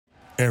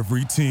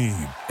Every team,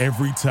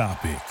 every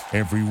topic,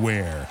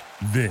 everywhere.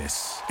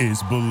 This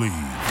is Believe.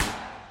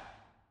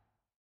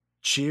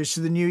 Cheers to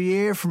the new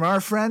year from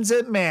our friends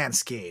at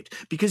Manscaped,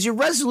 because your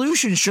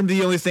resolutions shouldn't be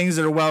the only things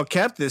that are well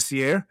kept this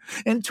year.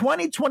 And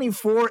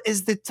 2024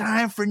 is the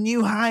time for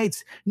new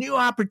heights, new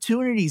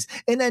opportunities,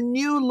 and a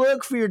new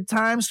look for your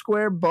Times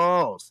Square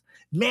balls.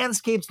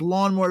 Manscaped's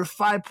Lawnmower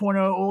 5.0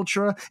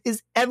 Ultra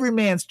is every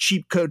man's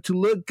cheap coat to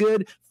look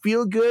good,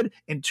 feel good,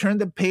 and turn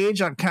the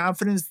page on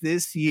confidence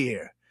this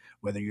year.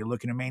 Whether you're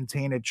looking to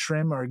maintain a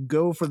trim or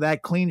go for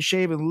that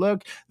clean-shaven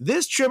look,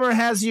 this trimmer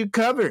has you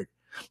covered.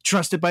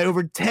 Trusted by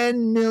over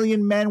 10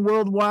 million men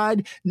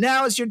worldwide,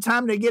 now is your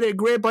time to get a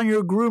grip on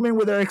your grooming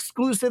with our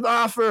exclusive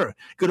offer.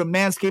 Go to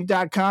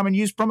manscaped.com and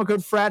use promo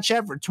code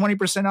FRATCHAT for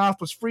 20% off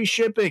plus free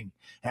shipping.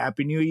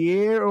 Happy New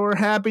Year or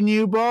Happy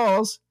New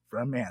Balls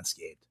from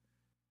Manscaped.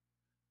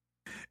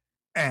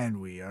 And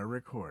we are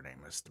recording,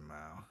 Mr.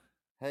 Mo.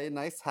 Hey,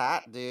 nice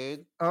hat,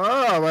 dude.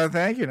 Oh, well,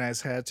 thank you.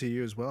 Nice hat to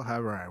you as well.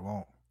 However, I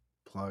won't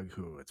plug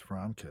who it's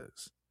from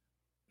because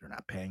they're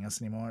not paying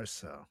us anymore,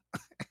 so...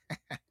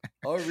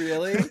 Oh,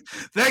 really?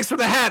 Thanks for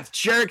the hats,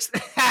 jerks.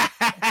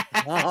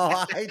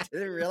 Oh, I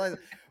didn't realize.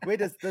 Wait,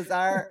 does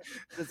our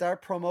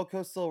promo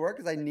code still work?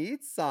 Because I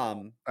need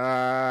some.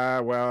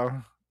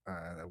 Well,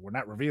 we're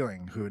not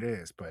revealing who it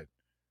is, but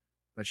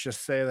let's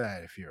just say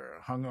that if you're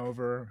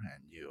hungover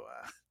and you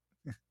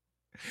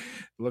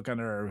look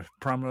under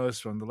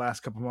promos from the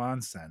last couple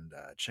months and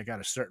check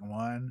out a certain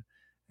one,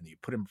 and you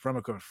put in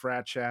promo code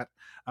FRATCHAT,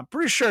 I'm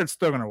pretty sure it's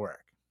still gonna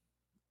work.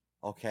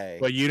 Okay.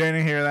 But you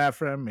didn't hear that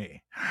from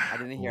me. I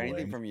didn't hear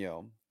anything from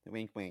you.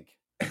 Wink, wink.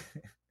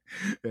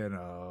 And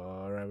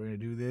all right, we're gonna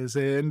do this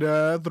in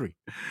 3,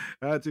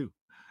 2,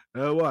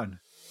 1.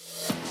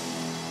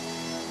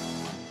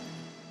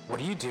 What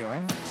are you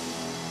doing?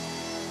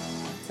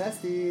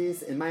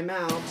 Testes in my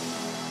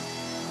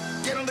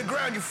mouth. Get on the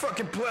ground, you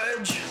fucking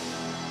pledge.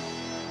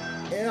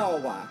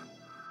 Ew.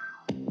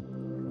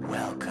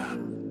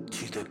 Welcome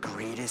to the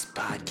greatest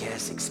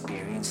podcast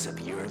experience of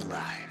your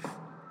life.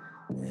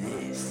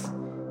 This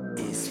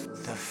is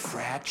the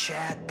Frat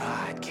Chat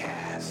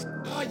Podcast.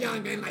 All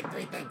young men like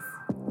 3 things.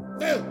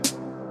 Food,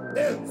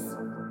 booze,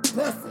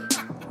 pussy.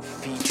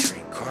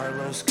 Featuring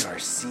Carlos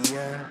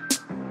Garcia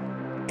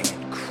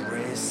and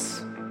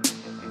Chris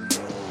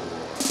Moore.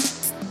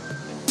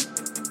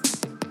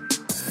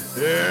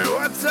 Hey,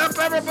 what's up,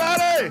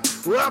 everybody?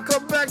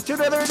 Welcome back to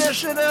another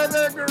edition of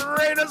the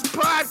greatest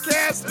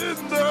podcast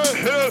in the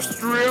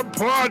history of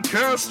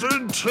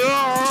podcasting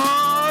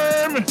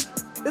time.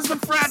 It's the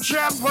Frat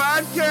Chat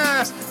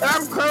Podcast.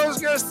 I'm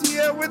Carlos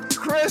Garcia with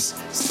Chris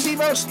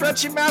Steve-O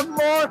Stretchy Mouth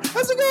Moore.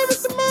 How's it going,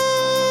 Mr.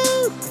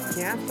 Moore? I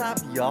can't stop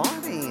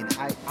yawning.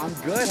 I'm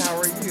good. How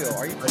are you?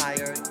 Are you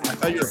tired? I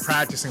thought you were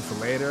practicing for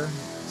later.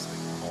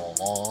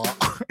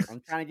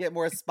 I'm trying to get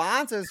more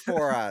sponsors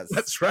for us.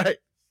 That's right.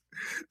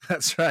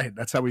 That's right.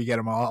 That's how we get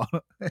them all.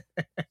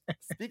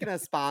 Speaking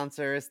of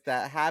sponsors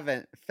that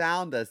haven't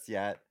found us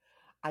yet,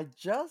 I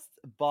just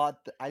bought,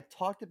 I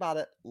talked about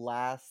it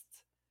last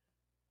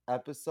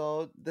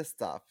episode. This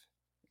stuff.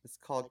 It's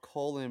called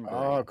Colon Brew.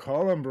 Oh,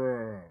 colon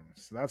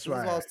brooms. That's This right.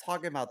 is what I was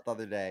talking about the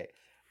other day.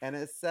 And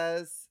it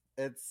says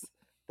it's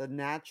the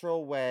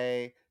natural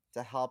way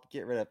to help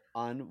get rid of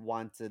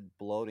unwanted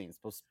bloating. It's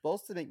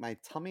supposed to make my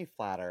tummy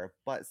flatter,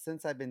 but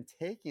since I've been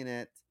taking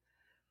it,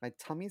 my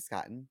tummy's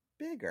gotten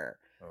bigger.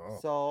 Oh.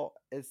 So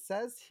it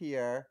says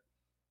here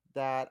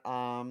that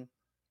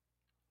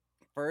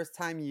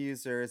first-time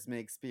users may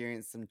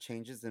experience some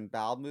changes in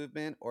bowel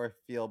movement or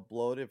feel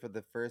bloated for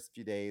the first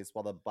few days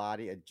while the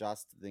body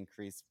adjusts to the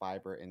increased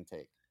fiber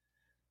intake.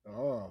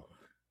 Oh.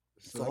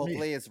 So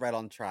hopefully it's right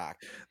on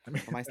track.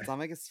 But my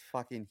stomach is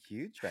fucking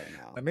huge right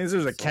now. That means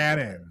there's a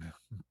cannon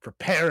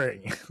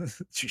preparing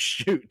to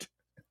shoot.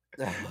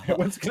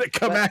 What's going to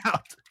come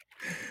out?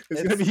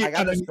 It's going to be an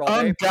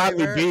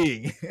ungodly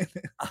being.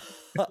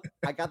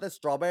 I got the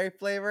strawberry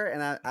flavor,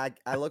 and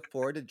I look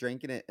forward to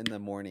drinking it in the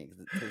morning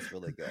because it tastes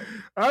really good.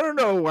 I don't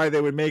know why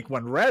they would make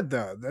one red,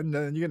 though. Then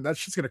that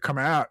shit's going to come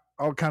out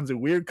all kinds of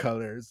weird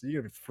colors.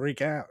 You're going to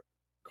freak out.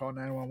 Call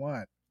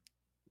 911.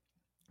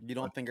 You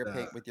don't finger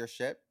paint with your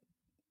shit?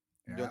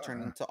 You don't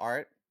turn into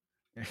art?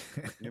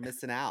 You're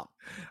missing out.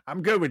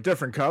 I'm good with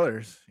different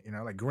colors.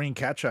 Like green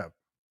ketchup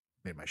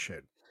made my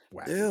shit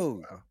whack.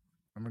 Ew.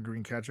 I'm a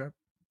green ketchup.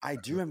 I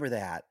do remember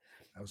that.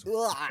 I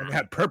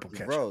had purple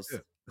ketchup. Gross.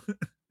 Too.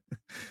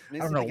 I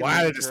don't know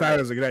why I decided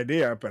it was a good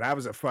idea, but I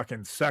was a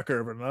fucking sucker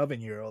of an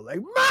 11-year-old. Like,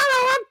 Mom,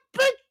 I want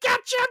pink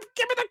ketchup.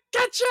 Give me the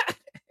ketchup.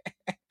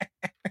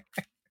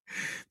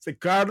 It's like,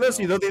 Carlos,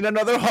 you don't need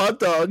another hot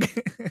dog.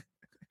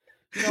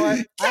 You know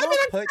what? I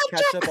don't put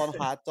ketchup on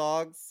hot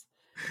dogs.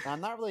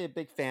 I'm not really a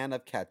big fan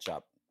of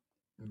ketchup.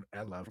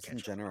 I love ketchup in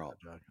general.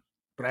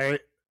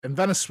 But in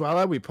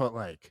Venezuela, we put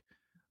like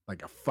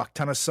a fuck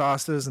ton of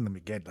sauces, and then we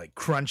get like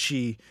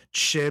crunchy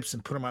chips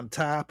and put them on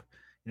top.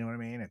 You know what I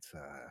mean? It's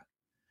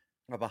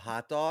Of a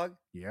hot dog?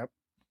 Yep.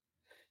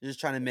 You're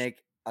just trying to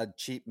make a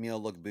cheap meal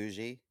look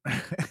bougie?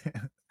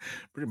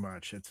 Pretty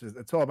much.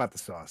 It's all about the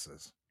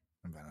sauces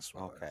in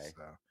Venezuela. Okay.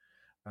 So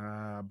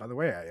By the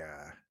way, I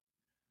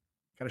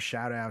got a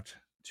shout out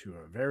to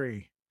a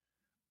very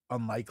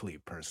unlikely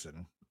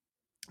person.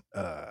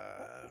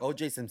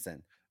 O.J.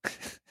 Simpson.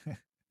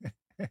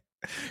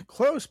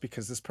 Close,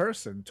 because this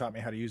person taught me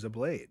how to use a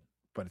blade,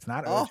 but it's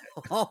not OJ.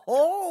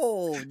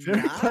 Oh,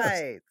 Very close.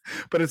 nice.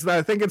 But it's not.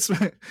 I think it's.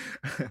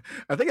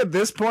 I think at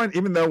this point,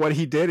 even though what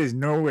he did is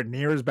nowhere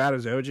near as bad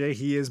as OJ,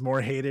 he is more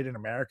hated in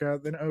America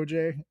than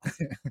OJ.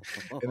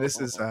 And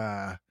this is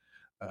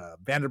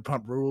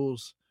Vanderpump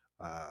Rules,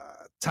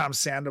 Tom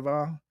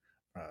Sandoval,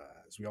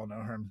 as we all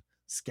know him,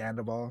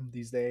 Scandoval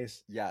these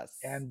days. Yes.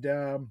 And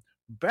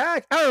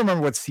back, I don't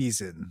remember what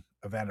season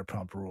of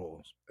Vanderpump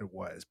Rules it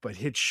was,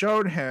 but it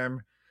showed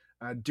him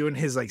doing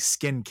his like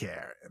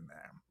skincare in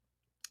there.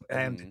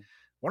 And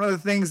one of the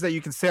things that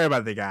you can say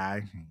about the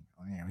guy,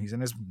 he's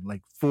in his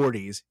like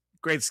 40s,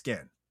 great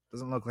skin.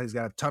 Doesn't look like he's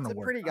got a ton of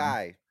work. Pretty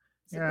guy.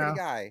 He's a pretty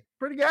guy.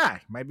 Pretty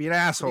guy. Might be an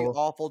asshole. Pretty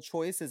awful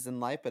choices in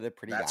life, but a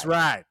pretty guy. That's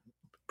right.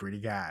 Pretty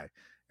guy.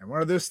 And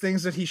one of those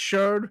things that he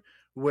showed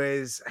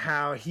was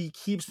how he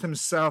keeps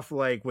himself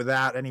like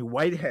without any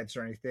whiteheads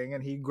or anything,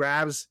 and he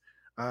grabs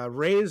a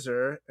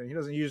razor and he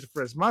doesn't use it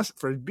for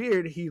his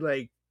beard. He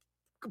like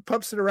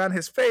pumps it around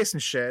his face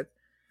and shit,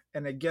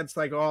 and it gets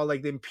like all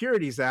like the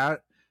impurities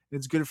out. And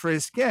it's good for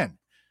his skin.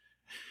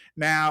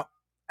 Now,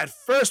 at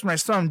first when I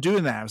saw him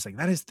doing that, I was like,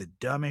 that is the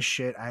dumbest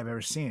shit I've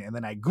ever seen. And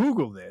then I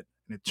Googled it,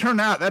 and it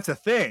turned out that's a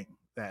thing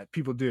that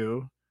people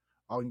do,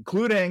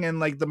 including in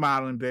like the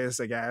modeling biz,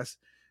 I guess.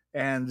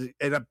 And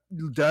it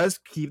does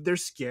keep their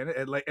skin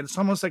it's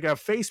almost like a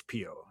face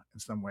peel in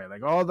some way,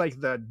 like all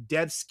like the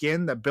dead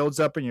skin that builds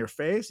up in your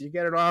face, you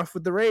get it off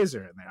with the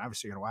razor. And then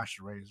obviously you gotta wash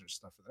the razor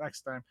stuff for the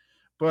next time.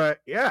 But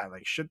yeah,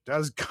 like shit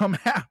does come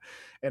out.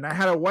 And I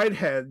had a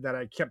whitehead that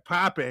I kept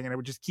popping, and it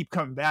would just keep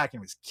coming back, and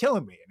it was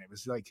killing me. And it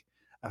was like,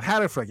 I've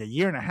had it for like a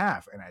year and a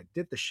half, and I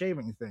did the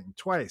shaving thing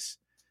twice,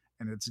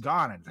 and it's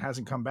gone, and it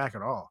hasn't come back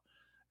at all.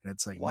 And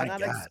it's like, why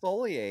not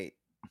exfoliate?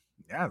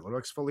 Yeah, a little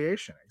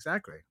exfoliation,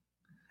 exactly.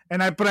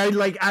 And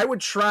I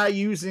would try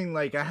using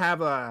like, I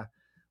have a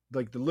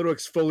like the little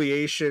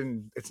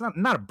exfoliation. It's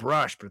not a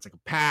brush, but it's like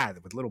a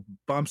pad with little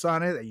bumps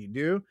on it that you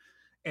do,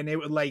 and it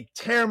would like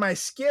tear my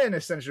skin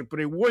essentially, but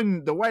it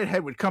wouldn't. The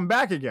whitehead would come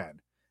back again.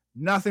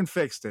 Nothing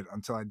fixed it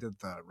until I did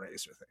the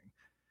razor thing.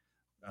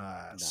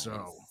 Nice.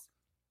 So,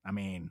 I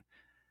mean,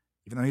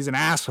 even though he's an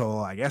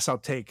asshole, I guess I'll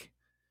take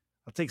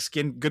good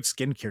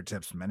skincare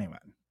tips from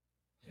anyone.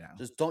 Yeah.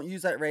 Just don't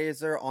use that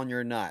razor on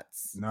your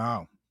nuts.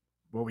 No.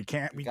 Well, we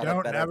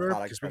don't ever,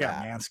 because we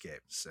got Manscaped.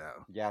 So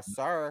yes,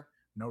 sir.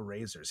 No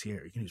razors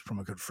here. You can use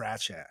promo code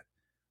FRATCHAT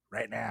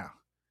right now.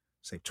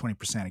 Save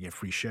 20% and get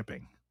free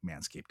shipping.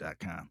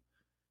 Manscaped.com.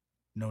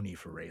 No need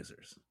for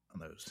razors on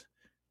those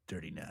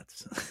dirty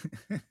nuts.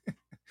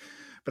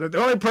 But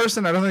the only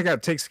person I don't think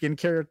I'd take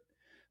skincare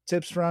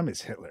tips from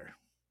is Hitler.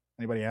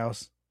 Anybody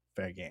else?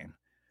 Fair game.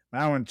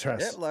 I wouldn't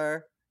trust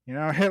Hitler. You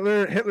know,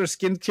 Hitler's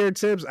skincare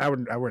tips, I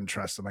wouldn't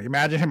trust him. Like,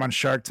 imagine him on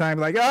Shark Tank,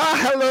 like,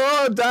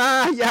 hello,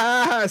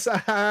 yes,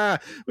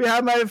 we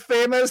have my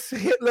famous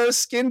Hitler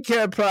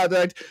skincare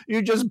product.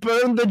 You just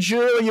burn the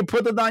jewel, you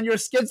put it on your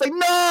skin. It's like,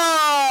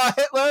 no,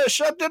 Hitler,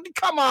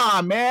 come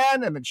on,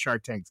 man. And then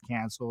Shark Tank's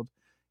canceled.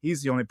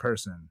 He's the only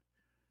person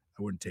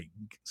I wouldn't take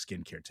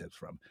skincare tips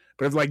from.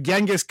 But if like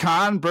Genghis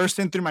Khan burst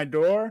in through my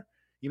door,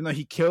 even though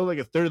he killed like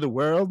a third of the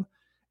world,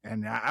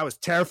 and I was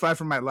terrified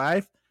for my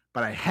life,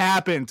 but I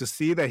happened to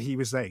see that he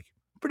was like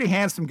a pretty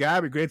handsome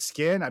guy with great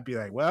skin, I'd be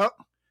like, well,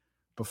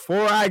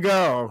 before I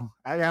go,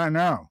 I gotta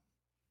know,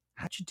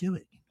 how'd you do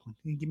it? Can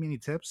you give me any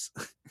tips?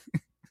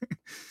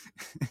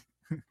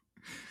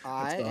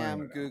 I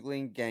am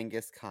Googling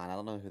Genghis Khan. I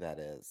don't know who that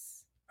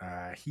is.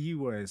 He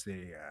was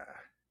a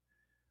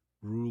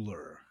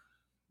ruler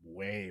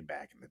way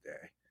back in the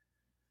day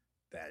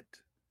that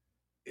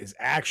is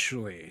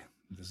actually,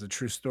 this is a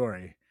true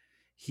story,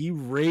 he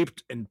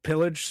raped and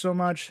pillaged so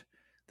much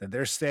that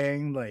they're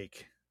saying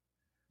like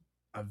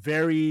a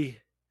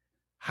very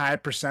high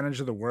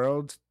percentage of the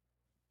world's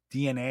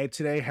DNA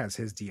today has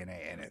his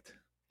DNA in it.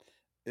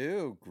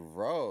 Ew,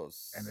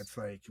 gross. And it's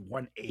like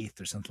 1/8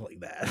 or something like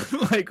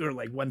that. Like, or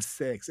like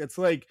 1/6. It's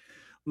like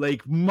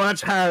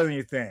much higher than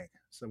you think.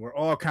 So we're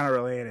all kind of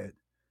related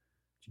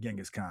to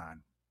Genghis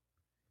Khan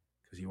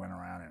because he went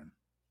around and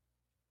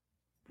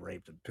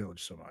raped and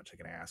pillaged so much like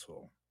an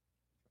asshole.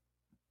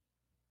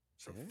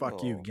 So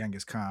fuck you,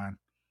 Genghis Khan.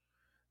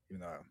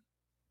 Even though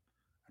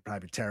I'd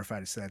probably be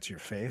terrified to say that to your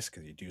face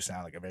because you do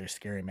sound like a very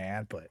scary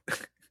man, but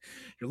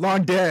you're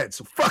long dead,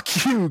 so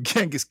fuck you,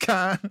 Genghis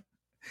Khan.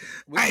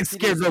 I ain't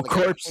scared of no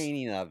corpse.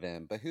 Painting of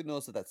him, but who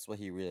knows if that's what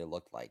he really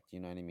looked like? You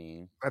know what I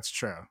mean? That's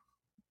true.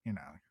 You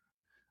know,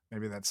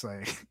 maybe that's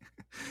like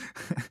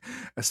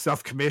a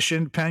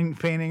self-commissioned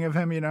painting of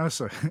him. You know,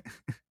 so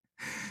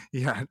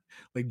yeah,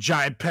 like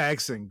giant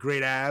pecs and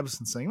great abs,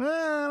 and saying,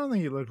 well, I don't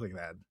think he looked like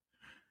that.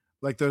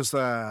 Like those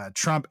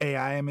Trump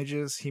AI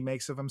images he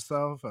makes of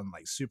himself on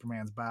like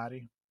Superman's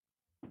body.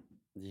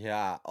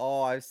 Yeah.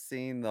 Oh, I've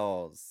seen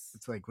those.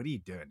 It's like, what are you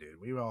doing, dude?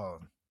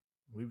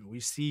 We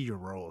see your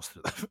roles.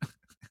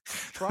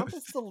 Trump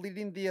is still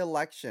leading the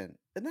election.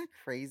 Isn't that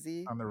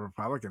crazy? On the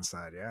Republican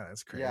side, yeah,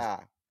 that's crazy. Yeah.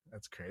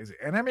 That's crazy.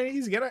 And I mean,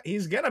 he's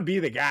gonna be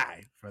the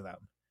guy for them.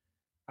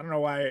 I don't know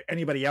why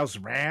anybody else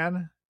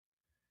ran,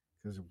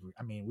 because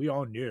I mean, we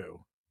all knew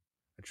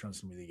that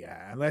Trump's gonna be the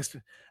guy. Unless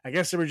I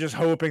guess they were just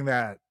hoping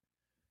that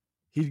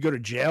he'd go to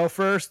jail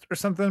first or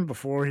something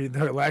before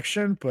the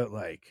election. But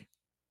like,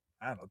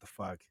 I don't know what the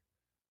fuck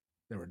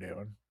they were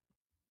doing.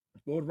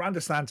 Well, Ron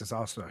DeSantis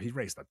also, he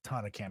raised a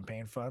ton of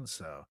campaign funds,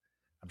 so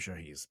I'm sure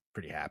he's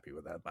pretty happy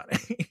with that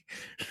money,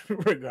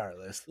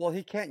 regardless. Well,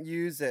 he can't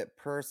use it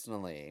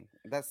personally.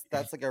 That's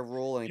like a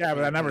rule. In Yeah,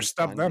 but I never campaign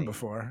stumped them funding.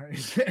 before.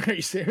 Are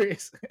you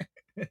serious?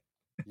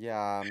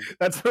 Yeah.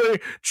 That's really,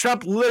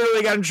 Trump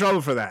literally got in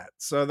trouble for that.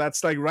 So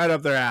that's like right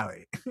up their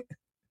alley.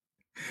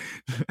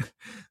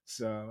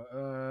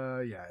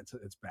 So yeah,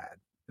 it's bad.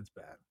 It's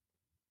bad.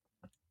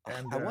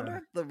 And I wonder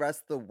if the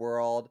rest of the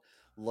world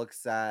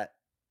looks at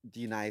the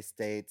United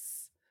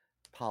States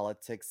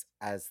politics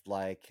as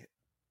like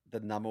the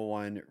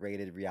 #1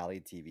 rated reality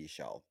TV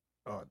show.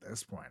 oh, at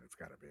this point, it's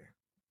gotta be.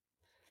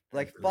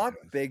 Like, It really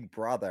fuck does. Big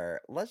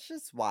Brother. Let's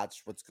just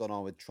watch what's going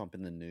on with Trump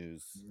in the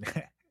news.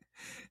 The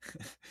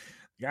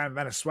guy in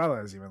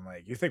Venezuela is even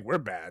like, you think we're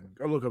bad?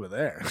 Go look over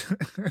there.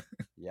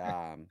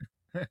 Yeah.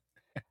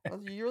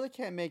 Well, you really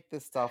can't make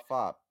this stuff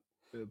up.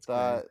 It's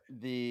crazy.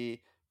 The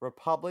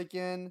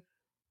Republican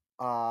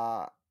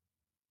I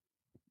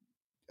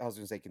was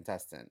gonna say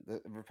contestant.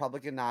 The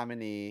Republican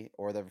nominee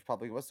or the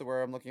Republican what's the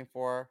word I'm looking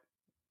for?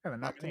 Yeah, the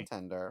Not nominee.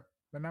 contender.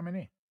 The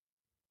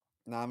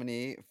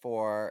nominee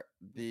For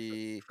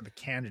the for the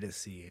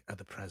candidacy of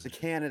the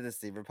president.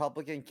 candidacy,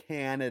 Republican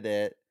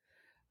candidate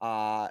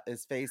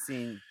is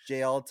facing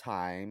jail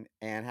time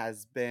and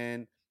has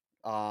been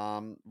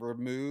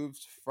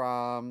removed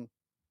from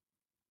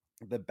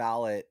the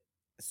ballot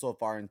so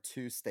far in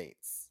 2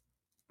 states.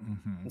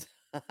 Mm-hmm.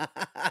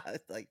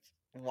 It's like,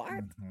 what?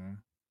 Mm-hmm.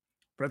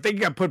 But I think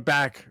he got put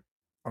back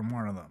on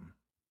one of them,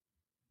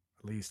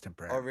 at least Oh,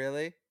 temporarily.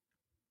 really?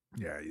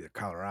 Yeah, either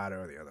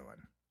Colorado or the other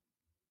one.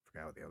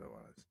 Forgot what the other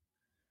one was.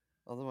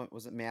 Other one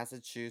was it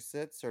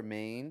Massachusetts or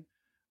Maine?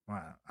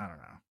 Well, I don't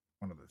know.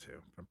 One of the two.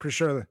 I'm pretty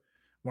sure that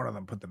one of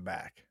them put them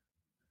back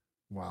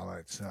while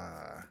it's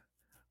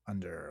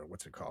under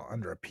what's it called?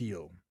 Under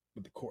appeal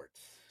with the courts.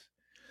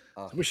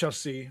 So Ugh. we shall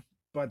see.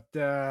 But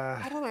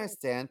I don't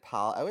understand,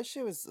 Paul. I wish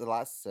it was a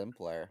lot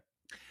simpler.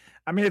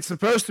 I mean, it's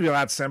supposed to be a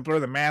lot simpler.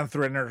 The man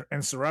through an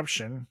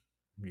insurruption,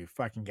 you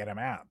fucking get him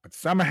out. But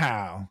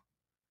somehow,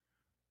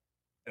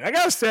 and I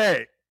gotta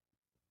say,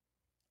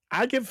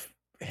 I give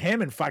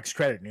him and Fox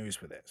Credit News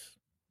for this,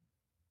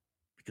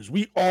 because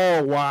we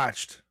all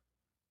watched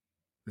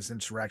this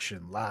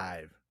insurrection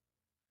live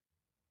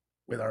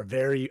with our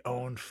very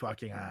own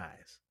fucking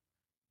eyes.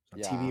 On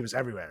TV, it was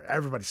everywhere.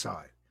 Everybody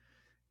saw it.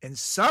 And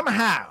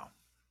somehow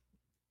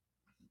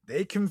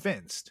they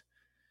convinced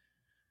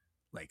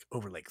like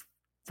over like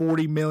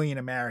 40 million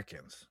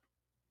Americans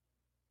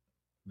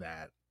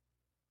that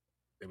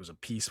it was a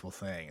peaceful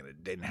thing and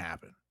it didn't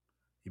happen.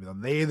 Even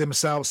though they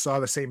themselves saw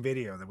the same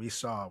video that we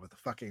saw with the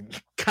fucking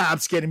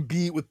cops getting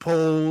beat with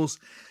poles,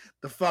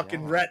 the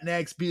fucking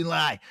rednecks being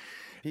like,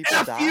 People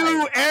F died.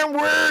 you,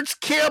 N-words,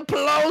 kill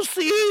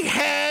Pelosi,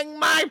 hang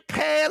my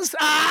pants.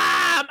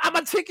 I'm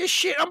gonna take a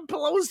shit on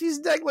Pelosi's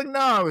dick. Like,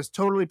 no, it was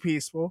totally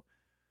peaceful.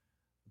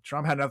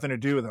 Trump had nothing to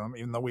do with him,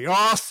 even though we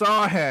all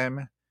saw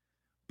him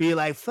be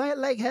like, fight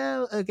like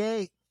hell,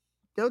 okay?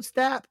 Don't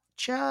stop,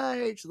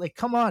 charge. Like,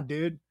 come on,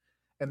 dude.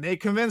 And they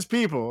convinced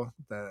people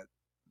that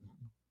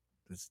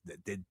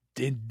that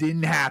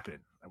didn't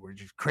happen. That we're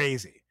just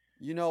crazy.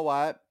 You know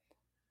what?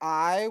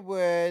 I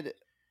would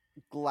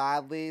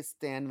gladly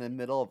stand in the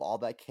middle of all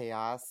that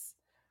chaos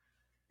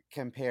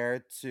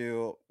compared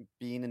to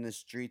being in the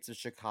streets of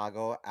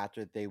Chicago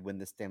after they win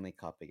the Stanley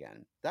Cup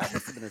again. That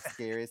must have been the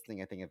scariest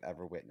thing I think I've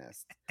ever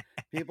witnessed.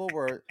 People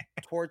were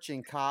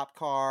torching cop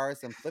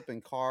cars and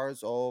flipping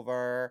cars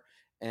over,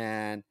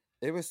 and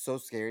it was so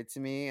scary to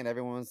me. And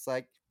everyone was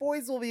like,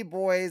 boys will be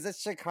boys.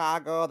 It's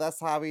Chicago. That's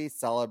how we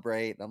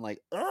celebrate. And I'm like,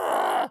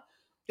 ugh!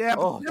 Yeah,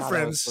 but Oh, the God,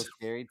 that was difference, so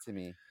scary to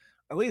me.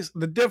 at least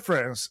the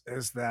difference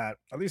is that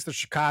at least the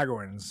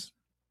Chicagoans,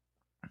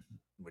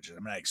 which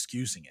I'm not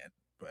excusing it,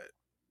 but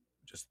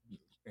just,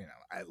 you know,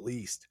 at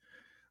least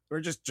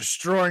we're just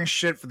destroying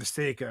shit for the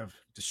sake of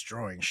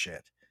destroying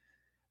shit.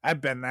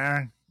 I've been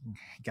there,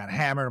 got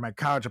hammered in my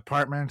college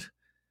apartment.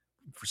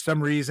 For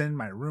some reason,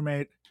 my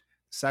roommate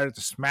decided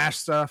to smash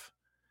stuff.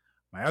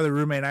 My other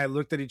roommate and I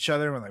looked at each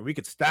other and were like, we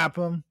could stop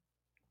him.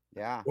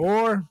 Yeah.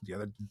 Or the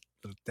other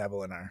little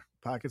devil in our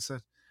pocket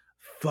said,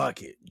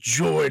 fuck it,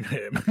 join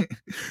him.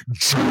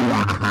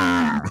 Join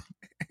him.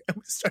 And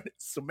we started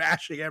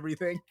smashing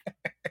everything.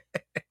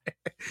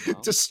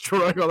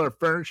 Destroying all our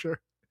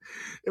furniture.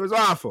 It was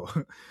awful.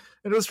 And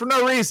it was for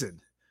no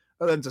reason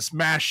other than to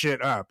smash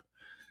shit up.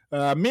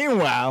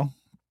 Meanwhile,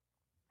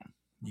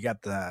 you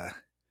got the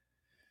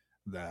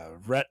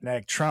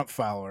redneck Trump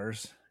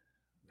followers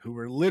who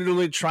were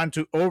literally trying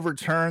to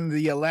overturn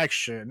the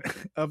election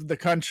of the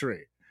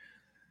country.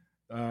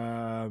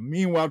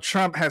 Meanwhile,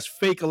 Trump has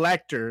fake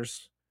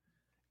electors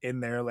in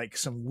there like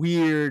some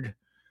weird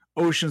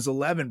Ocean's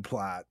 11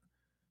 plot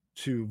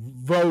to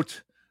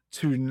vote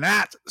to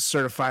not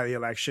certify the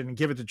election and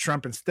give it to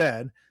Trump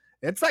instead.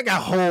 It's like a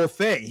whole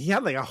thing. He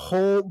had like a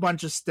whole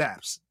bunch of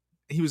steps.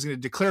 He was going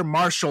to declare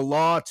martial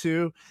law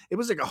too. It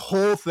was like a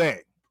whole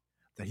thing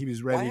that he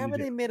was ready to do. Why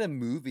haven't they made a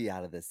movie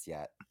out of this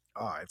yet?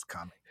 Oh, it's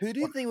coming. Who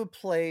do you think would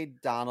play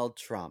Donald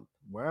Trump?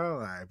 Well,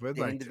 I would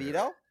Danny like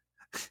DeVito?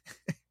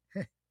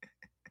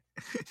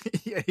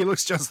 Yeah, he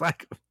looks just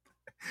like him.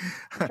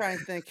 I'm trying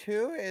to think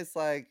who is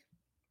like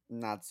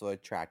not so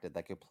attractive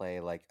that could play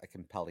like a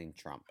compelling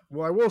Trump.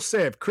 Well, I will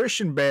say if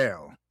Christian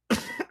Bale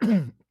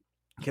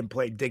can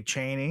play Dick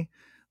Cheney,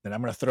 then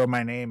I'm going to throw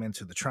my name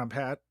into the Trump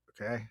hat.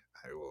 Okay.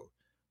 I will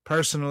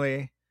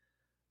personally,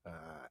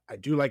 I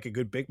do like a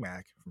good Big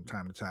Mac from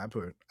time to time,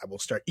 but I will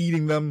start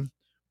eating them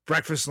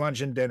breakfast,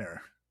 lunch, and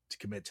dinner to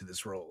commit to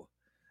this role.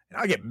 And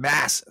I'll get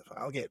massive.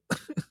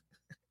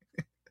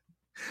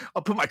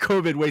 I'll put my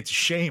COVID weight to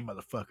shame,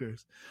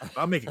 motherfuckers.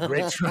 I'll make a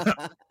great Trump.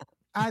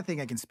 I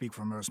think I can speak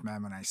for most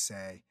men when I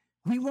say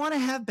we want to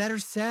have better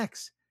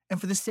sex.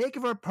 And for the sake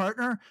of our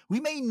partner, we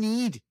may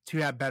need to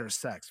have better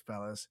sex,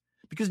 fellas.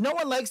 Because no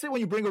one likes it when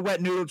you bring a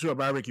wet noodle to a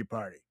barbecue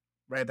party.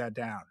 Write that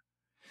down.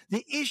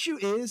 The issue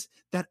is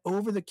that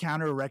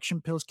over-the-counter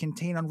erection pills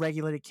contain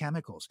unregulated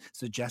chemicals,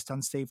 suggest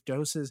unsafe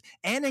doses,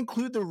 and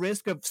include the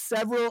risk of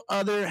several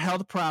other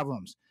health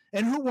problems.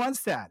 And who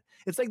wants that?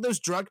 It's like those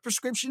drug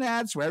prescription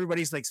ads where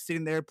everybody's like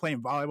sitting there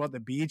playing volleyball at the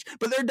beach,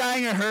 but they're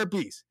dying of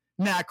herpes.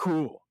 Not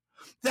cool.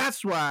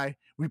 That's why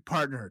we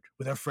partnered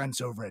with our friends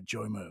over at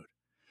Joy Mode.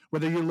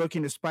 Whether you're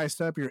looking to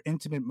spice up your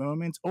intimate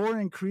moments or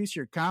increase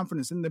your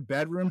confidence in the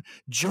bedroom,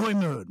 Joy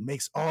Mode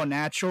makes all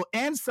natural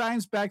and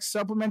science-backed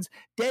supplements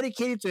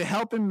dedicated to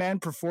helping men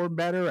perform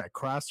better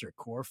across their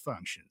core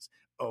functions.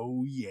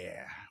 Oh,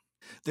 yeah.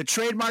 The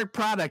trademark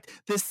product,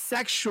 the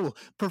sexual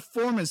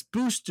performance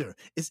booster,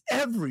 is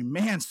every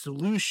man's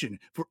solution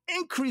for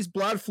increased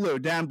blood flow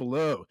down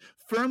below,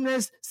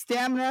 firmness,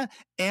 stamina,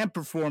 and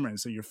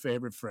performance of your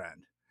favorite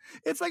friend.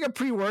 It's like a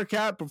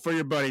pre-workout, but for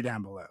your buddy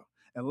down below.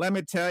 And let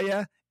me tell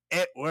you,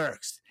 it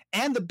works.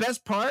 And the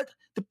best part,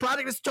 the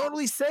product is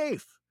totally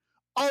safe.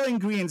 All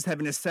ingredients have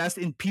been assessed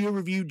in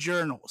peer-reviewed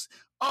journals.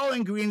 All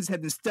ingredients have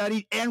been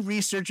studied and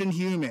researched in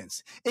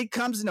humans. It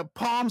comes in a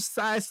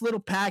palm-sized little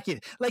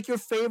packet, like your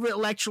favorite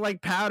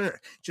electrolyte powder.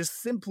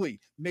 Just simply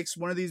mix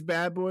one of these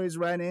bad boys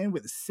right in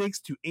with 6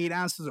 to 8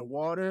 ounces of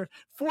water,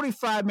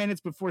 45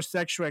 minutes before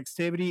sexual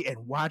activity,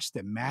 and watch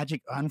the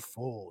magic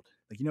unfold.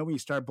 Like, you know when you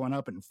start blowing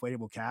up an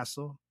inflatable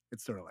castle?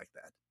 It's sort of like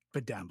that,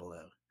 but down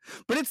below.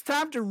 But it's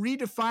time to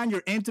redefine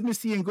your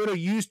intimacy and go to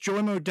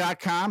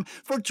usejoymode.com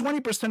for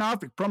 20%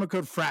 off with promo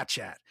code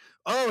FRATCHAT.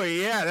 Oh,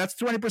 yeah, that's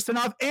 20%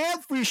 off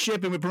and free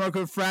shipping with promo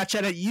code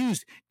FRATCHAT at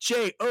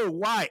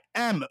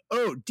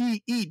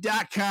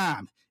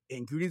usejoymode.com.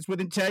 Ingredients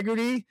with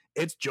integrity,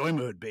 it's Joy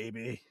Mode,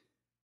 baby.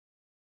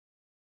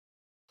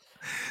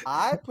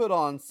 I put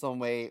on some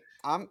weight.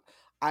 I'm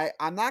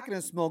not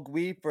going to smoke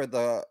weed for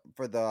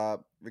the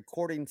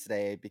recording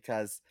today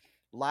because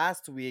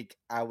last week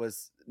I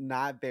was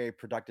not very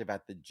productive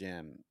at the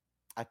gym.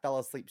 I fell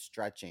asleep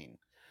stretching.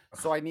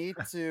 So I need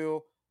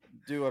to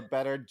do a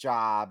better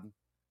job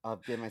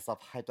of getting myself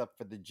hyped up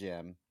for the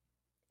gym.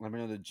 I'm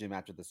going to the gym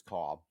after this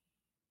call.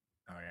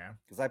 Oh, yeah?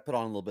 Because I put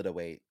on a little bit of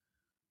weight.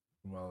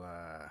 Well,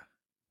 I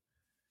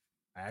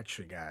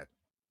actually got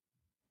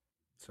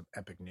some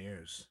epic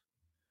news.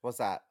 What's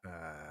that?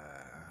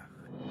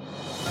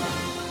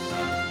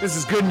 This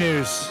is good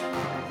news.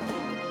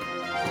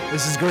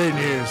 This is great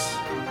news.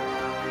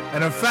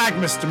 And in fact,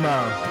 Mr.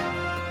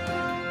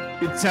 Mo,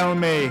 you're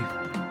telling me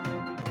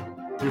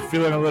you're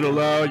feeling a little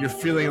low, you're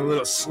feeling a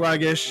little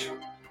sluggish,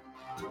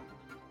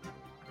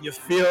 you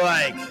feel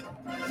like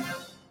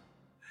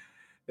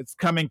it's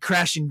coming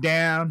crashing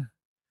down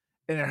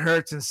and it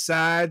hurts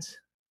inside.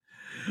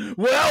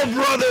 Well,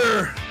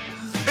 brother,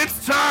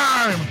 it's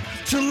time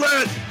to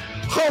let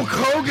Hulk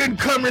Hogan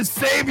come and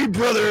save you,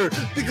 brother,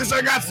 because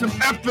I got some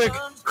epic,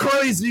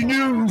 crazy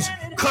news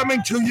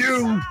coming to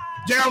you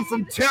down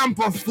from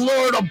Tampa,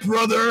 Florida,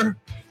 brother.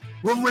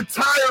 With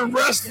retired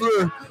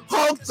wrestler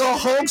Hulk the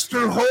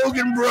Hulkster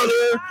Hogan,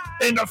 brother,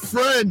 and a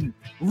friend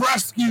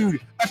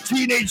rescued a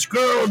teenage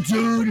girl,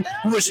 dude,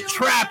 who was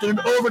trapped in an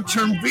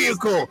overturned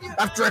vehicle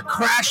after a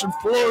crash in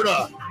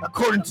Florida,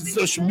 according to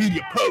social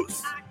media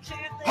posts.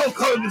 Hulk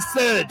Hogan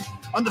said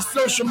on the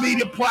social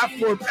media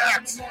platform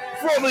X,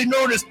 formerly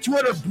known as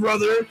Twitter,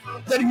 brother,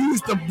 that he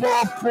used a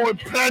ballpoint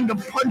pen to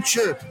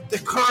puncture the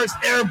car's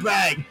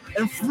airbag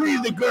and free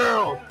the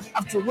girl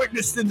after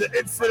witnessing the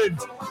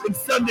incident on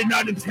Sunday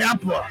night in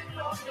Tampa.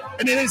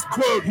 And in his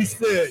quote, he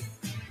said,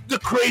 "The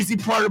crazy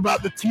part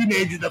about the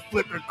teenager that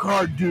flipped her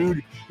car,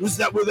 dude, was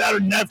that without a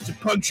knife to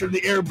puncture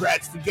the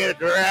airbags to get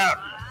her out,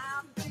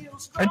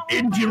 an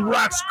Indian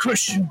Rocks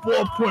Christian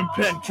ballpoint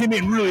pen came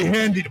in really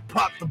handy to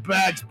pop the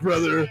bags,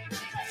 brother.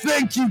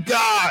 Thank you,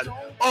 God.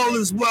 All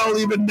is well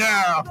even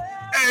now.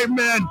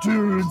 Amen,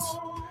 dudes."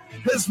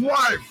 His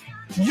wife,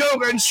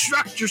 Yoga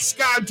instructor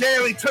Scott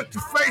Daly took to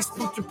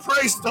Facebook to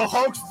praise the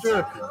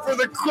Hulkster for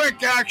the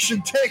quick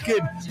action taken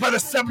by the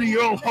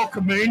 70-year-old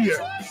Hulkamania.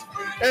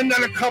 And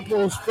then a couple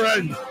of his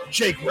friend,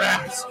 Jake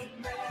Rask.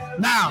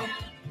 Now,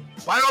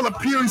 by all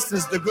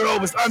appearances, the girl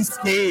was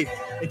unscathed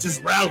and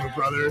just rattled,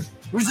 brother,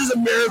 which is a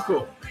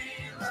miracle.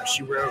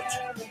 She wrote.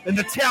 And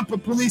the Tampa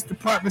Police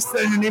Department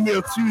sent an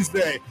email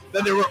Tuesday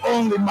that there were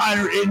only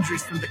minor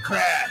injuries from the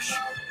crash.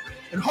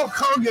 And Hulk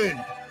Hogan,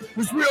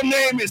 whose real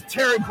name is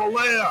Terry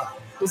Bollea,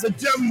 is a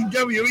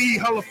WWE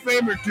Hall of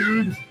Famer,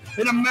 dude,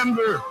 and a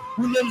member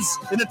who lives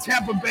in the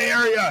Tampa Bay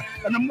area,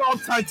 and a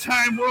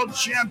multi-time world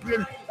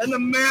champion, and the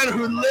man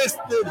who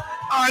listed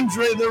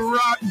Andre the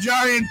Rock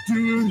Giant,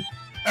 dude,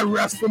 at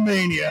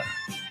WrestleMania.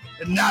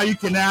 And now you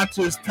can add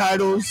to his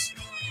titles,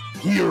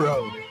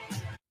 Hero.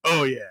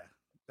 Oh, yeah.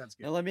 That's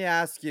good. Now let me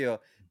ask you,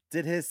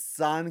 did his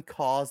son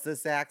cause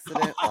this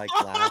accident like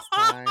last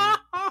time?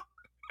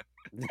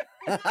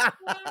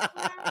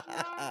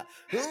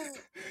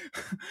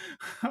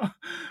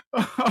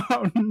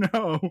 Oh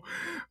no!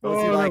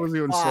 Was he That like, was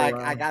even so fuck,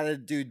 loud. I gotta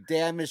do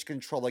damage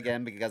control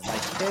again because my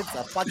kid's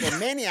a fucking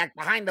maniac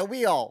behind the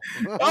wheel.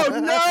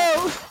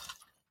 Oh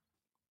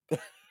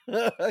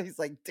no! He's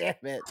like, damn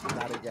it,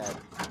 not again.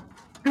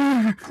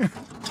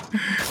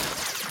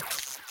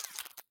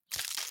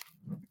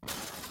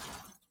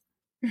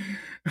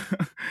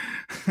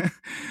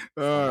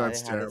 Oh, that's Somebody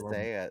had to terrible.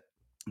 say it.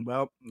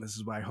 Well, this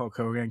is why Hulk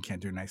Hogan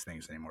can't do nice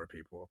things anymore,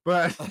 people.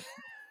 But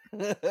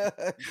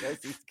Because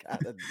he's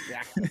got a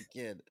jacked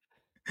kid.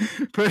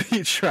 but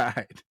he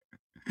tried.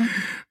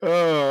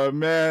 Oh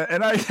man,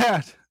 and I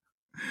had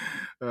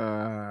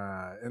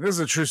and this is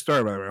a true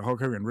story, by the way. Hulk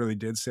Hogan really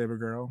did save a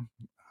girl.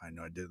 I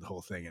know I did the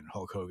whole thing in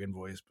Hulk Hogan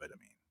voice, but I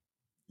mean,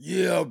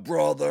 Yeah,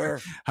 brother.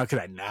 how could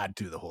I not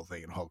do the whole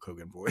thing in Hulk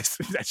Hogan voice?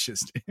 That's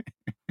just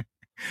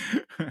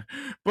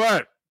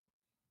but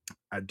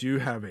I do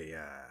have a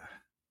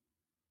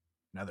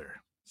another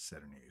set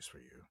of news for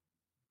you,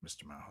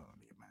 Mr.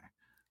 Mahoney.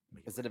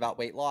 Is it about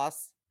weight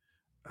loss?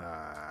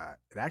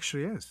 It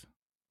actually is.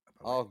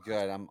 about Oh, weight loss.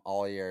 good. I'm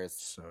all ears.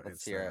 So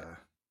Let's hear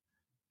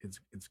it.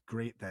 it's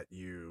great that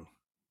you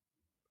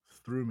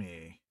threw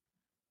me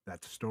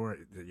that story,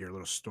 your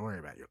little story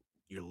about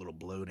your little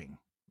bloating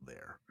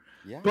there.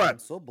 Yeah, but- I'm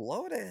so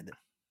bloated.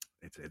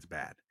 It's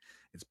bad.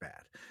 It's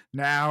bad.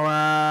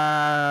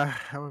 Now,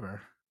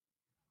 however,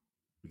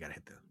 we gotta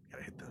hit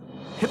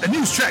the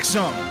news track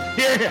song.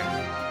 Yeah.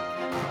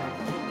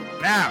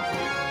 Now,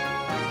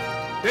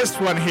 this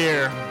one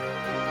here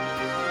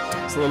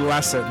is a little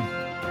lesson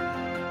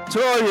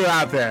to all you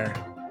out there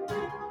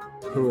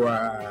who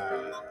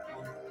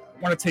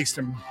want to take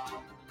some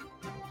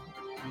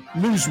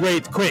lose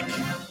weight quick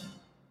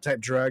type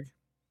drug,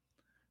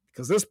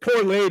 because this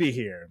poor lady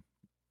here,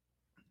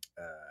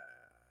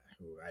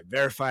 who I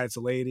verify it's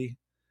a lady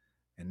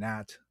and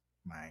not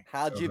my.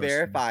 How'd you co-host,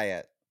 verify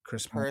it?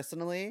 Chris Moore.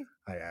 Personally?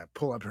 I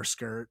pull up her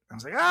skirt. I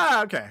was like,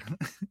 okay.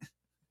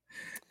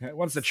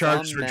 Once the Some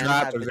charges were men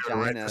dropped, have I was going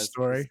to write the vaginas.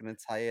 story. I'm going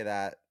to tell you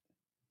that.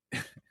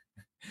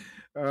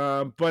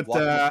 But Welcome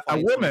to a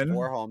woman,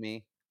 2024,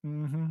 homie.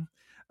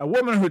 a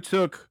woman who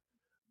took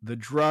the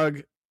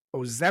drug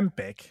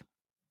Ozempic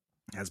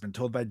has been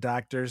told by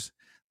doctors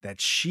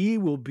that she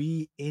will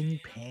be in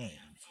pain.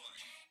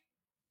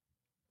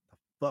 The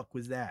fuck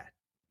was that?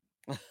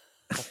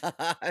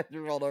 I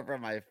rolled over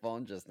my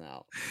phone just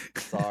now.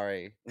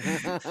 Sorry.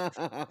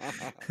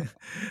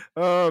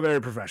 Oh,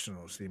 very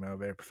professional, Stemo.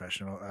 Very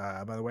professional.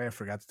 By the way, I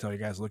forgot to tell you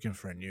guys, looking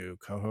for a new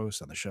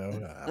co-host on the show.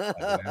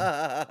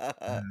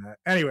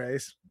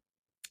 Anyways,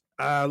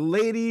 a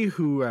lady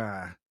who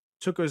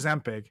took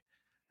Ozempic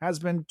has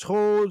been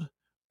told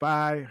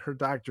by her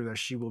doctor that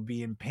she will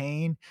be in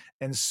pain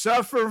and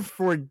suffer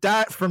from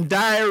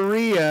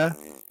diarrhea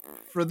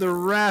for the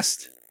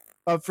rest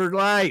of her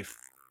life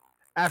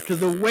after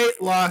the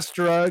weight loss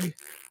drug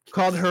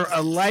called her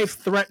a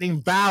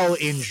life-threatening bowel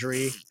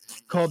injury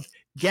called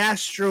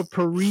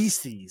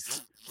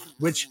gastroparesis,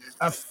 which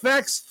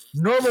affects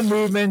normal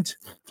movement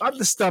of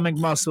the stomach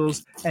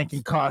muscles and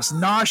can cause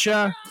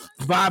nausea,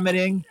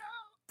 vomiting,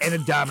 and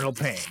abdominal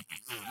pain.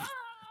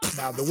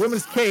 Now, the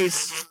woman's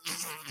case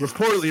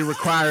reportedly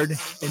required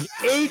an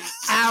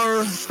 8-hour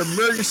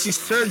emergency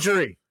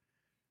surgery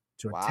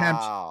to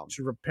attempt Wow.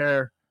 to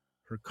repair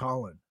her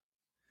colon.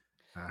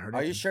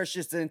 Are you sure she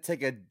just didn't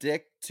take a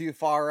dick too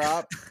far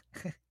up?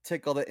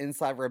 Tickle the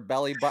inside of her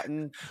belly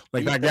button?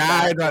 Like beat that the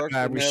guy back, work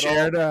that the we middle?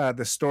 shared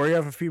the story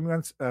of a few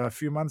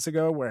months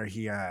ago, where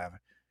he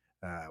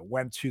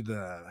went to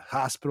the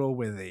hospital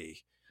with a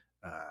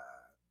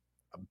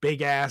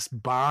big ass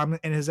bomb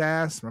in his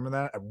ass. Remember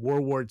that at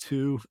World War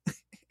II?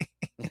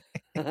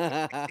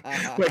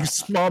 Like a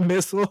small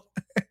missile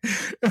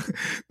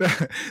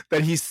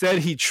that he said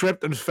he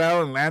tripped and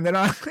fell and landed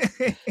on.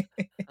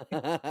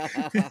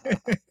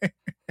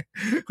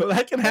 Well,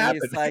 that can And happen.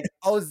 he's like,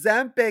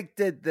 Ozempic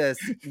did this.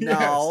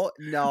 No,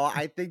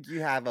 I think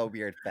you have a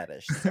weird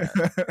fetish, sir,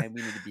 and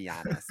we need to be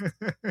honest.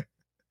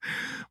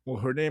 Well,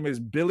 her name is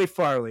Billy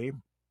Farley,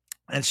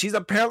 And she's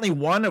apparently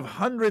one of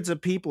hundreds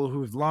of people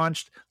who've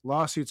launched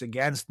lawsuits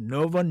against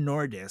Novo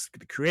Nordisk,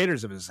 the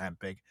creators of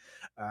Ozempic,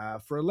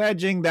 for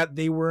alleging that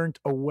they weren't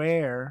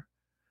aware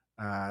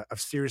of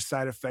serious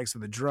side effects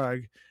of the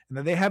drug and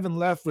that they haven't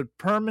left with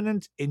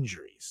permanent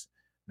injuries.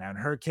 Now, in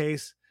her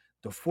case,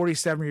 the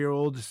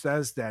 47-year-old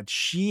says that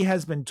she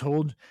has been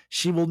told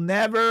she will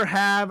never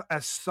have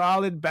a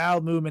solid bowel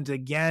movement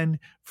again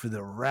for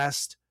the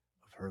rest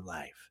of her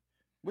life.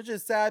 Which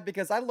is sad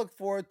because I look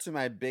forward to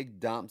my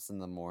big dumps in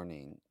the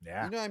morning.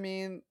 Yeah. You know what I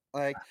mean?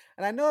 Like,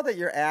 and I know that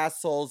your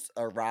asshole's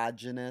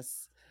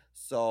erogenous,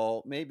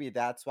 so maybe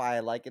that's why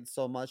I like it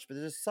so much. But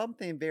there's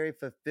something very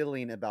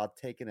fulfilling about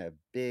taking a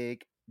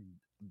big,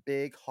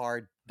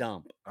 hard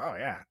dump. Oh,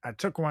 yeah. I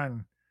took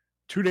one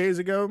 2 days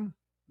ago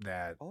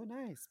that Oh,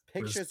 nice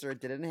pictures, or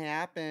it didn't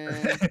happen.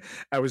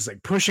 I was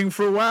like pushing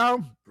for a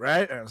while,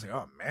 right? And I was like,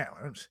 oh, man.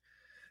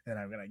 And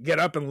I'm going to get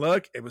up and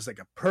look. It was like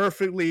a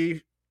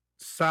perfectly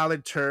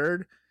solid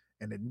turd,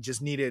 and it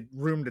just needed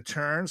room to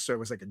turn, so it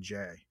was like a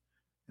J.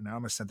 And I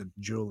almost sent it to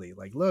Julie,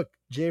 like, look,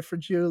 J for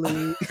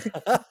Julie.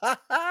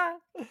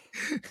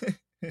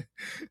 It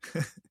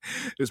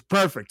was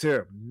perfect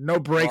too, no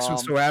breaks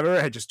whatsoever.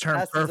 It had just turned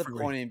That's perfectly.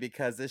 disappointing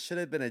because it should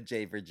have been a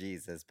J for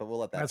Jesus, but we'll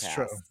let that That's pass.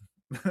 true.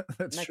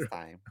 That's Next true.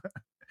 time.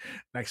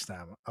 Next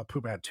time I'll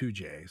poop out 2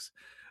 J's.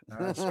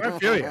 So I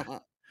feel you.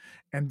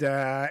 And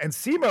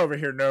Seema over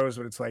here knows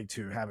what it's like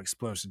to have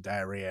explosive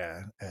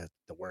diarrhea at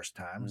the worst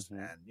times.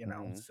 Mhm, And, you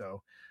know, mhm.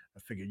 so I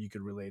figured you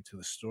could relate to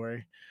the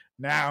story.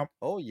 Now,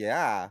 Oh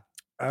yeah.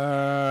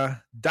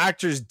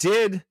 doctors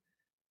did,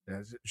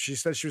 she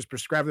said she was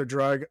prescribed the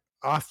drug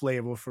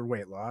off-label for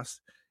weight loss.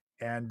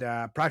 And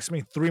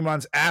approximately 3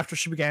 months after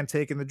she began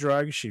taking the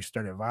drug, she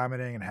started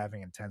vomiting and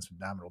having intense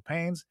abdominal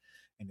pains.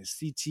 And the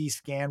CT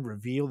scan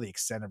revealed the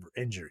extent of her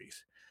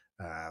injuries.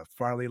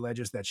 Farley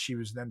alleges that she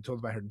was then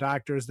told by her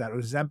doctors that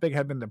Ozempic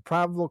had been the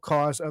probable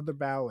cause of the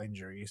bowel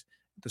injuries,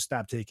 to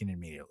stop taking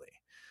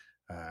immediately.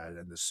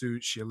 In the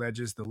suit, she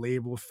alleges the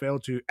label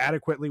failed to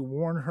adequately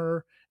warn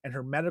her and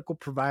her medical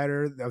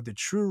provider of the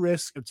true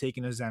risk of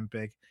taking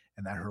Ozempic,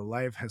 and that her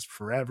life has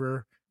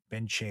forever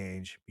been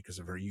changed because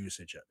of her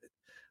usage of it.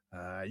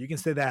 You can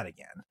say that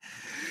again.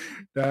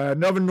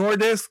 Novo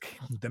Nordisk,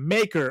 the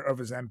maker of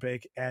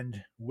Ozempic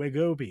and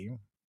Wegovy,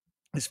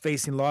 is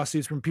facing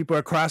lawsuits from people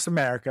across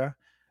America,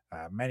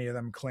 many of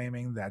them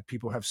claiming that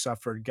people have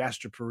suffered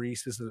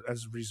gastroparesis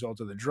as a result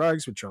of the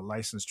drugs, which are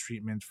licensed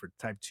treatment for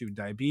type 2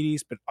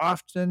 diabetes, but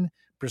often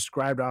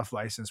prescribed off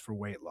license for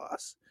weight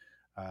loss.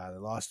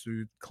 The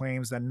lawsuit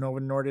claims that Novo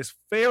Nordisk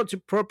failed to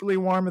properly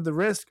warn of the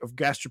risk of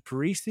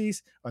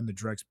gastroparesis on the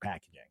drug's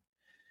packaging.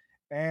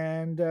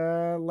 And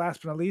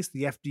last but not least,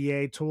 the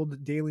FDA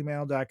told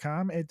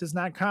DailyMail.com it does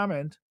not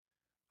comment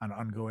on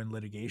ongoing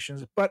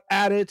litigations, but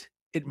added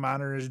it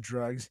monitors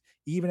drugs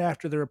even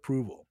after their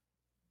approval.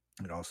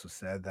 It also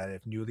said that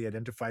if newly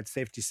identified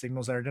safety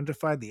signals are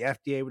identified, the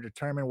FDA would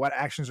determine what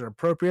actions are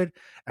appropriate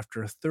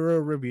after a thorough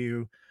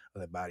review of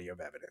the body of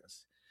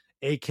evidence.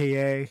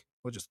 AKA,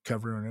 we'll just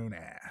cover our own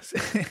ass.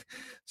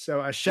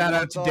 So a shout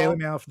out to Daily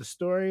Mail for the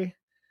story.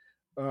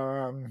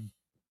 Yeah,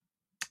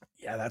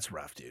 that's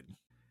rough, dude.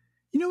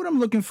 You know what I'm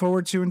looking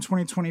forward to in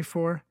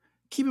 2024?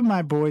 Keeping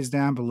my boys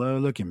down below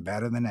looking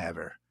better than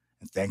ever.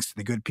 And thanks to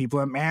the good people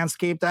at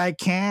Manscaped, I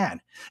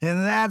can.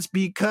 And that's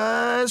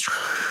because,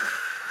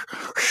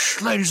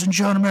 ladies and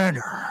gentlemen,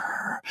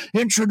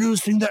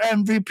 introducing the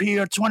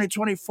MVP of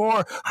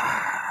 2024,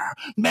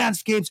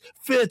 Manscaped's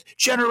 5th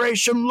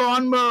generation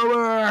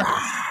lawnmower.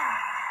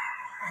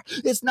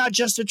 It's not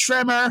just a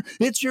trimmer,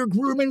 it's your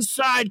grooming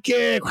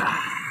sidekick.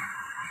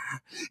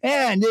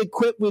 And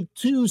equipped with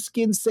 2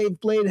 skin-safe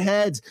blade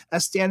heads, a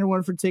standard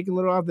one for taking a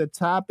little off the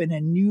top, and a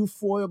new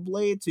foil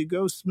blade to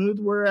go smooth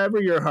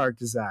wherever your heart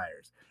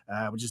desires,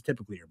 which is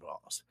typically your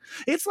balls.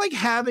 It's like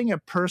having a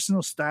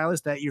personal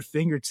stylist at your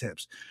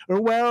fingertips,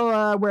 or,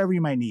 well, wherever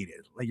you might need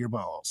it, like your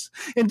balls.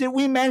 And did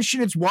we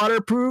mention it's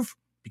waterproof?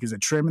 Because a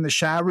trim in the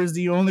shower is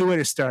the only way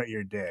to start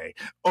your day.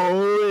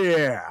 Oh,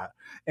 yeah.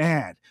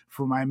 And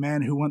for my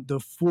men who want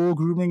the full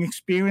grooming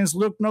experience,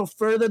 look no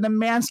further than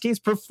Manscaped's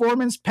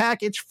Performance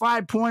Package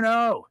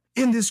 5.0.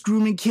 In this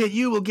grooming kit,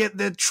 you will get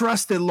the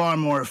trusted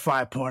Lawnmower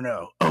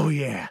 5.0. Oh,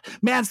 yeah.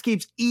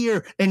 Manscaped's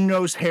ear and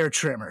nose hair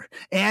trimmer.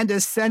 And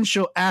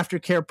essential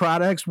aftercare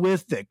products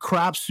with the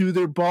Crop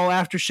Soother Ball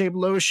Aftershave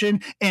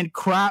Lotion and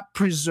Crop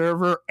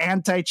Preserver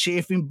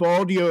Anti-Chafing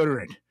Ball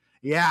Deodorant.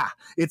 Yeah,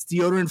 it's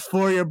deodorant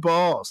for your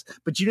balls.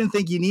 But you didn't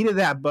think you needed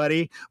that,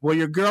 buddy. Well,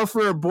 your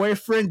girlfriend or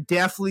boyfriend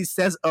definitely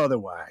says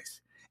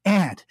otherwise.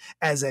 And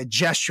as a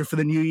gesture for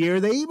the new year,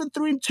 they even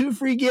threw in 2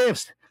 free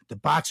gifts. The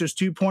Boxers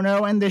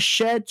 2.0 and the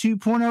Shed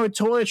 2.0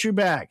 toiletry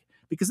bag.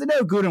 Because they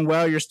know good and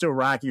well you're still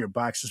rocking your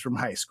boxers from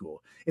high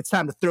school. It's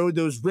time to throw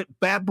those ripped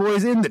bad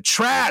boys in the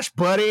trash,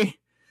 buddy.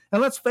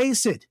 And let's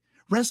face it,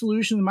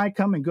 resolutions might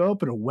come and go,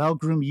 but a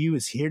well-groomed you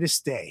is here to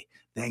stay,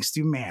 thanks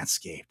to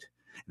Manscaped.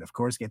 And of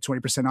course, get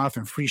 20% off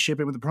and free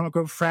shipping with the promo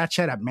code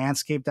FRATCHAT at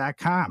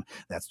manscaped.com.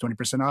 That's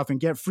 20% off and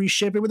get free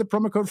shipping with the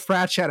promo code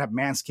FRATCHAT at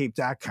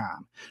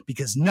manscaped.com.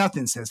 Because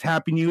nothing says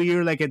Happy New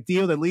Year like a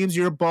deal that leaves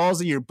your balls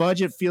and your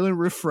budget feeling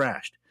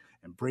refreshed.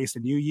 Embrace the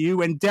new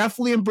you and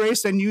definitely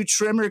embrace the new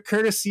trimmer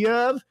courtesy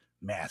of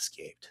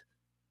Manscaped.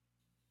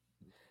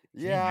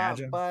 Yeah,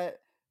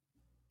 but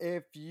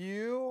if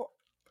you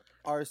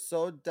are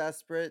so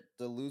desperate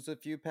to lose a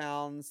few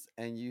pounds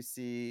and you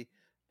see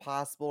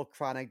possible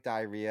chronic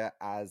diarrhea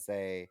as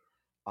a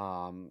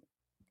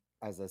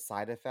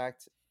side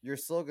effect, you're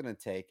still gonna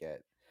take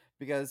it,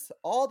 because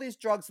all these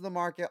drugs in the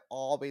market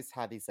always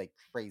have these like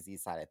crazy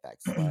side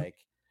effects,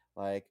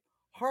 like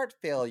heart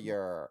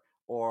failure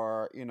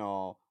or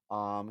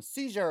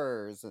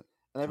seizures, and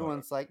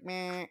everyone's like,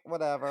 meh,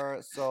 whatever.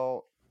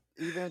 So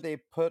even if they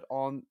put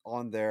on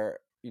their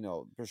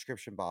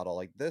prescription bottle,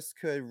 like, this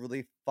could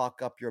really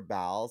fuck up your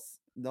bowels,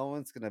 no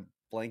one's gonna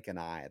blink an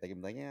eye. They can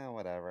be like, yeah,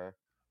 whatever.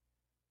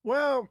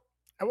 Well,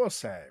 I will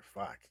say,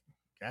 fuck,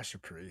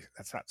 gastroparesis,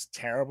 that sounds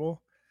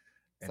terrible.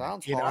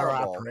 Sounds in our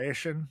horrible.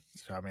 operation.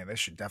 So, I mean, they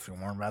should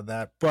definitely warn about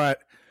that.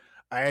 But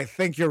I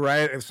think you're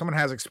right. If someone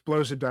has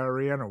explosive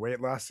diarrhea and a weight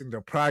loss thing,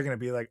 they're probably going to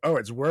be like, oh,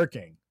 it's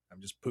working.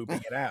 I'm just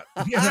pooping it out.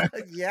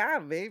 Yeah,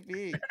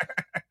 maybe.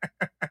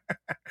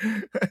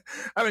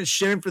 I've been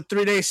shitting for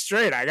 3 days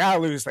straight. I got to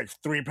lose like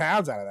 3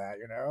 pounds out of that,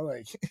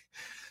 like,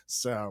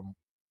 so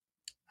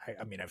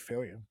I mean, I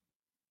feel you.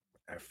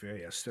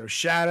 So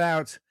shout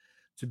out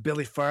to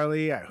Billy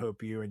Farley. I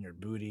hope you and your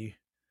booty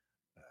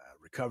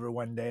recover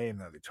one day, and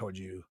they told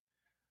you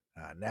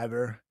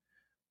never.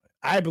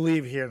 I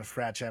believe here in the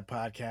Frat Chat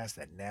podcast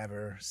that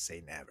never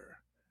say never.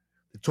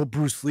 They told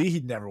Bruce Lee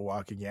he'd never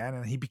walk again,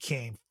 and he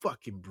became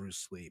fucking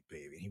Bruce Lee,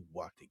 baby. He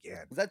walked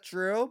again. Is that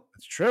true?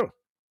 That's true.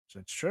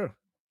 That's true.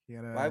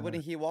 Why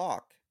wouldn't he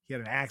walk? He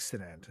had an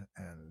accident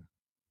and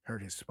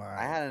hurt his spine.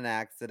 I had an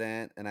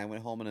accident and I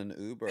went home in an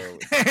Uber.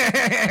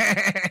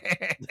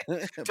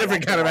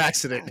 Different kind of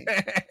accident.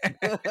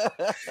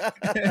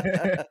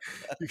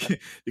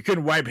 You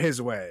couldn't wipe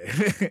his way.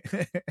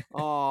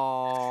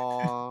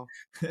 Aww.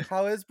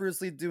 How is Bruce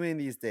Lee doing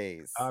these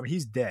days?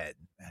 He's dead,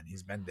 and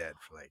he's been dead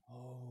for like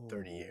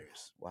 30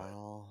 years.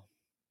 Wow.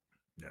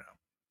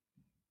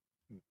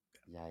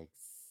 Yikes.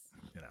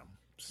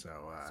 So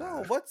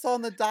what's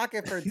on the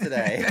docket for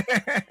today?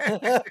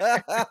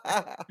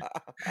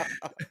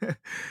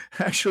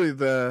 Actually,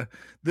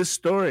 this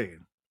story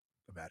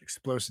about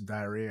explosive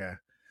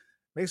diarrhea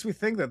makes me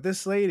think that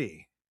this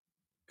lady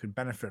could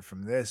benefit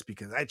from this,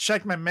 because I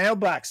checked my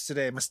mailbox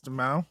today, Mr.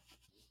 Mo,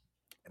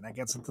 and I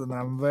got something that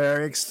I'm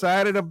very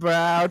excited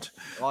about.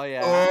 Oh,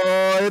 yeah.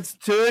 Oh, it's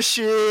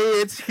Tushy.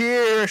 It's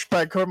here. Should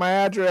I quote my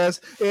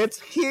address? It's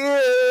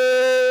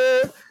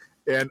here.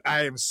 And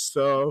I am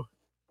so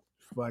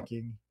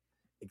fucking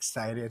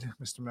excited,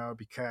 Mr. Mo,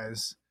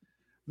 because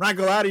I'm not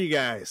gonna lie to you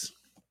guys.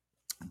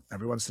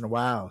 Every once in a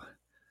while,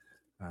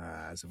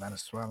 as a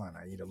Venezuelan,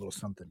 I eat a little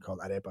something called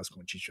arepas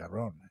con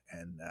chicharrón,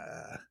 and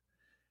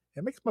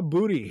it makes my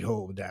booty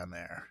hole down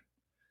there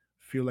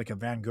feel like a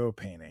Van Gogh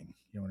painting.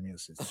 You know what I mean?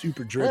 It's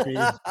super drippy.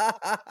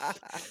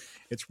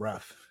 It's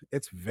rough.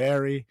 It's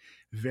very,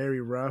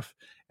 very rough.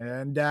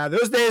 And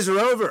those days are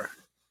over,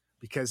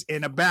 because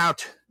in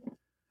about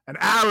an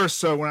hour or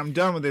so, when I'm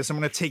done with this, I'm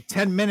going to take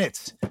 10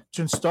 minutes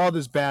to install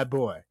this bad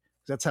boy.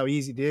 That's how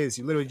easy it is.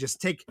 You literally just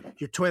take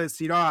your toilet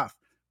seat off,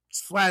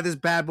 slide this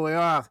bad boy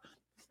off,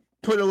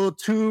 put a little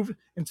tube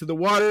into the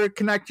water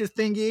connector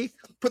thingy,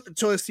 put the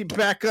toilet seat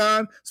back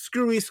on,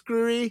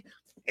 screwy,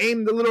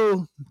 aim the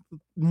little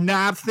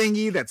knob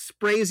thingy that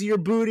sprays your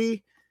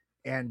booty,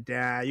 and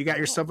you got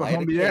yourself a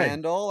home bidet.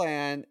 Candle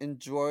and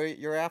enjoy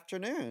your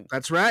afternoon.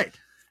 That's right.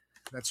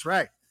 It's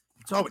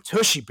all with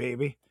Tushy,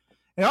 baby.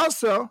 And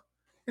also,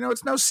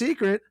 it's no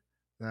secret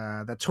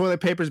that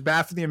toilet paper is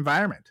bad for the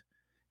environment.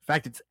 In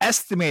fact, it's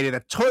estimated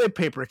that toilet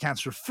paper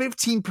accounts for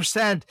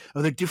 15%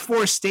 of the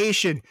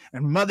deforestation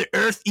in Mother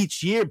Earth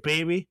each year,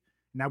 baby.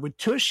 Now, with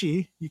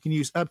Tushy, you can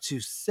use up to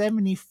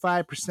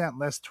 75%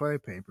 less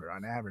toilet paper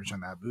on average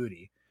on that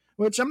booty,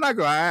 which I'm not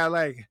going to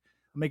lie,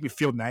 make me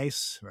feel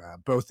nice,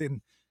 both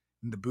in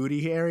the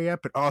booty area,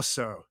 but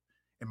also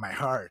in my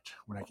heart,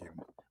 when I can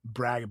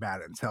brag about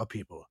it and tell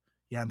people,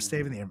 yeah, I'm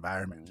saving the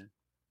environment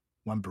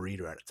one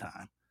burrito at a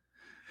time.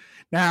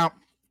 Now,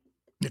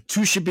 the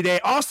Tushy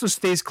bidet also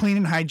stays clean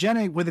and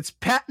hygienic with its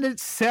patented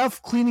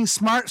self-cleaning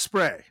smart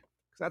spray.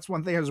 That's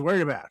one thing I was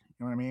worried about.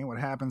 You know what I mean? What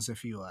happens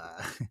if you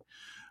have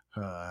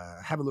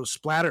a little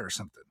splatter or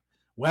something?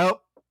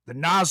 Well, the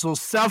nozzle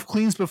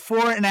self-cleans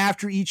before and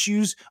after each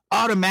use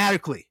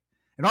automatically.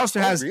 It also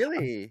has...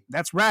 Really?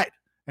 That's right.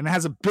 And it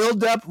has a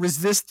build-up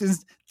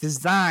resistance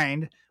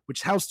design,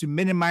 which helps to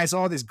minimize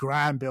all this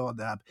grime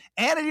build-up.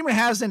 And it even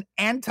has an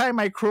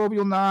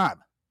antimicrobial knob.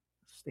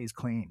 Stays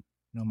clean.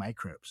 No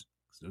microbes.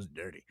 Those are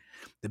dirty.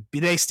 The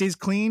bidet stays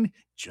clean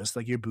just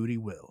like your booty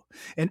will.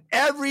 And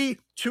every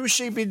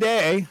Tushy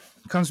bidet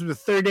comes with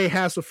a 30-day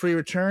hassle-free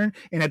return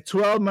and a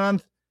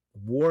 12-month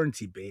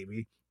warranty,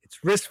 baby. It's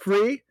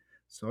risk-free,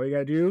 so all you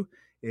gotta do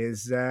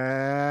is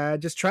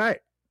just try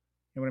it.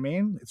 You know what I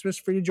mean? It's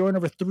just free to join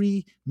over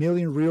 3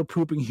 million real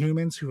pooping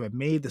humans who have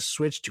made the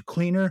switch to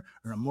cleaner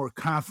or a more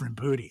confident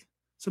booty.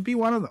 So be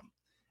one of them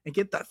and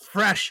get that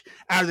fresh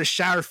out of the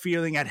shower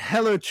feeling at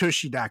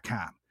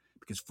HelloTushy.com.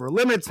 Because for a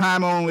limited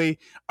time only,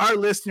 our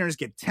listeners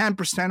get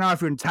 10%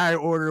 off your entire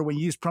order when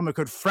you use promo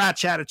code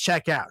FRATCHAT at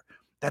checkout.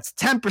 That's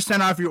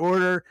 10% off your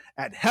order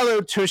at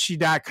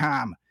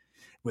HelloTushy.com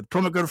with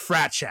promo code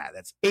FRATCHAT.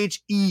 That's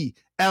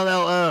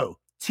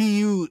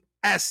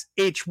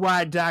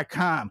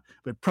HelloTushy.com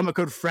with promo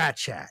code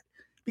FRATCHAT.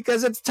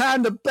 Because it's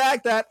time to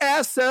back that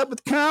ass up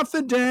with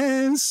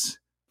confidence.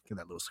 Get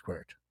that little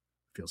squirt.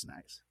 Feels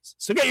nice.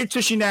 So get your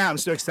tushy now. I'm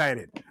so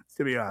excited. It's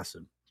going to be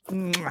awesome.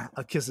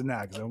 I'll kiss it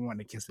now because I want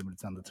to kiss it when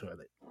it's on the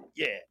toilet.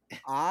 Yeah.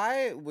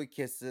 I would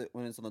kiss it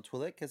when it's on the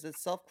toilet because it's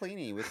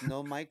self-cleaning with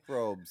no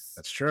microbes.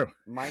 That's true.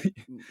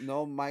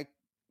 No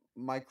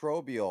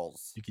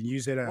microbials. You can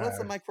use it. What is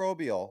a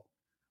microbial?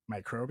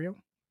 Microbial?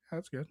 Oh,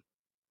 that's good.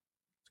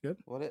 It's good.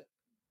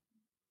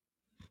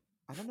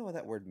 I don't know what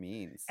that word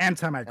means.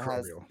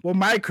 Antimicrobial. Well,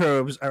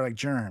 microbes are like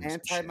germs.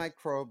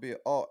 Antimicrobial.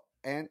 Oh,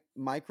 and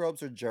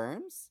microbes are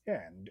germs?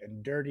 Yeah,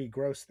 and dirty,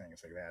 gross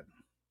things like that.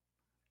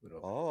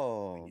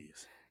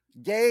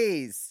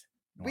 Gays.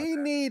 We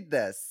need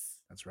this.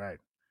 That's right.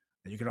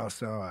 And you can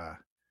also,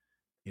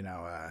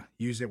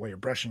 use it while you're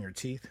brushing your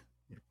teeth.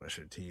 You brush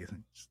your teeth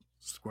and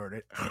squirt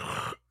it.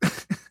 Can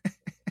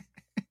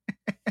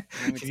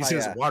you use it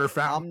as a water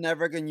fountain? I'm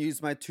never going to use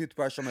my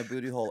toothbrush on my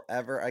booty hole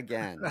ever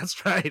again.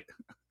 That's right.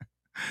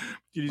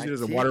 You use it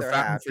as a water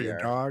fountain for your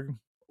dog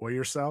or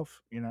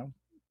yourself.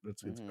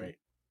 It's great.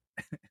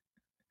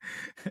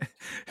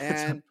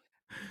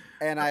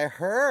 And I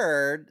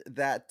heard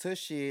that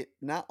Tushy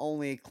not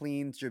only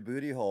cleans your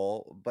booty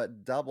hole,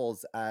 but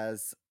doubles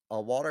as a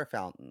water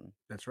fountain.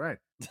 That's right.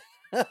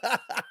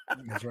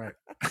 That's right.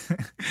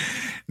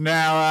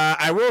 Now,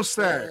 I will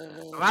say,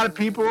 a lot of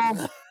people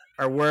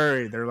are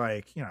worried. They're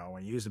like,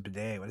 when you use a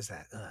bidet, what is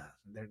that?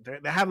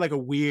 They have like a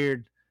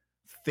weird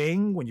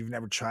thing when you've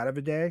never tried a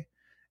bidet.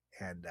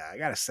 And I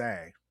got to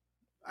say,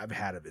 I've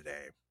had a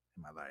bidet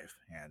in my life,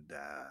 and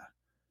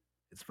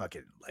it's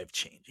fucking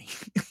life-changing.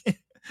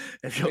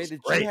 It feels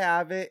Did great. you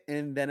have it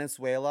in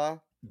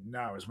Venezuela?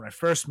 No, it was when I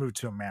first moved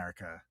to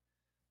America.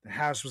 The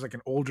house was like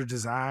an older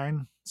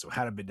design, so it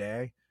had a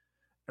bidet.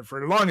 And for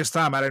the longest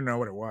time, I didn't know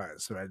what it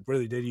was. So I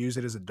really did use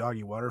it as a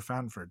doggy water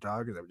fountain for a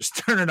dog. I would just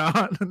turn it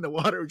on, and the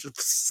water would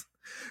just...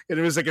 And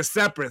it was like a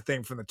separate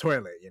thing from the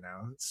toilet,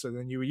 So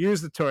then you would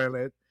use the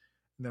toilet,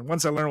 and then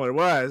once I learned what it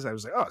was, I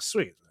was like, oh,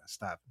 sweet. I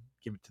stopped,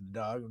 give it to the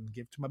dog, and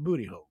give it to my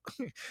booty hole.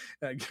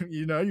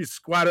 You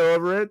squat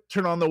over it,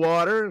 turn on the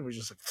water, and we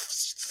just like...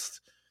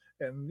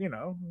 And,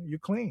 you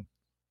clean.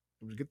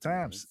 It was good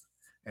times.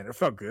 And it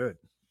felt good.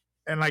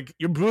 And, like,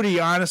 your booty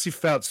honestly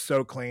felt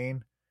so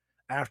clean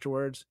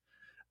afterwards.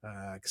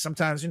 Because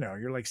sometimes,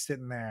 you're, like,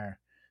 sitting there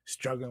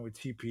struggling with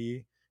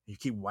TP. You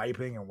keep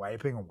wiping and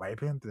wiping and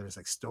wiping. There's,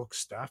 like, still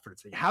stuff. But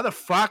it's like, how the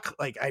fuck?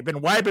 Like, I've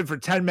been wiping for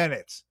 10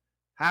 minutes.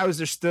 How is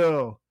there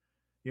still,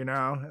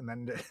 And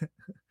then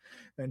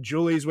and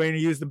Julie's waiting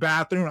to use the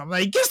bathroom. I'm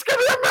like, just give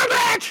me a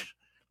minute!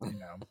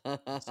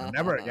 So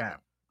never again.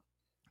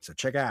 So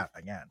check out,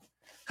 again,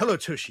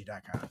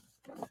 HelloTushy.com.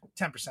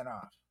 10%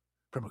 off.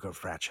 Promo code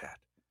FRATCHAT.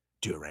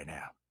 Do it right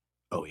now.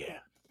 Oh, yeah.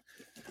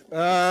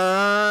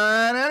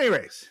 And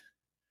anyways,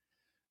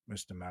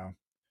 Mr. Mo,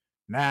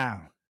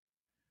 now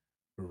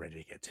we're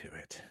ready to get to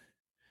it.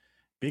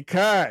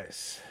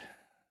 Because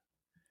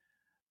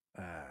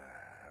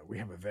we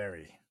have a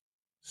very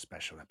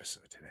special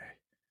episode today.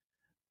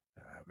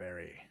 A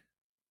very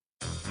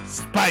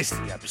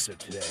spicy episode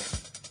today.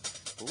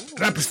 Ooh,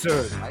 an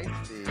episode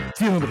spicy.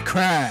 Dealing with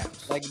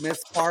crimes. Like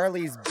Miss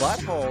Farley's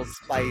butthole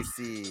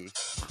spicy.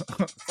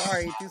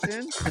 Sorry, too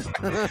soon?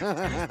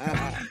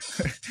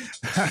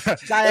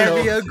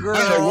 Diarrhea girl.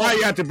 I don't know why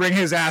you have to bring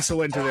his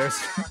asshole into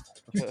this.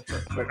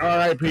 But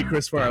R.I.P.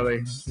 Chris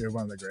Farley. You're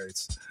one of the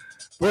greats.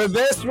 Well,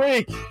 this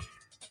week,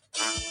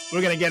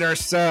 we're going to get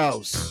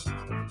ourselves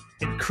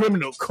in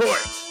criminal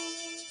court.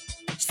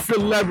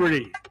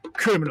 Celebrity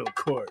criminal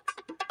court.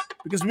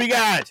 Because we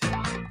got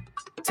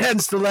 10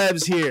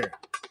 celebs here.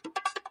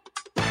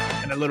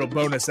 And a little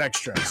bonus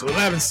extra. So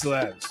 11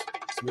 celebs.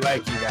 So we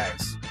like you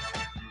guys.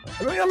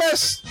 And we're going to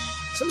list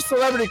some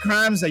celebrity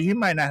crimes that you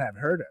might not have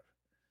heard of.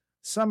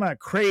 Some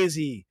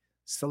crazy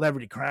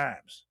celebrity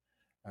crimes.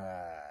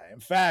 In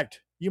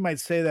fact, you might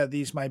say that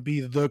these might be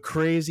the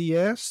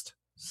craziest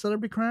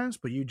celebrity crimes,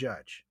 but you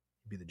judge.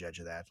 Be the judge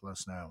of that. Let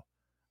us know.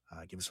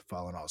 Give us a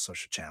follow on all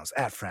social channels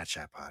at Frat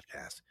Chat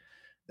Podcast.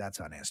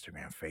 That's on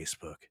Instagram,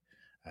 Facebook.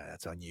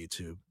 That's on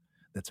YouTube.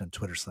 That's on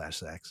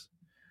Twitter/X.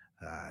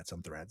 It's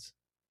on Threads.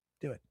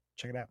 Do it.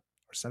 Check it out.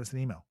 Or send us an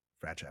email,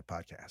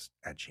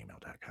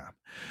 fratchatpodcast@gmail.com.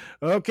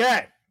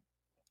 Okay.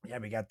 Yeah,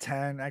 we got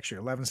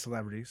 11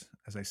 celebrities,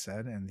 as I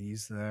said, and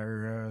these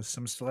are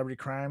some celebrity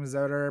crimes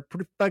that are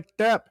pretty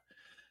fucked up.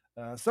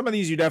 Some of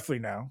these you definitely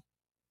know,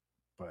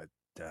 but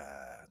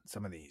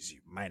some of these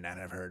you might not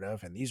have heard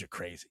of, and these are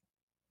crazy.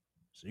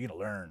 So you're gonna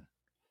learn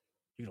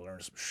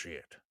some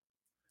shit.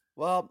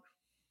 Well,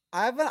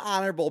 I have an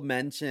honorable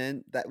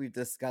mention that we've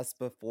discussed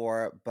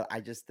before, but I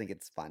just think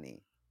it's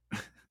funny.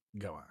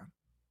 Go on.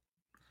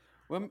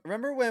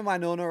 Remember when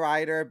Winona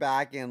Ryder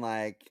back in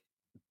like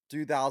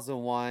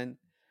 2001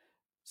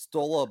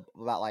 stole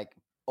about like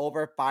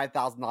over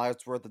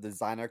 $5,000 worth of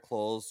designer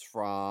clothes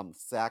from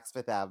Saks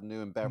Fifth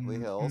Avenue in Beverly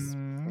Hills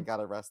and got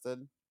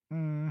arrested?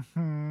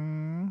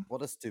 Mm-hmm.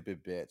 What a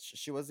stupid bitch.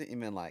 She wasn't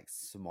even like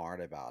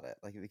smart about it.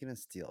 Like if you're gonna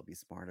steal, be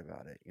smart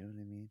about it. You know what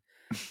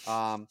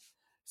I mean?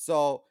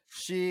 So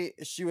she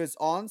was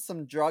on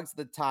some drugs at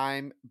the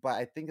time, but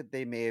I think that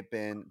they may have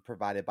been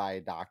provided by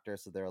a doctor.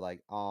 So they were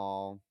like,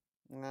 oh,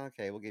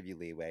 okay, we'll give you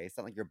leeway. It's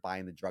not like you're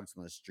buying the drugs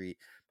on the street.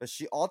 But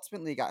she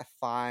ultimately got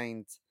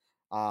fined.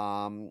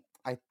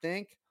 I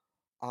think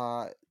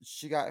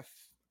she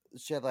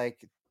had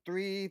like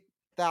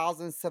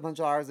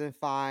 $3,700 in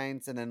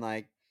fines and then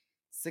like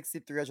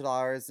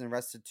 $6,300 in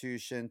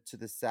restitution to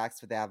the Saks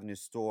Fifth Avenue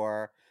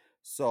store.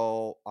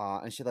 So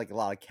and she had like a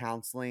lot of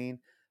counseling,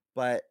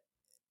 but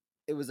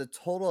it was a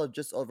total of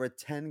just over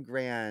 10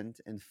 grand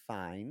in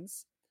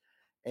fines.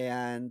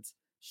 And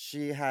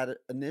she had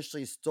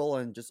initially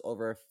stolen just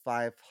over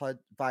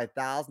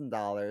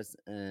 $5,000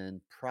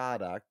 in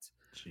product.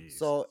 Jesus.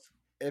 So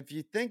if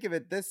you think of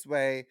it this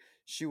way,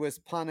 she was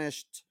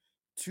punished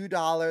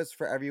 $2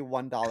 for every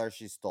 $1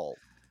 she stole.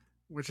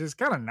 Which is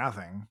kind of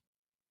nothing.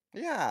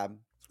 Yeah,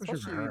 Especially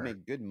especially for if you her.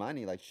 make good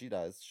money like she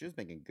does. She was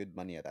making good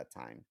money at that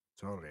time.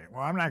 Totally.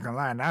 Well, I'm not gonna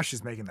lie. Now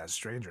she's making that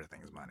Stranger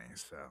Things money,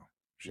 so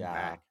she's Yeah.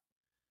 back.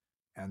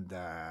 And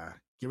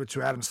give it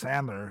to Adam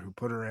Sandler, who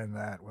put her in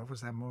that. What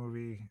was that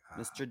movie?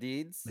 Mr.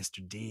 Deeds.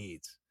 Mr.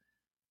 Deeds,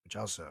 which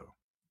also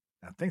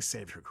I think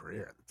saved her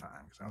career at the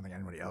time because I don't think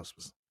anybody else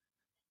was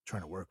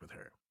trying to work with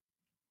her.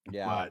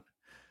 Yeah. But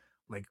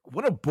like,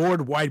 what a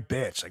bored white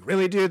bitch! Like,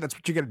 really, dude? That's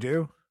what you gotta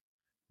do?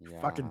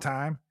 Yeah. Fucking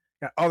time.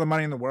 You got all the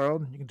money in the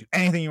world. You can do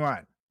anything you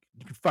want.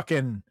 You can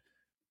fucking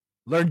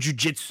learn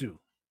jujitsu. You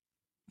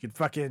can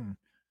fucking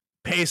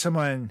pay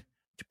someone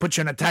to put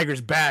you on a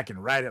tiger's back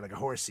and ride it like a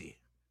horsey.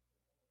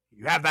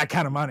 You have that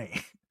kind of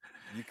money.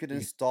 You could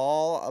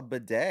install a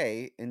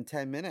bidet in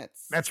 10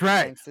 minutes. That's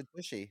right. Thanks to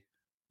Tushy. In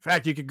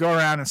fact, you could go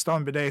around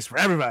installing bidets for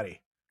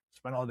everybody.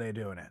 Spend all day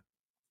doing it.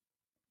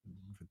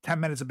 For 10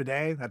 minutes a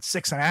bidet, that's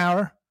 6 an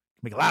hour.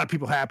 Make a lot of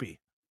people happy.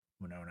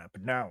 But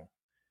no.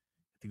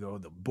 To go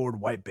the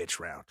bored white bitch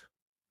route.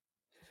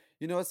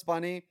 You know what's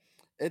funny?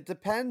 It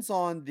depends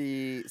on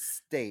the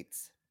state,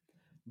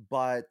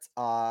 but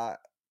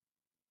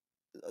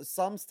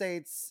some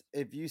states,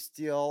 if you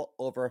steal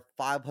over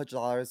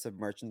 $500 of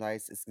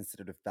merchandise, it's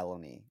considered a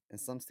felony. In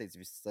some states,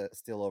 if you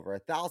steal over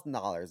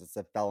 $1,000, it's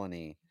a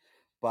felony.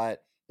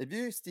 But if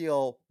you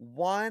steal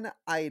one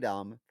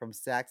item from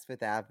Saks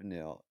Fifth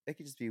Avenue, it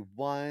could just be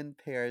one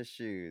pair of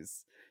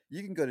shoes.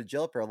 You can go to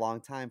jail for a long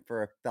time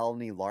for a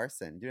felony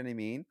larceny. Do you know what I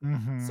mean?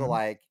 Mm-hmm. So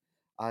like,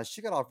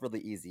 she got off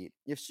really easy.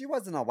 If she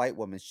wasn't a white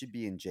woman, she'd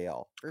be in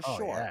jail for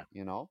sure. Yeah.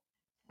 You know?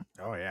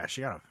 Oh yeah,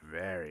 she got off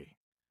very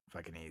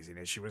fucking easy.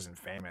 And she wasn't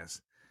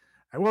famous.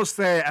 I will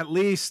say, at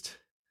least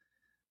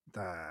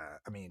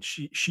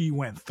she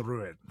went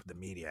through it with the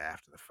media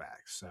after the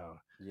fact. So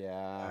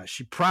yeah,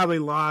 she probably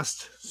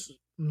lost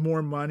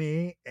more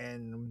money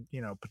and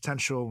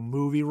potential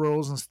movie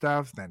roles and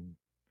stuff than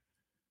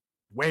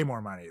way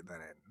more money than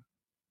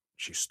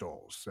she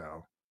stole.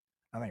 So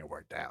I think it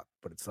worked out.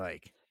 But it's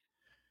like,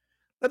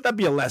 let that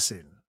be a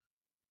lesson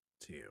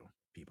to you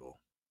people.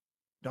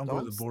 Don't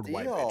go the bored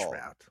white bitch steal.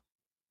 route.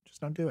 Just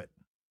don't do it.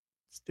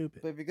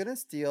 Stupid. But if you're gonna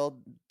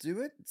steal,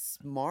 do it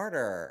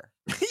smarter.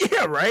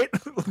 Yeah, right.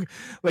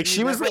 Like You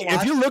she was never like,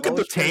 if you look at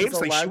the watched Ocean's tapes,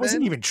 like she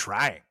wasn't 11? even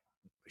trying.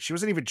 She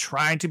wasn't even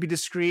trying to be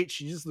discreet.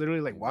 She just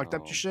literally like walked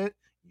up to know. shit,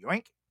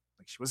 yoink.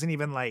 Like she wasn't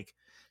even like,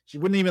 she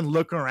wouldn't even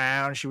look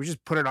around. She would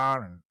just put it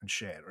on and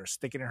shit, or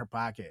stick it in her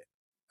pocket,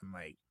 and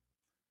like,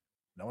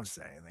 no one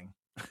said anything.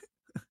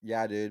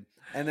 Yeah, dude.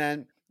 And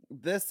then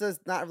this is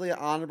not really an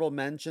honorable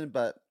mention,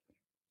 but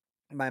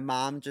my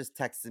mom just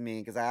texted me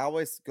because I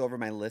always go over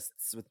my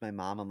lists with my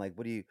mom. I'm like,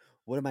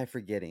 what am I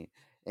forgetting?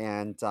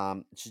 And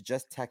she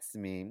just texted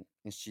me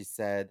and she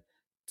said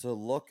to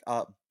look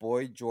up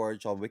Boy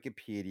George on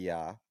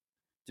Wikipedia.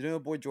 Do you know who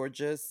Boy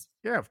George is?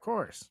 Yeah, of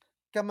course.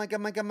 Come on,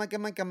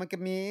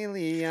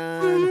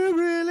 chameleon. Do you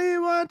really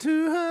want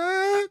to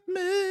hurt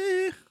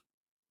me?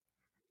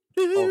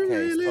 Do you Okay,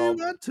 really so-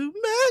 want to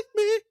make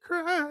me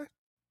cry?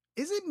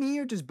 Is it me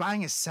or does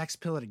buying a sex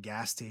pill at a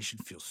gas station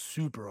feel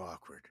super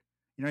awkward?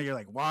 You're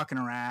like walking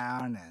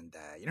around and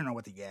you don't know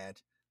what to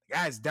get. The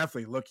guy's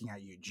definitely looking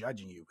at you,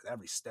 judging you with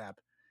every step.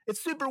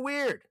 It's super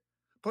weird.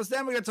 Plus,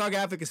 then we gotta talk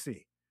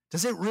efficacy.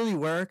 Does it really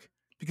work?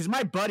 Because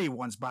my buddy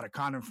once bought a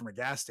condom from a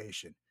gas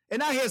station, and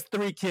now he has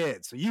 3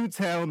 kids, so you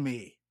tell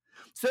me.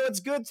 So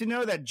it's good to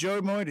know that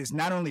Jomoid is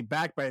not only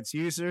backed by its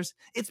users,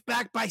 it's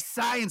backed by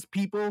science,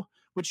 people,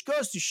 which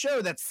goes to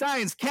show that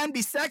science can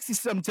be sexy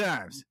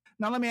sometimes.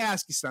 Now, let me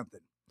ask you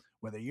something.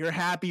 Whether you're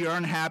happy or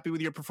unhappy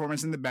with your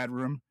performance in the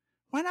bedroom,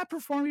 why not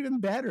perform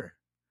even better?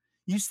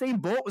 Usain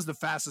Bolt was the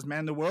fastest man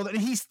in the world, and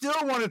he still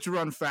wanted to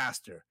run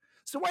faster.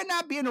 So why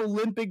not be an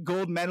Olympic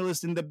gold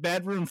medalist in the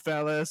bedroom,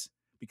 fellas?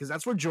 because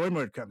that's where Joy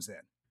Mode comes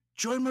in.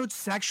 Joy Mode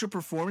Sexual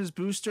Performance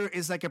Booster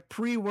is like a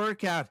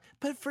pre-workout,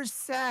 but for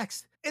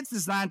sex. It's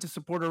designed to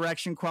support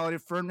erection quality,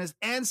 firmness,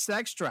 and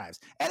sex drives,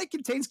 and it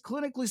contains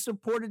clinically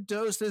supported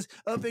doses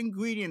of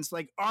ingredients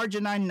like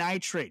arginine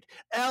nitrate,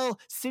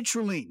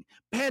 L-citrulline,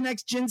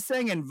 Panax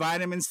ginseng, and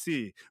vitamin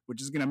C,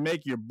 which is going to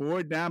make your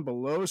boy down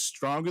below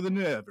stronger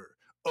than ever.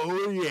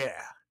 Oh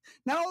yeah.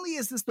 Not only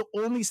is this the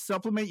only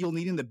supplement you'll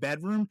need in the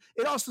bedroom,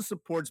 it also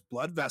supports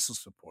blood vessel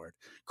support,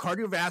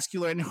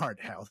 cardiovascular and heart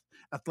health,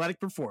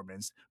 athletic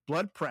performance,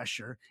 blood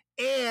pressure,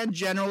 and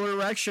general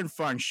erection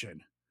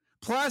function.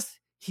 Plus,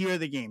 here are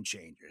the game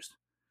changers.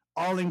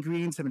 All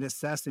ingredients have been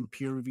assessed in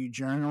peer-reviewed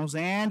journals,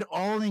 and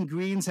all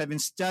ingredients have been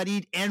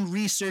studied and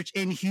researched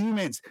in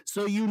humans,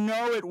 so you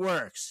know it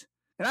works.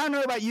 And I don't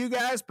know about you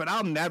guys, but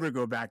I'll never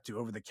go back to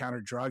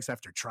over-the-counter drugs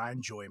after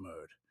trying Joy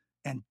Mode.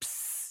 And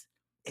psst,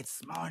 it's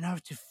small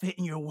enough to fit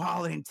in your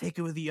wallet and take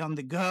it with you on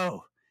the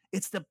go.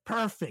 It's the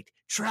perfect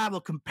travel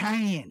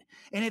companion,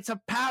 and it's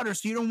a powder,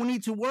 so you don't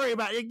need to worry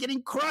about it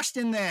getting crushed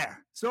in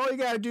there. So all you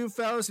gotta do,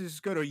 fellas, is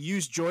go to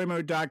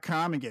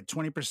usejoymode.com and get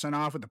 20%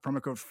 off with the promo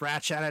code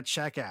FRATCHAT at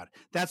checkout.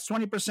 That's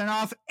 20%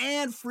 off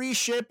and free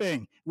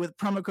shipping with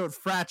promo code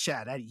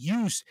FRATCHAT at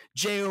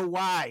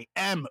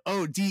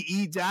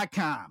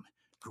usejoymode.com.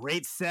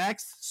 Great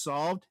sex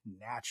solved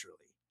naturally.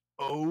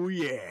 Oh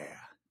yeah.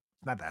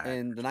 Not bad.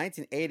 In the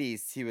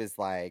 1980s, he was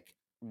like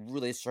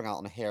really strung out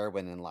on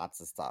heroin and lots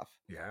of stuff.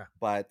 Yeah.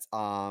 But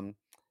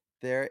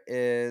there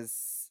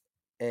is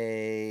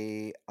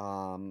a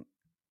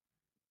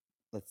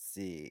let's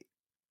see,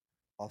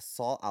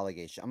 assault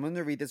allegation. I'm going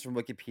to read this from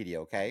Wikipedia,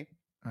 okay?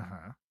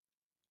 Uh-huh.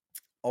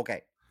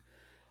 Okay.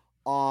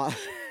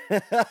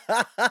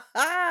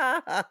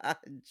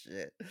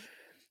 Shit.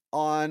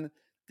 On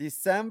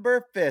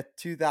December 5th,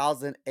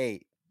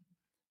 2008,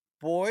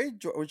 Boy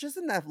George, which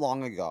isn't that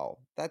long ago.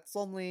 That's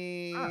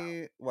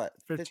only, what,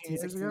 15,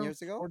 16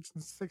 years ago?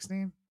 14,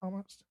 16,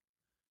 almost.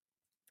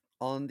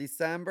 On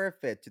December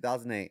 5th,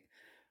 2008,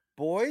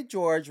 Boy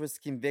George was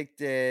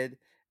convicted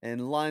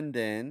in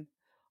London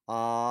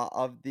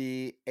of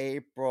the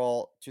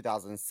April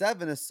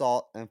 2007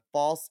 assault and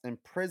false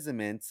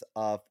imprisonment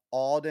of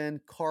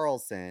Alden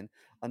Carlson,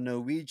 a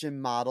Norwegian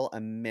model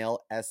and male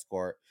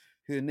escort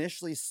who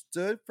initially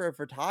stood for a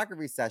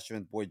photography session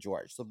with Boy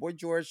George. So Boy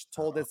George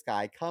told this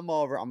guy, come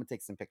over, I'm going to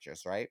take some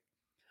pictures, right?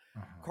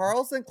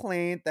 Carlson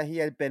claimed that he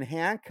had been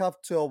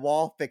handcuffed to a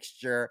wall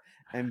fixture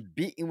and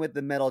beaten with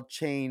the metal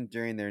chain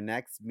during their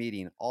next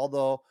meeting,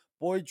 although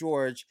Boy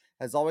George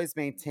has always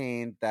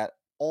maintained that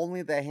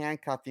only the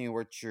handcuffing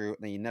were true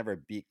and that he never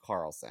beat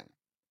Carlson.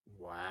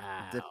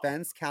 Wow.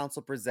 Defense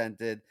counsel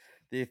presented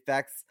the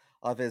effects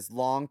of his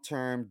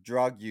long-term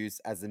drug use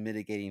as a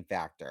mitigating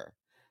factor.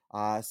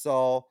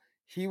 So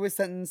he was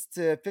sentenced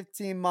to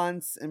 15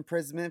 months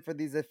imprisonment for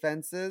these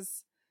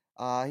offenses.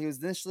 He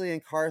was initially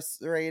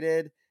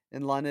incarcerated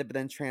in London, but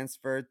then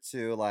transferred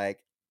to like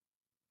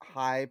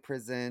High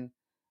Prison,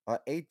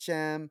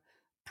 HM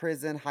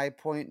Prison, High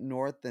Point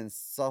North in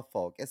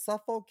Suffolk. Is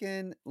Suffolk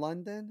in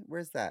London?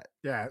 Where's that?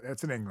 Yeah,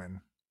 it's in England.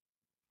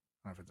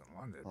 I don't know if it's in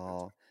London.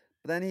 Oh,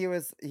 but then he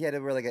had to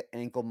wear like an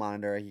ankle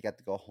monitor. He got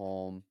to go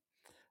home.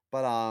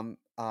 But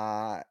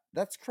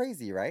that's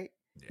crazy, right?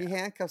 Yeah. He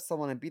handcuffed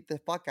someone and beat the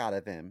fuck out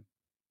of him.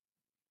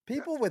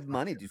 People with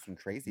money do some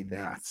crazy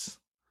things.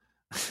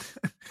 Nuts.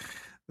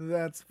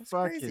 That's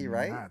fucking crazy,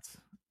 right? Nuts.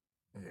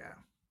 Yeah.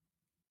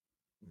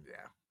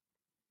 Yeah.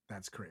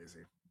 That's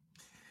crazy.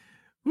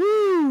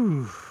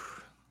 Woo!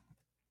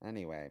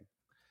 Anyway.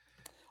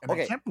 And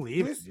Okay, I can't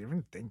believe who's- it. You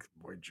even think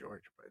Boy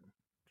George,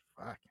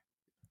 but fuck.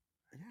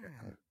 Yeah.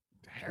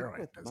 People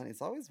Heroin. with does- money.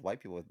 It's always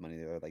white people with money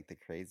that are like the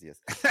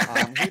craziest.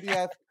 Who do you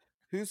have?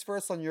 Who's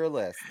first on your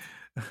list?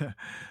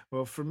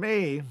 Well, for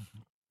me,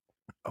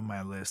 on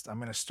my list, I'm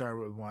going to start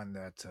with one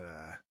that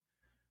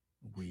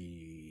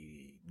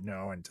we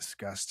know and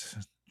discussed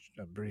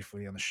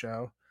briefly on the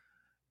show.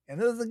 And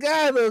there's a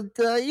guy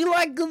that you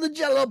like the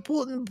Jello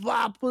pudding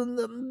pop and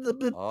the and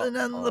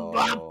then the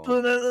pop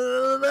and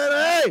then,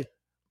 hey,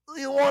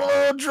 you want a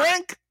little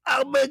drink?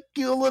 I'll make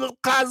you a little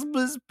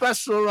Cosby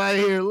special right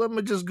here. Let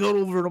me just go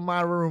over to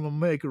my room and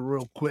make it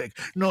real quick.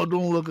 No,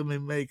 don't look at me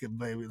make it,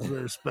 baby. It's a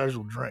very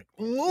special drink.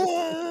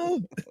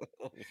 Oh,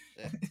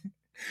 shit.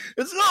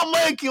 It's gonna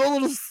make you a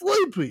little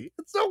sleepy.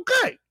 It's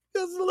okay.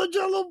 It's a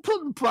little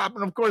pudding pop.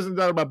 And of course, I'm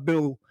talking about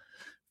Bill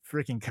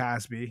freaking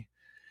Cosby.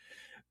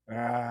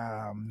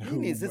 He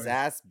needs his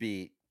ass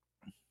beat.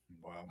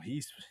 Well,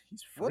 he's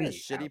free. What a out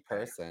shitty there.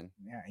 person.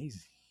 Yeah,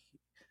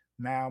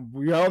 now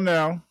we all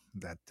know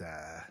that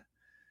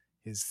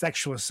his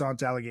sexual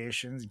assault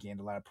allegations gained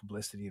a lot of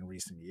publicity in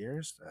recent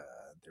years.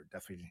 They're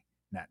definitely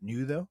not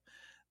new, though.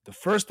 The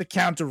first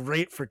account of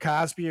rape for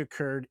Cosby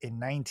occurred in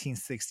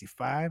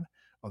 1965,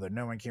 although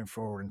no one came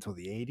forward until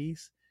the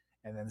 80s.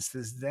 And then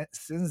since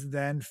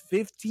then,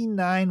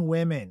 59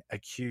 women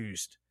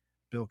accused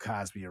Bill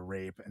Cosby of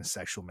rape and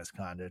sexual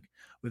misconduct,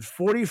 with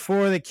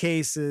 44 of the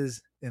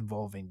cases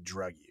involving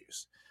drug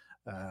use.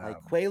 Like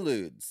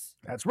Quaaludes.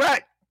 That's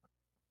right.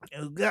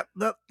 You got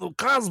that the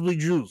Cosby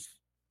juice.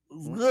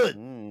 It's good.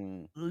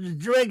 Mm. just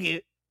drink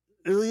it.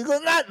 You go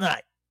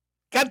night.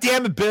 God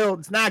damn it, Bill.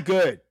 It's not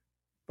good.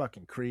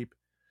 Fucking creep.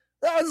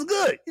 Oh, it's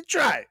good. You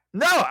try it.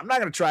 No, I'm not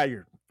going to try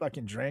your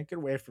fucking drink. Get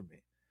away from me.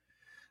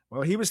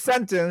 Well, he was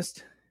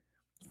sentenced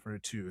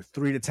to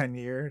 3 to 10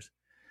 years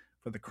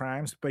for the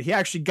crimes, but he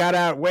actually got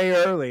out way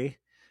early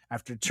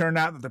after it turned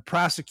out that the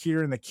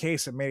prosecutor in the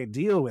case had made a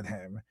deal with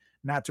him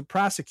not to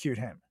prosecute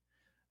him,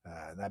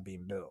 that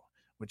being Bill,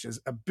 which is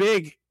a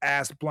big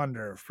ass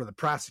blunder for the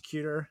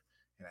prosecutor.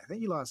 And I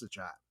think he lost his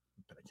job,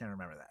 but I can't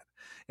remember that.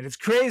 And it's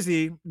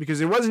crazy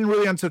because it wasn't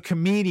really until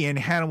comedian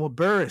Hannibal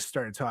Buress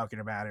started talking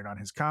about it on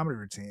his comedy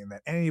routine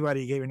that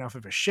anybody gave enough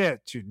of a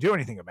shit to do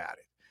anything about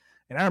it.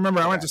 And I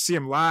remember I went to see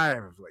him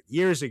live like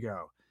years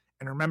ago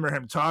and remember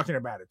him talking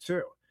about it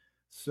too.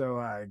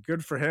 So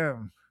good for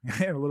him.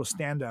 A little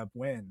stand-up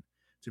win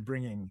to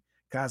bringing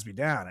Cosby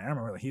down. And I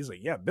remember he's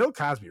like, yeah, Bill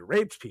Cosby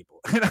raped people.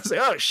 And I was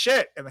like, oh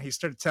shit. And then he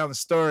started telling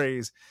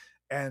stories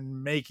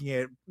and making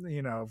it,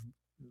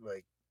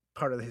 like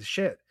part of his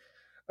shit.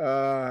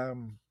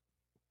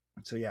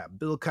 So yeah,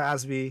 Bill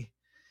Cosby,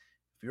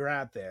 if you're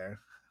out there,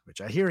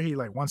 which I hear he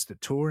like wants to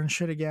tour and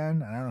shit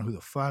again. I don't know who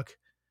the fuck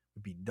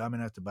would be dumb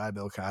enough to buy a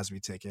Bill Cosby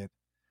ticket.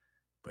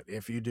 But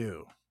if you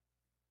do,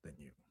 then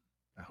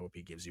I hope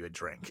he gives you a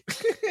drink.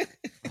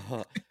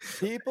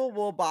 People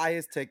will buy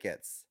his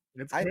tickets.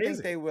 I think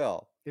they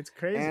will. It's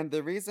crazy. And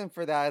the reason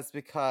for that is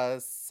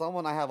because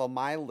someone I have on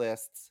my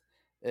list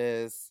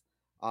is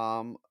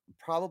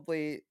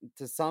probably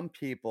to some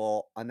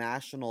people a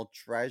national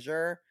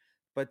treasure,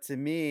 but to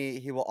me,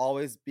 he will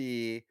always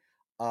be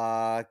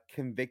a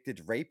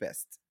convicted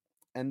rapist.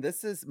 And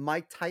this is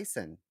Mike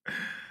Tyson.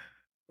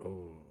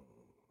 Oh.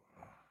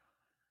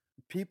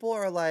 People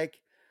are like,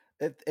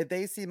 if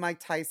they see Mike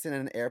Tyson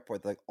in an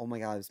airport, they're like, oh my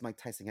God, it's Mike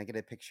Tyson. Can I get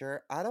a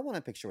picture? I don't want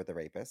a picture with a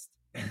rapist.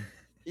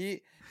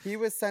 He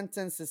was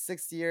sentenced to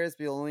 6 years,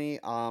 but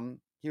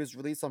he was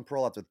released on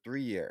parole after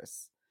 3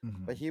 years.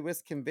 Mm-hmm. But he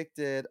was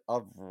convicted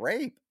of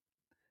rape.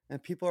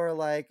 And people are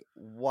like,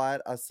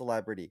 what a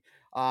celebrity.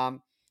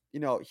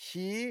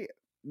 He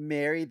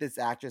married this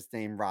actress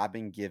named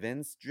Robin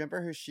Givens. Do you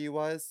remember who she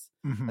was?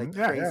 Mm-hmm. Like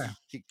crazy.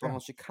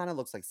 She kind of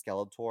looks like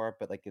Skeletor,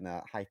 but like in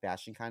a high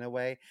fashion kind of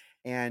way.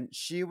 And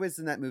she was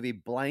in that movie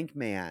Blank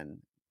Man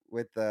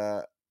with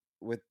the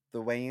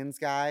Wayans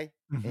guy.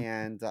 Mm-hmm.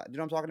 And do you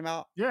know what I'm talking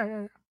about?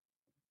 Yeah.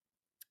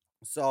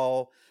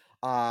 So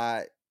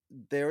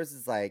there was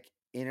this like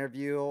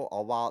interview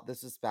a while.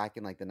 This was back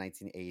in like the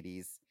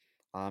 1980s.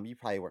 You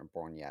probably weren't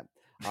born yet.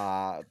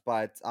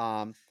 But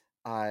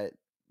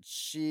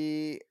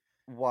she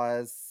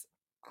was,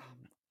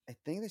 I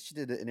think that she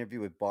did an interview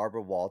with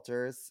Barbara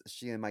Walters,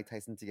 she and Mike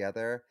Tyson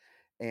together.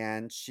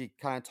 And she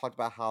kind of talked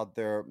about how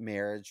their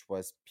marriage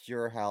was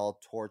pure hell,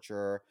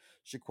 torture.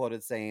 She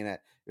quoted saying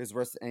that it was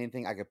worse than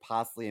anything I could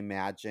possibly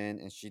imagine.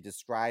 And she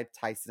described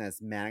Tyson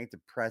as manic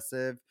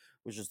depressive,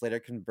 which was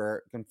later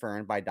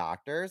confirmed by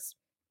doctors.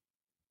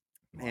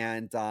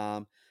 And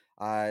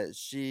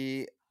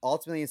she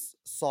ultimately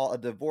saw a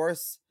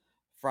divorce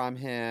from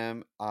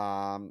him,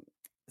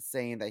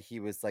 saying that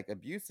he was like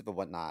abusive and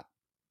whatnot.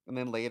 And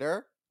then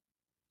later,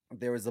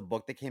 there was a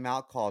book that came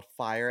out called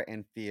Fire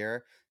and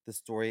Fear, the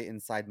story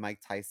inside Mike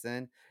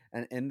Tyson.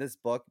 And in this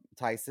book,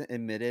 Tyson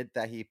admitted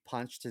that he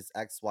punched his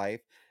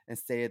ex-wife and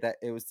stated that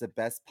it was the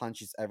best punch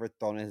he's ever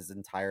thrown in his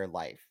entire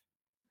life.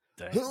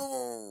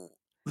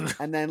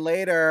 And then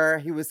later,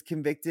 he was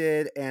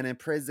convicted and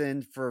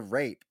imprisoned for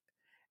rape.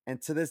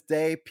 And to this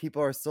day,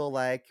 people are still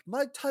like,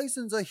 Mike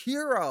Tyson's a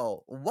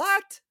hero.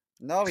 What?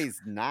 No, he's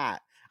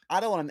not. I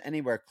don't want him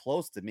anywhere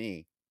close to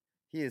me.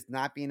 He is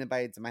not being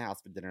invited to my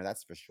house for dinner.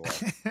 That's for sure.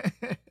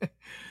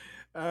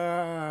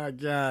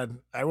 God.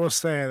 I will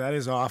say that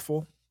is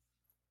awful.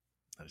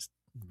 That is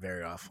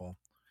very awful.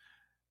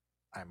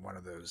 I'm one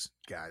of those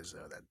guys,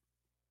 though, that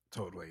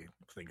totally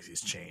thinks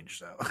he's changed.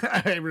 So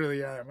I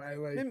really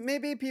am.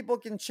 Maybe people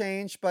can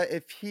change, but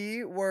if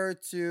he were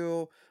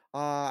to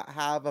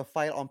have a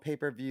fight on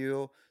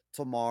pay-per-view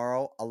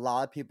tomorrow, a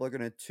lot of people are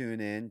going to tune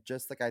in.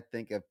 Just like I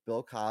think if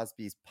Bill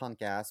Cosby's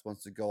punk ass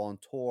wants to go on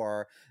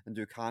tour and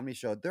do a comedy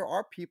show, there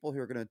are people who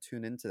are going to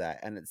tune into that.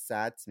 And it's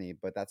sad to me,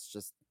 but that's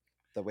just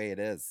the way it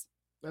is.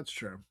 That's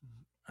true.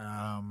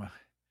 I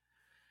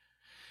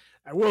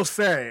will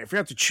say, if you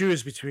have to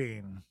choose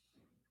between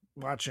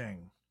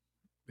watching,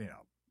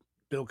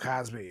 Bill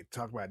Cosby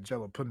talk about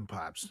Jello pudding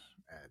pops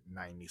at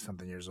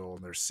 90-something years old,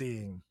 and they're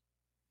seeing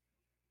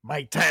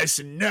Mike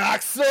Tyson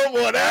knock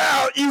someone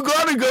out, you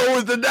gotta go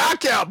with the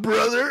knockout,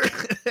 brother.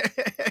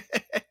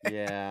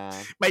 Yeah.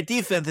 My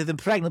defense is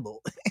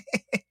impregnable.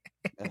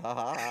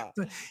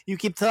 You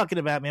keep talking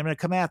about me, I'm gonna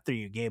come after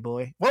you, gay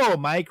boy. Whoa,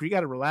 Mike, you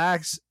gotta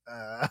relax.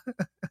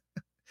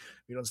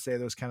 We don't say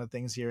those kind of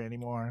things here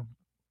anymore.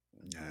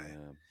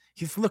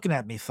 He's looking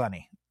at me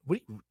funny.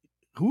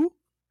 Who?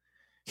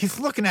 He's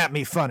looking at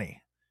me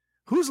funny.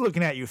 Who's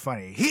looking at you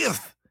funny?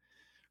 Heath.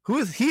 Who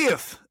is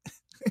Heath?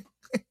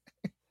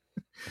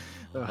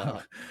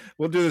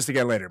 We'll do this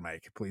again later,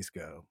 Mike. Please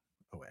go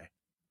away.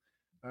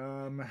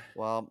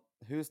 Well,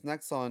 who's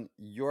next on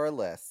your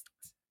list?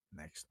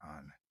 Next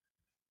on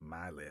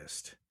my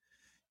list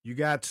You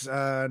got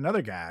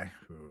another guy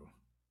who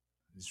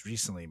has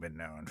recently been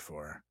known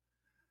for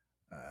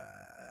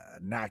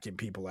knocking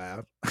people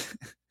out.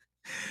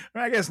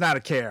 Well, I guess not a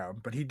KO,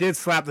 but he did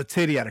slap the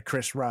titty out of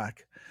Chris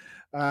Rock.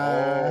 I I'm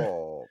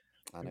know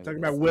who talking this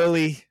about is.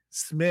 Willie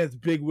Smith,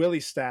 Big Willie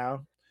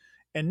style.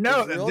 And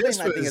no, His real this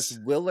name, I think was it's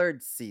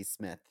Willard C.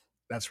 Smith.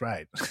 that's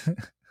right.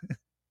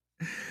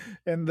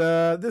 And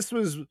this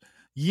was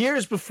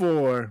years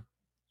before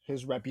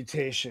his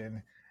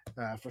reputation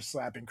for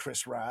slapping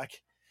Chris Rock,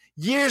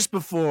 years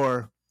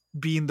before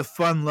being the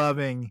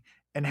fun-loving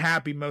and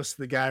happy most of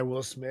the guy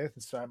Will Smith.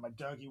 And sorry, my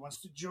doggy wants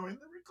to join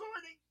the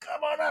recording.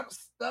 Come on up,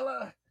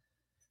 Stella.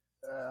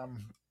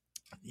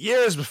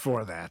 Years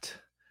before that,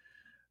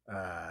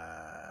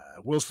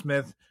 Will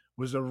Smith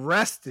was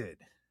arrested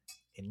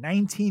in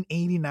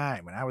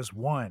 1989 when I was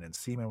 1 and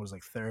Seaman was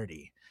like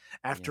 30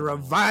 after a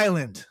Yeah.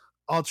 violent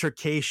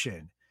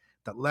altercation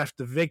that left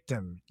the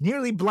victim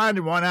nearly blind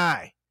in one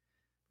eye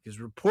because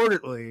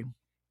reportedly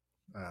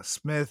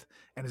Smith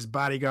and his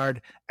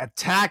bodyguard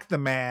attacked the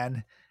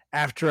man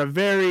after a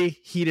very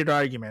heated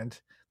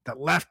argument that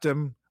left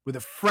him with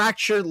a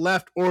fractured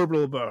left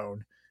orbital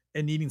bone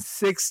and needing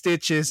 6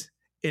 stitches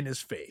in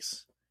his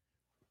face.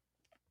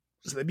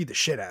 So they beat the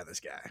shit out of this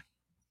guy,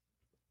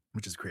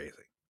 which is crazy.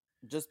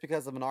 Just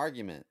because of an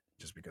argument.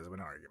 Just because of an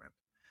argument.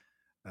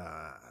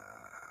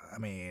 I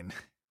mean,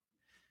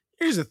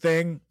 here's the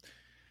thing.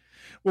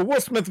 Well,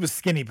 Will Smith was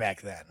skinny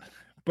back then,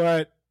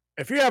 but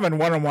if you're having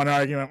one-on-one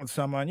argument with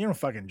someone, you don't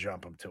fucking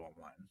jump them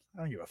 2-on-1.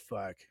 I don't give a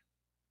fuck.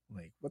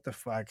 Like, what the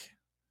fuck?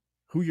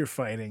 Who you're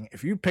fighting?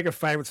 If you pick a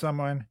fight with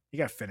someone, you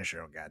gotta finish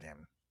your own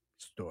goddamn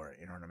story.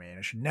 You know what I mean?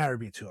 It should never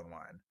be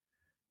 2-on-1.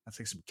 That's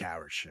like some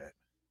coward shit.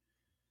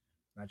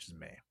 Not just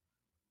me.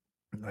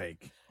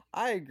 Like,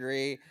 I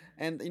agree.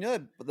 And, you know,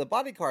 the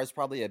bodyguard is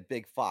probably a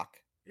big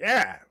fuck.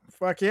 yeah,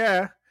 fuck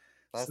yeah.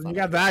 That's So not you a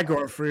got good that fight.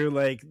 going for you.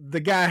 Like,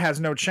 the guy has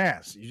no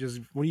chance.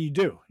 What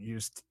do? You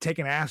just take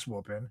an ass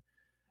whooping.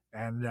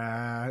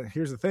 And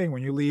here's the thing: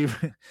 when you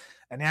leave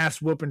an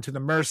ass whooping to the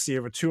mercy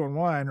of a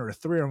 2-on-1 or a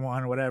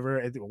 3-on-1 or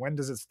whatever, when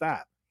does it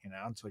stop? You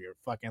know, until you're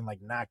fucking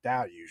like knocked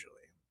out. Usually,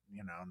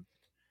 you know.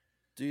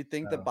 Do you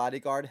think the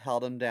bodyguard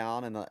held him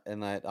down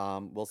and let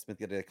Will Smith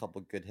get a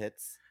couple good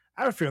hits?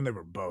 I have a feeling they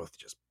were both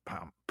just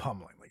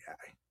pummeling the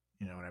guy.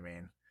 You know what I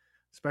mean?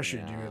 Especially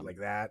do Yeah. it like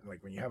that.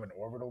 Like when you have an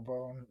orbital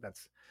bone,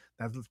 that's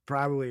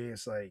probably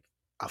it's like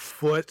a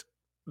foot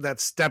that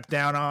stepped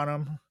down on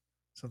him,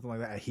 something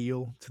like that, a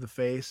heel to the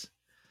face.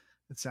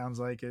 It sounds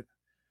like it.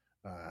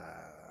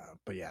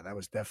 But yeah, that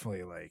was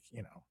definitely like,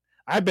 you know,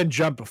 I've been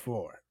jumped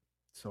before,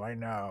 so I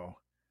know.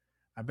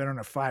 I've been in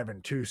a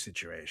 5-and-2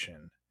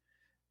 situation.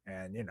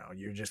 And, you know,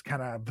 you're just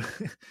kind of,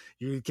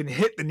 you can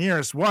hit the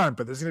nearest one,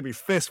 but there's going to be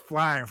fists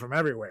flying from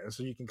everywhere.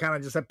 So you can kind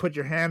of just put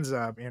your hands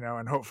up, you know,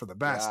 and hope for the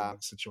best in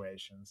those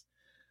situations.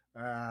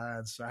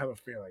 And so I have a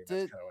feeling that's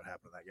kind of what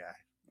happened to that guy.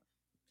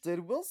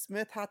 Did Will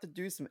Smith have to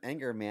do some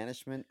anger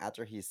management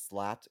after he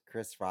slapped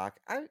Chris Rock?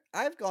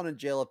 I've gone to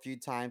jail a few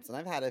times, and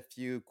I've had a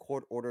few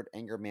court-ordered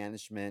anger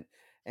management,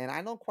 and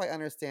I don't quite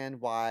understand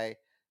why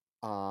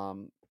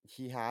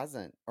he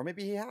hasn't. Or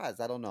maybe he has.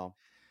 I don't know.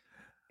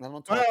 I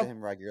don't talk to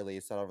him regularly,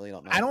 so I really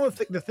don't know. I don't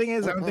think the thing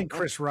is, I don't think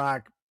Chris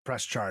Rock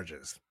pressed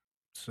charges.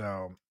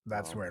 So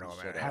that's where it all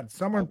went. Had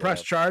someone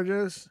pressed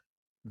charges,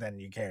 then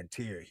you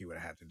guarantee you he would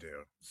have had to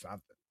do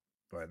something.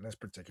 But in this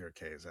particular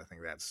case, I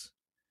think that's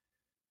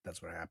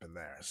what happened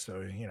there. So,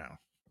 you know,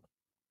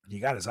 he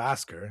got his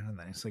Oscar, and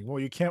then he's like,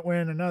 well, you can't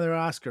win another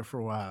Oscar for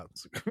a while.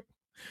 It's like,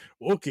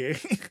 okay.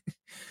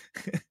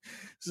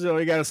 So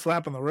he got a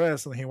slap on the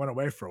wrist, and he went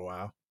away for a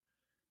while.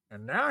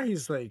 And now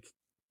he's like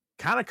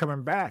kind of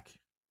coming back.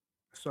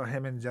 I saw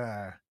him and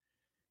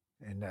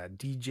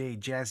DJ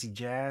Jazzy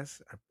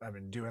Jazz. I've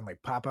been doing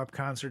like pop-up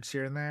concerts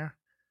here and there.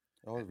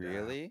 Oh,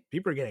 really?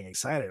 People are getting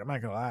excited. I'm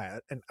not gonna lie.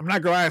 And I'm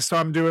not gonna lie, I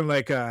saw him doing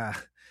like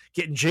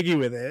getting jiggy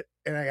with it.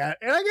 And I got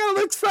a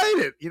little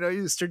excited. You know,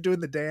 you start doing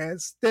the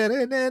dance. The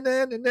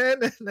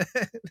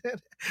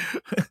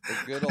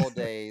good old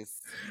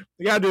days.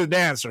 You gotta do the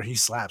dance or he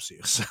slaps you.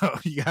 So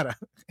you gotta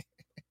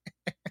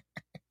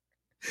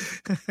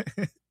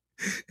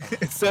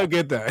it's so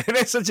good though. It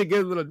is such a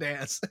good little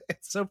dance.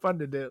 It's so fun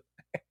to do.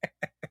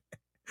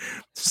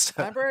 So,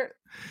 remember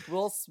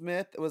Will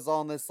Smith was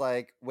on this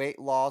like weight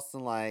loss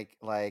and like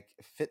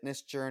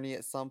fitness journey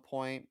at some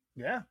point?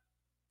 Yeah.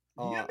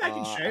 He got back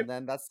in shape. And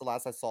then that's the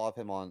last I saw of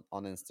him on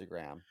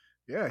Instagram.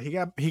 Yeah, he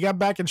got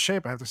back in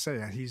shape, I have to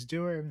say. He's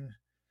doing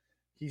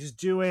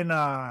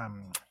I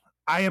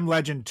Am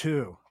Legend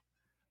 2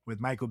 with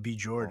Michael B.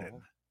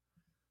 Jordan.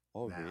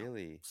 Oh now.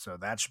 Really? So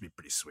that should be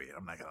pretty sweet.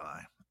 I'm not gonna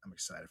lie. I'm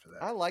excited for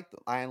that. I like the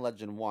I Am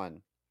Legend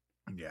 1.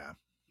 Yeah.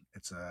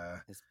 It's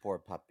his poor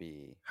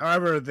puppy.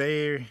 However,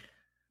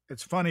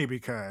 it's funny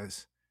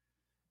because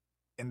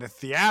in the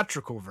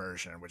theatrical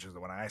version, which is the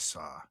one I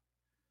saw,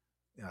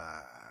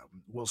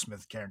 Will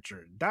Smith's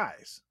character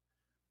dies.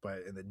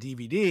 But in the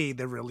DVD,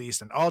 they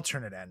released an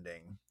alternate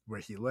ending where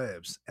he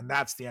lives, and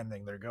that's the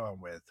ending they're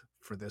going with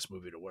for this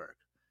movie to work.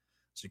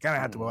 So you kind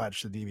of have to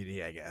watch the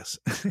DVD, I guess,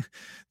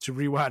 to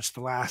rewatch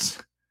the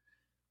last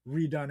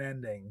redone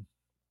ending,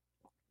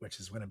 which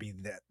is going to be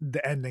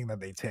the ending that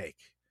they take.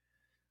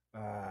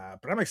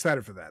 But I'm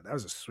excited for that. That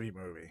was a sweet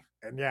movie.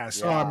 And yeah, I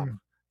saw him.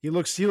 He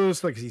looks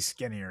like he's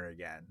skinnier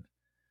again.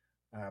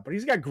 But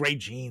he's got great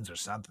genes or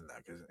something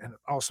though, and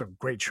also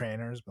great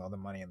trainers with all the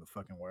money in the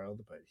fucking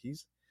world. But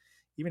he's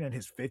even in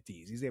his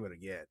 50s, he's able to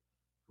get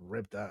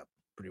ripped up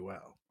pretty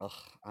well. Ugh,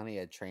 I need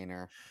a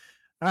trainer.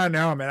 I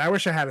know, man. I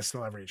wish I had a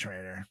celebrity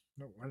trainer.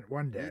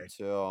 One day. Me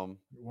too.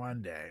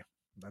 One day.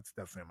 That's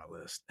definitely on my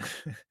list.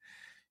 You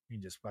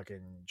can just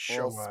fucking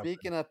show up.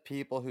 Speaking of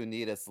people who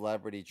need a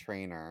celebrity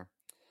trainer,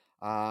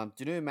 do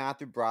you know who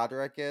Matthew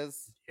Broderick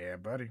is? Yeah,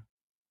 buddy.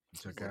 He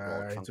took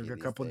a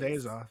couple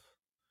days off.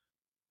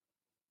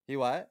 He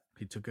what?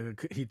 He took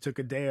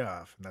a day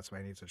off, and that's why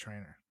he needs a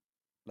trainer.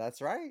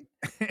 That's right.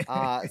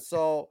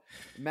 So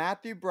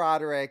Matthew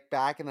Broderick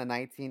back in the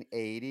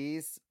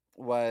 1980s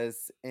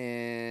was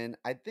in,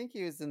 I think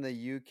he was in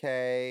the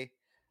UK,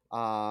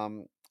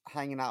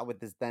 hanging out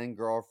with his then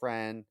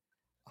girlfriend.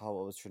 Oh,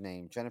 what was her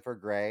name? Jennifer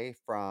Grey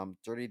from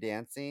Dirty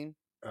Dancing.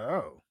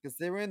 Oh, because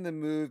they were in the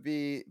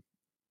movie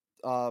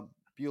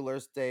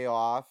Bueller's Day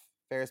Off,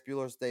 Ferris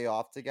Bueller's Day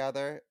Off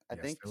together. I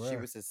think she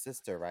was his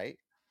sister, right?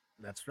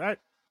 That's right.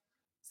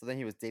 So then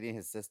he was dating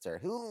his sister.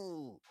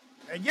 Who?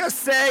 And you're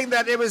saying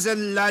that it was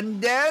in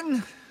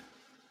London?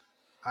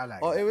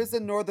 It was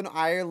in Northern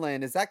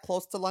Ireland. Is that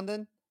close to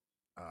London?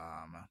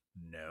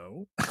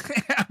 No.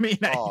 I mean,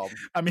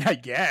 I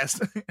guess,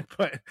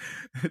 but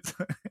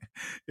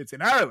it's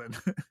in Ireland.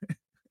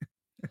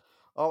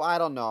 I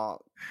don't know.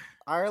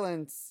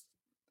 Ireland's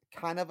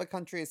kind of a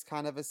country. It's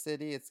kind of a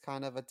city. It's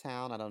kind of a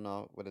town. I don't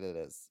know what it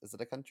is. Is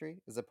it a country?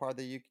 Is it part of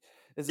the UK?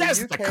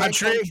 Yes, it's a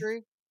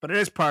country, but it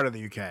is part of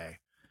the UK.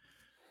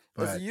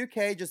 Is the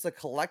UK just a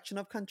collection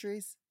of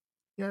countries?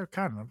 Yeah,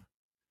 kind of.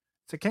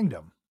 It's a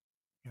kingdom.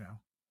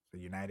 The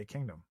United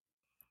Kingdom.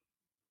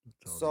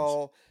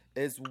 So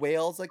is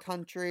Wales a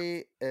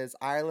country? Is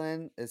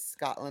Ireland? Is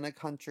Scotland a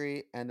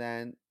country? And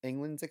then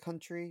England's a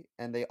country?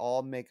 And they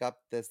all make up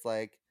this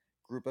like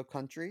group of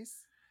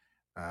countries?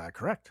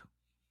 Correct.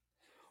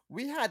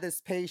 We had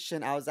this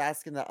patient I was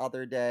asking the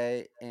other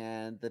day,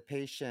 and the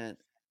patient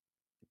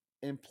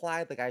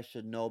implied like I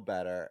should know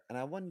better. And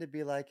I wanted to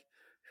be like,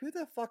 who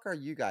the fuck are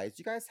you guys?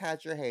 You guys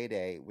had your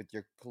heyday with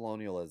your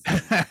colonialism.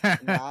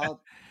 now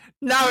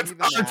it's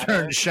our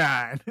turn to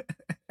shine.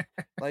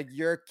 Like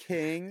your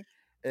king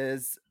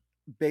is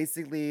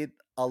basically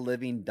a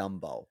living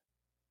Dumbo.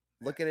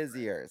 Look at his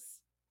ears.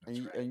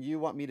 And you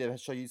want me to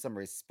show you some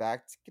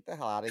respect? Get the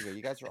hell out of here.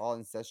 You guys are all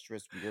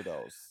incestuous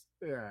weirdos.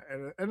 Yeah,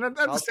 and at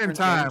the same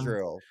time,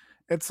 Andrew.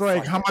 It's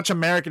like, how much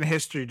American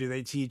history do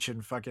they teach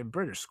in fucking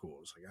British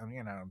schools? Like,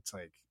 it's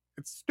like,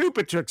 it's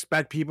stupid to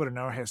expect people to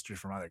know history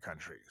from other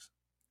countries.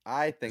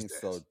 I think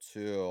so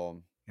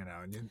too.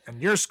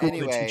 And your school, they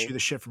teach you the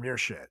shit from your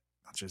shit.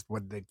 That's just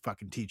what they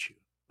fucking teach you.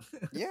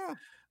 Yeah.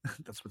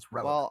 That's what's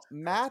relevant.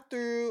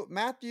 Well,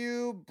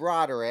 Matthew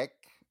Broderick,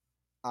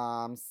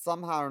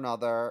 somehow or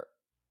another,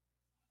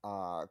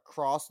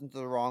 crossed into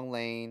the wrong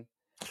lane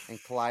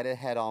and collided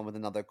head on with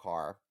another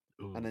car.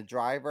 Ooh. And the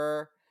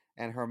driver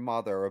and her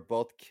mother were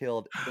both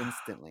killed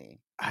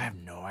instantly. I have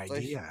no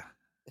idea.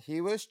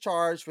 He was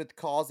charged with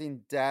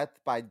causing death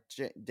by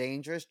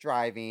dangerous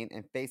driving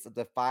and faced up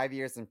to 5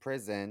 years in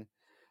prison,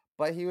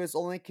 but he was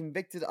only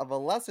convicted of a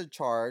lesser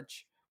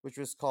charge, which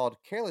was called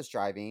careless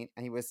driving,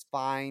 and he was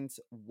fined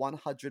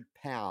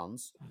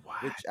 £100,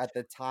 which at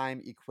the time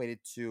equated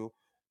to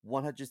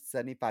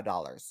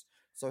 $175.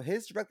 So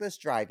his reckless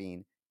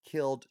driving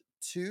killed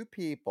 2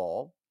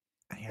 people,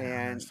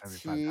 and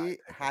he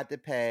had to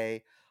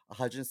pay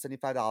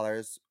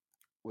 $175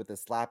 with a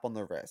slap on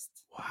the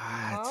wrist. What?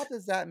 How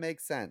does that make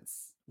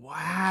sense?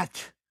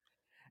 What?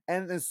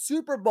 And the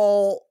Super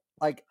Bowl,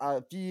 like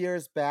a few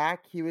years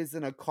back, he was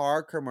in a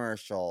car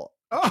commercial.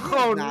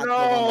 Oh,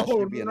 no.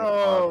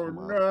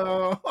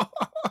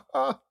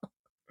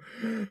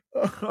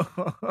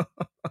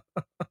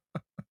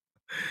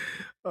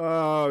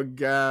 Oh,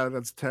 God,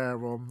 that's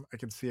terrible. I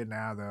can see it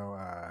now, though.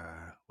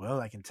 Well,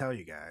 I can tell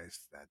you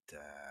guys that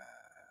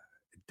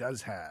it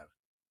does have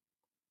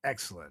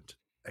excellent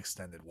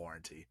extended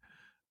warranty.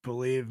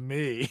 Believe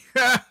me.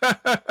 But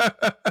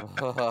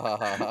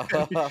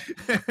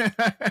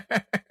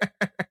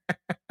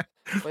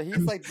he's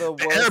like the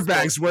worst.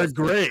 Airbags work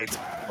great.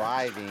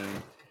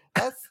 Driving.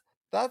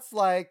 That's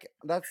like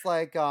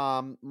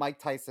Mike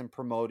Tyson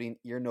promoting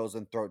ear, nose,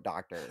 and throat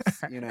doctors.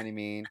 You know what I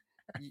mean?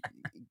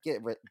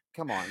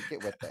 Come on,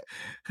 get with it.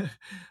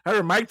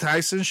 However, Mike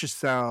Tyson should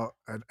sell,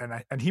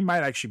 and he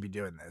might actually be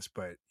doing this,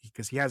 but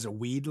because he has a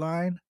weed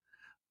line,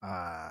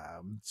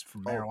 from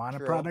marijuana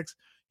products,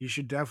 you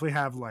should definitely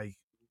have like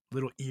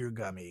little ear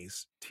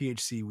gummies,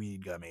 THC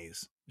weed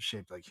gummies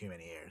shaped like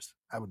human ears.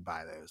 I would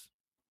buy those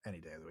any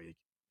day of the week.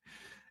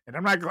 And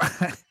I'm not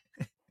glad.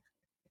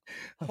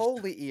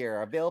 Holy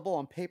ear, available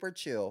on Paper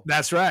Chew.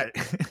 That's right.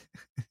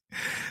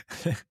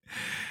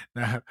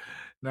 Now,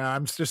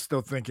 I'm just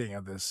still thinking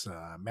of this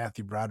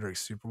Matthew Broderick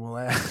Super Bowl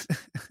ad.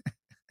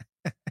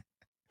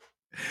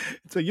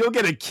 So you'll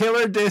get a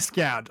killer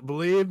discount,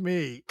 believe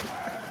me.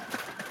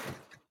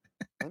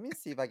 me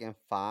see if I can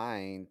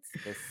find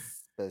the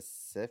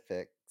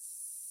specifics.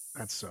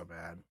 That's so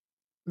bad.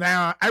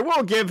 Now, I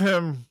will give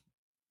him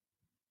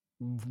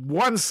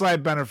one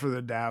slight benefit of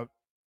the doubt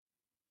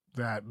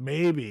that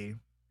maybe,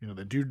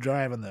 the dude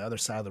driving on the other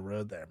side of the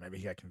road there, maybe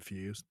he got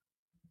confused.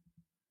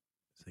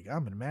 He's like,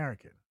 I'm an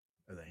American.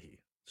 And then he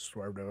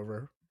swerved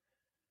over.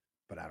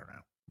 But I don't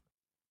know.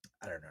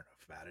 I don't know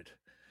enough about it.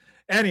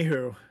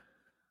 Anywho.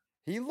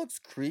 He looks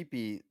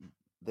creepy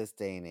this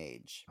day and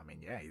age. I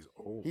mean, yeah, he's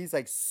old. He's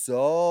like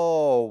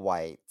so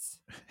white.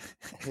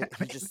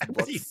 He just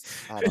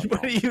looks.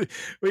 What do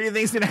you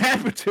think's gonna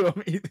happen to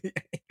him?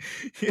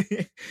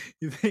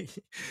 You think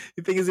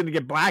he's gonna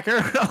get blacker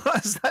all of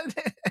a sudden?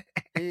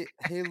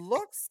 He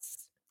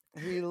looks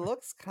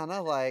kind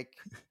of like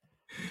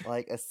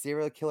a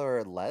serial killer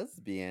or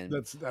lesbian.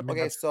 That's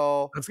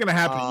gonna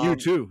happen to you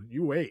too.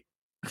 You wait.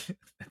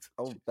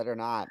 Better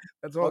not.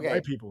 That's all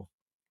white people.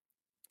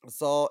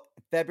 So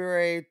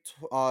February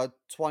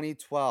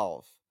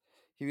 2012,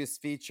 he was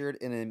featured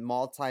in a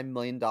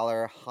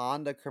multi-million-dollar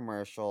Honda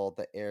commercial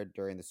that aired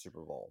during the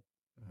Super Bowl.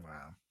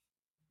 Wow.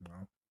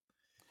 Well,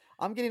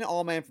 I'm getting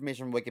all my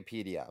information from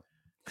Wikipedia.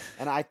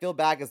 And I feel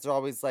bad because they're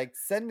always like,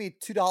 send me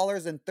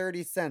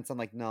 $2.30. I'm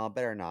like, no,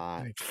 better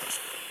not.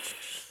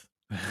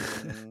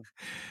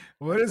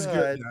 Well, it is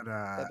good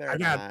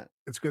that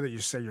it's good that you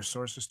say your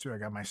sources too. I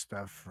got my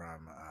stuff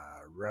from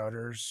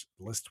Reuters,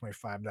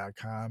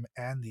 list25.com,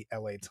 and the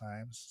LA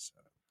Times. So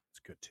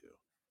it's good too.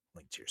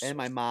 Link to your sources. And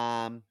my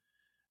mom.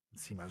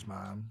 Seema's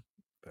mom.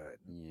 But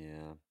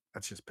yeah.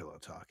 That's just pillow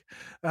talk.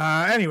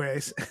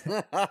 Anyways.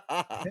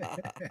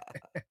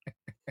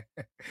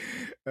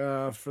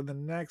 For the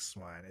next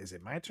one, is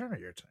it my turn or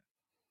your turn?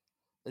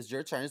 It's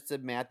your turn. It's to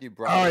Matthew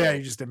Broderick. Oh, yeah,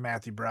 you just did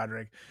Matthew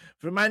Broderick.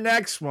 For my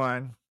next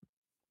one,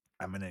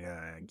 I'm going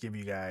to give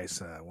you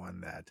guys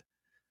one that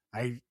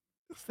I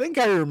think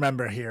I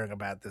remember hearing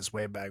about this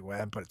way back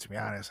when, but to be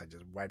honest, I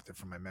just wiped it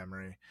from my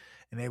memory.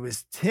 And it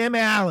was Tim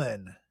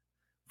Allen,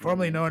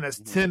 formerly known as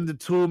Tim the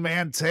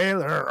Toolman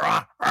Taylor,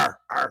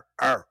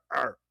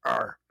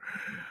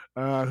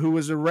 who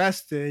was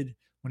arrested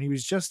when he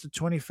was just a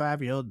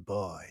 25-year-old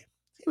boy.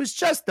 He was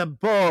just a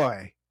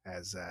boy,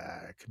 as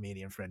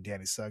comedian friend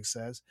Danny Suggs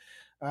says.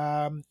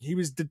 He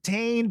was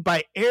detained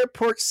by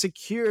airport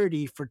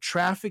security for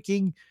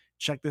trafficking,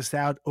 check this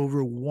out,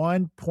 over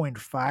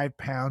 1.5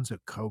 pounds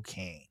of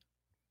cocaine.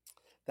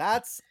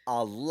 That's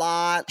a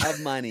lot of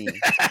money.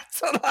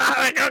 That's a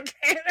lot of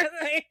cocaine.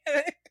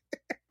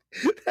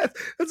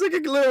 That's like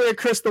literally a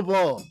crystal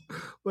ball.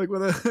 Like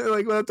what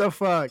the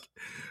fuck?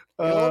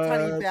 A little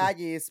tiny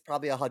baggie is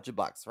probably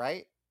 $100,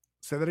 right?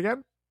 Say that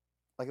again?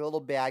 Like a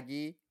little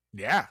baggie.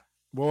 Yeah.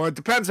 Well, it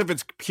depends if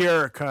it's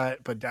pure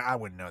cut, but I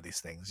wouldn't know these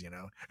things,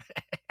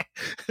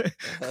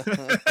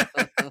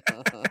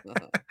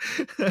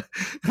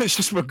 It's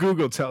just what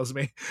Google tells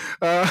me.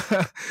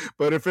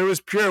 But if it was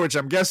pure, which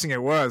I'm guessing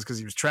it was because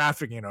he was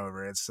trafficking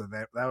over it, so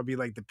that would be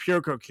like the pure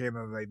cocaine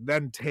that they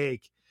then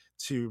take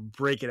to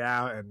break it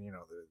out, and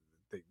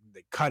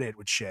they cut it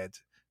with shit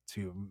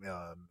to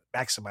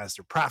maximize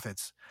their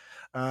profits.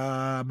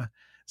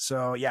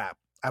 So yeah,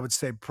 I would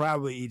say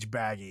probably each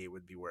baggie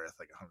would be worth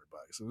like $100.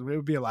 It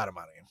would be a lot of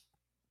money,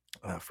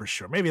 for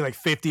sure. Maybe like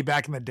 50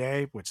 back in the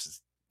day, which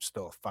is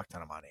still a fuck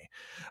ton of money.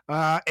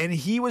 And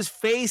he was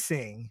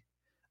facing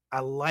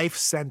a life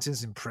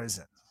sentence in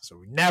prison, so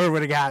we never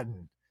would have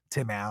gotten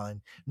Tim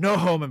Allen. No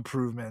home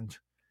improvement.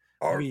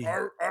 Maybe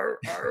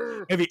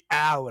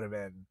Al would have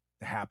been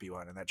the happy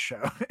one in that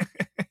show.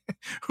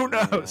 Who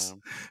knows?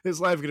 Yeah.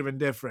 His life could have been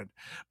different.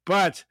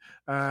 But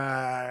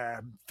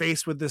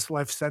faced with this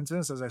life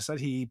sentence, as I said,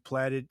 he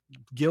pleaded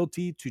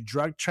guilty to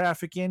drug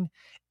trafficking,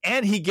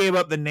 and he gave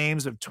up the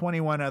names of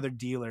 21 other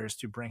dealers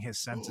to bring his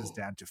sentence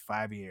down to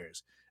 5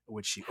 years,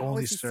 which he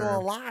only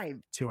served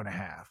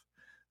 2.5.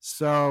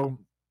 So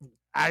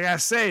I gotta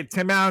say,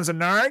 Tim Allen's a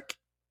narc.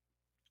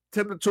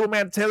 Tim the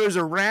Toolman Taylor's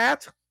a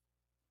rat.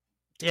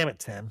 Damn it,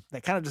 Tim.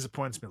 That kind of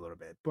disappoints me a little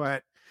bit,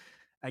 but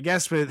I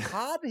guess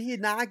how did he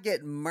not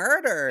get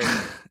murdered?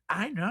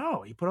 I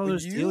know. He put all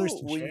those dealers to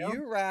jail. When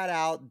you rat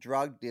out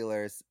drug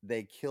dealers,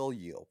 they kill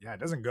you. Yeah, it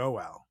doesn't go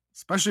well,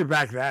 especially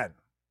back then.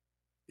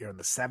 You're in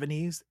the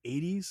 70s,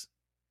 80s.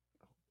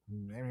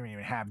 They didn't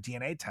even have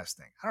DNA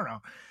testing. I don't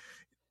know.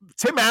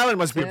 Tim Allen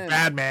must be a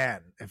bad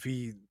man if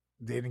they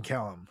didn't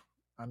kill him.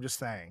 I'm just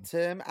saying.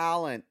 Tim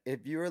Allen,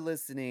 if you're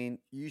listening,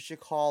 you should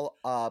call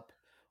up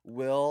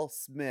Will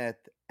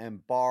Smith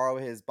and borrow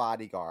his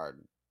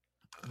bodyguard.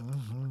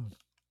 Mm-hmm.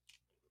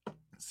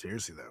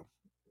 Seriously though,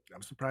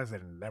 I'm surprised they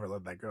never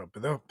let that go.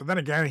 But then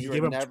again, he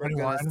gave up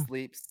 21.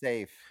 Sleep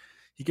safe.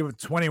 He gave up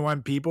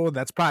 21 people.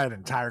 That's probably an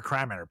entire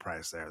crime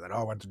enterprise there that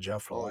all went to jail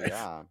for life.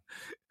 Yeah.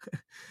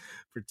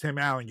 For Tim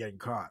Allen getting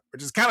caught,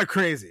 which is kind of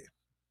crazy.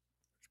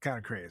 It's kind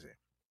of crazy.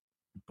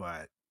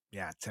 But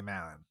yeah, Tim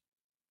Allen,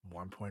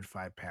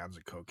 1.5 pounds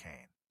of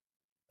cocaine.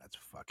 That's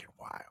fucking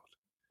wild.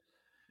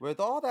 With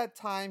all that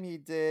time he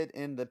did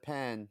in the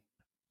pen,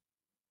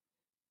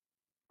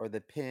 or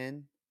the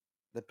pen.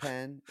 The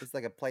pen is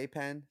like a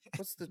playpen.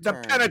 What's the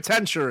term? The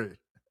penitentiary.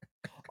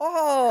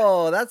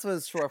 Oh, that's what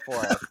it's short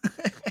for.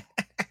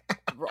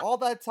 For all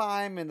that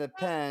time in the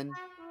pen,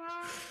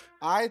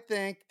 I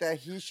think that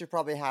he should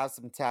probably have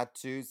some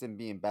tattoos and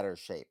be in better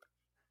shape.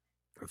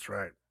 That's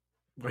right.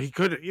 Well, he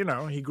could,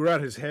 he grew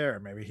out his hair.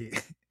 Maybe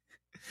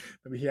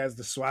he has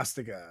the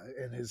swastika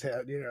in his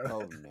head.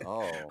 Oh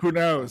no. Who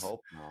knows? I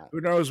hope not.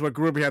 Who knows what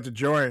group he had to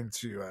join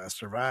to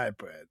survive?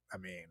 But I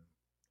mean,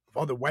 of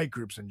all the white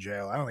groups in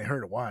jail, I only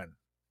heard of one,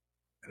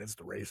 and it's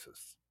the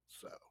racists.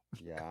 So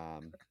Yeah.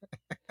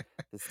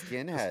 The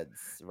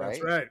skinheads, right?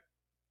 that's right.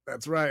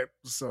 That's right.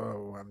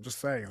 So I'm just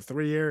saying,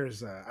 3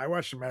 years. I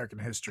watched American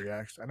History.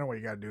 Actually, I know what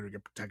you got to do to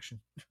get protection.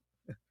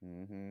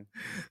 Mm-hmm.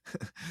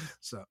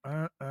 So,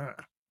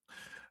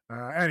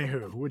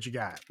 anywho, what you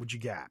got?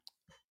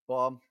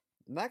 Well,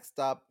 next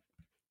up,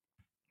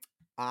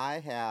 I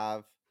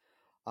have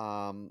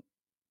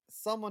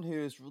someone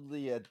who's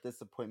really a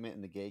disappointment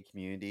in the gay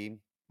community.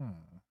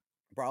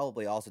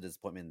 Probably also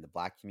disappointment in the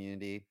black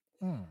community.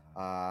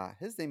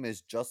 His name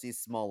is Jussie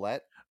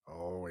Smollett.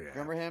 Oh yeah.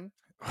 Remember him?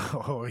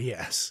 Oh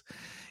yes.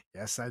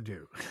 Yes, I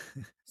do.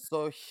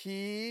 So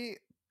he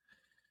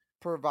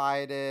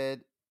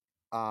provided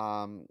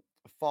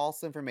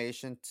false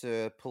information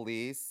to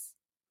police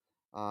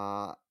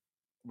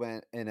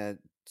when in a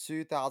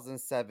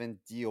 2007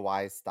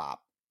 DUI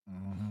stop.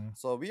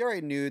 So we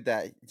already knew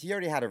that he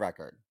already had a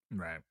record.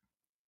 Right.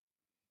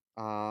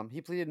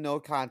 He pleaded no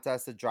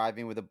contest to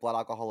driving with a blood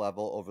alcohol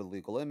level over the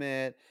legal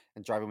limit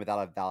and driving without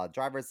a valid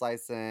driver's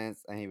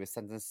license, and he was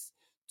sentenced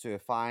to a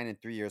fine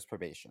and 3 years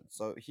probation.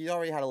 So he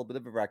already had a little bit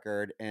of a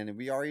record, and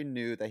we already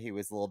knew that he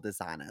was a little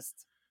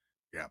dishonest.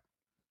 Yeah.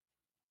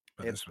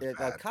 But If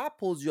a cop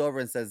pulls you over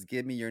and says,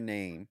 "Give me your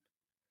name,"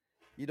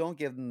 you don't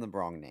give them the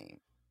wrong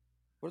name.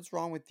 What's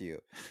wrong with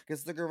you?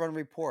 Because they're gonna run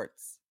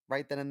reports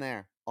right then and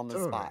there on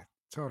the spot.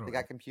 Totally. They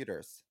got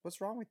computers.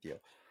 What's wrong with you?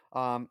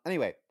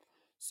 Anyway,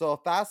 so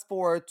fast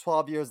forward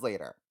 12 years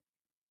later.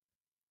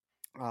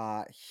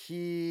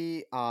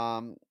 He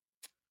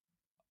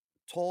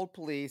told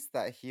police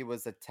that he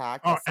was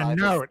attacked. Oh, and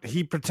no,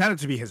 he pretended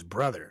to be his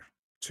brother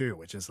too,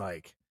 which is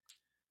like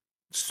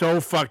so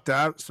fucked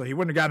up. So he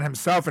wouldn't have gotten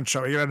himself in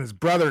trouble. He got his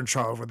brother in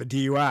trouble for the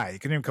DUI. He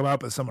couldn't even come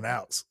up with someone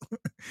else.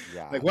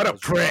 Yeah, like what a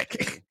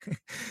prick.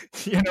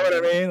 You know what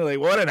I mean? Like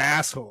what an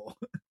asshole.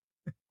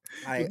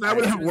 If that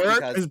would have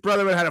worked, his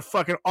brother would have had a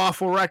fucking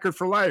awful record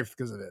for life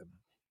because of it.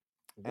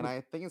 And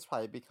I think it's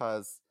probably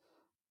because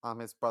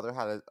his brother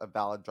had a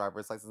valid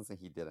driver's license and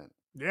he didn't.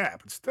 Yeah,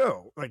 but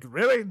still, like,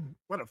 really?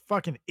 What a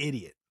fucking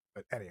idiot.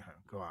 But anyhow,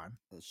 go on.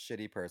 A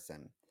shitty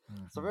person.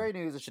 So very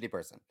new, he's a shitty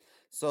person.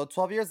 So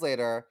 12 years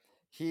later,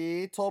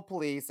 he told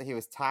police that he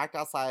was attacked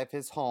outside of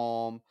his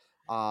home,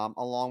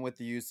 along with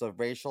the use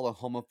of racial and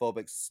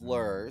homophobic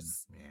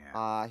slurs.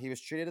 He was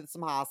treated at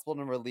some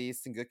hospital and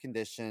released in good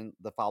condition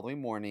the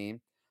following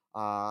morning.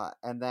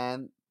 And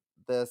then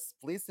this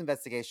police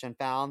investigation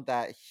found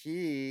that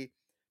he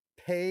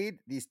paid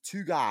these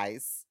two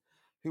guys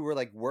who were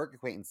like work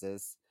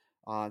acquaintances.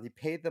 He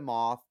paid them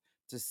off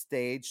to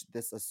stage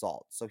this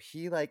assault. So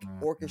he like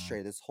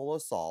orchestrated this whole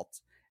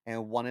assault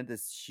and wanted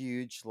this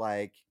huge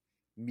like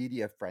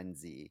media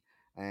frenzy.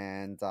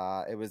 And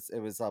it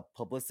was a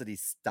publicity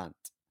stunt.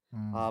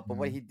 But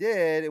what he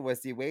did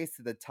was he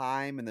wasted the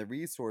time and the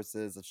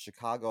resources of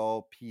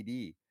Chicago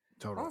PD.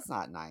 Totally. That's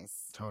not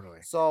nice.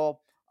 Totally. So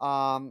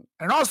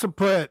and also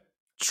put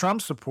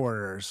Trump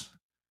supporters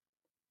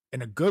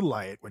in a good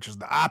light, which is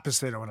the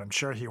opposite of what I'm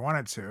sure he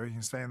wanted to.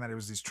 He's saying that it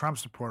was these Trump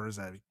supporters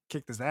that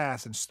kicked his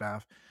ass and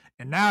stuff.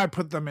 And now I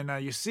put them in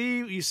you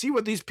see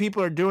what these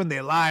people are doing?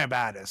 They lie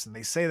about us and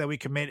they say that we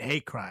commit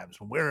hate crimes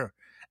when we're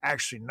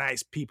actually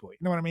nice people. You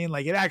know what I mean?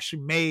 Like it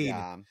actually made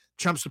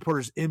Trump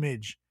supporters'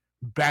 image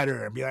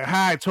better and be like,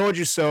 "Hi, I told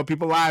you so."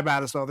 People lie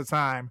about us all the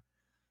time.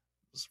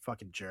 This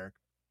fucking jerk.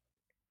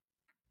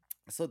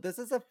 So this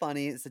is a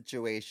funny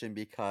situation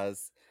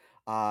because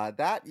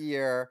that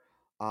year,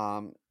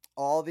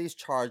 all these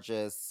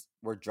charges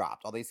were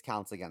dropped, all these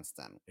counts against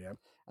him. Yep.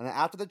 And then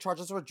after the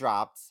charges were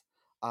dropped,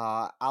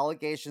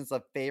 allegations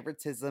of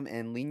favoritism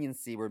and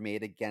leniency were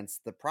made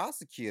against the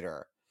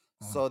prosecutor.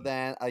 So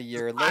then a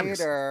year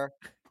later,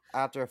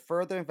 after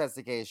further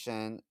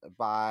investigation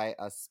by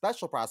a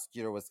special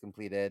prosecutor was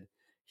completed,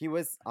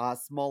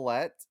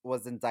 Smollett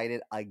was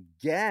indicted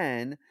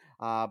again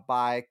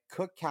by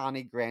Cook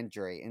County Grand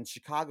Jury. And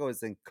Chicago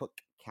is in Cook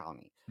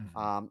County.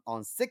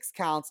 On 6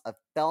 counts of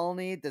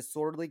felony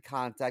disorderly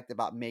conduct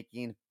about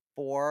making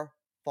 4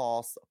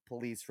 false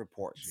police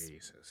reports.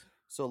 Jesus.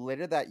 So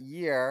later that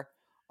year,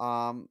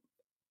 I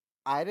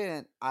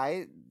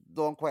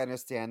don't quite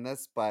understand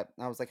this, but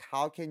I was like,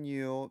 how can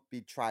you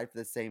be tried for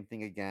the same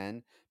thing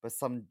again? But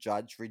some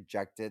judge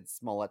rejected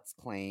Smollett's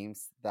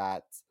claims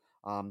that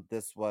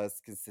this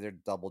was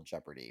considered double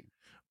jeopardy.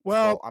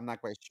 Well, so I'm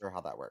not quite sure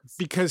how that works.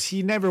 Because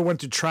he never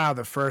went to trial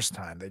the first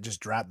time. They just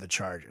dropped the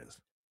charges.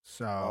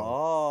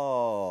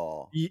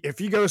 So if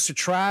he goes to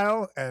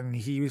trial and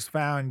he was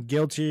found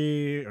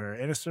guilty or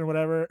innocent or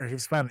whatever, or he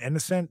was found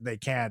innocent, they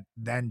can't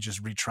then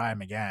just retry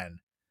him again.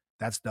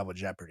 That's double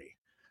jeopardy.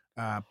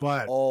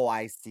 But Oh,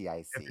 I see.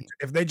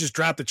 if they just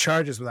drop the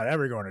charges without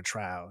ever going to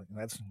trial,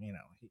 that's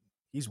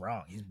he's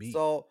wrong. He's beat.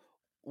 So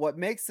what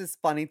makes this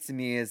funny to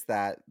me is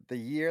that the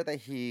year that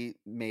he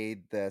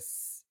made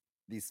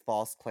these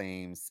false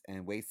claims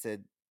and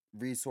wasted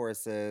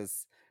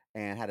resources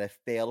and had a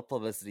failed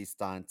publicity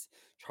stunt,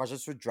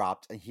 charges were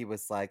dropped and he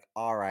was like,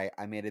 "All right,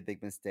 I made a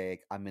big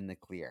mistake. I'm in the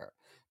clear."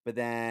 But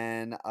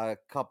then a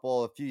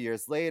few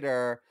years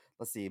later,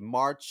 let's see,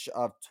 March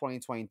of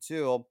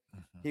 2022,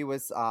 he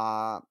was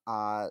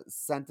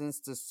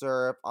sentenced to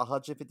serve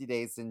 150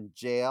 days in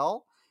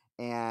jail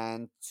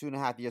and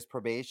 2.5 years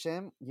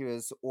probation. He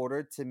was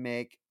ordered to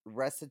make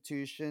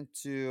restitution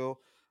to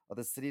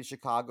the city of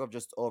Chicago of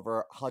just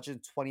over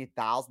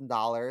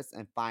 $120,000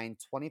 and fined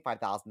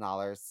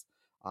 $25,000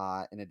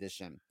 in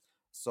addition.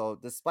 So,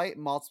 despite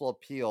multiple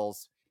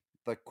appeals,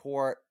 the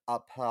court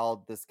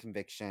upheld this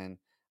conviction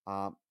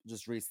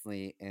just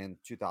recently in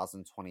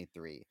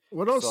 2023.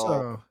 What So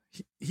also?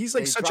 He's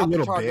like they such a dropped the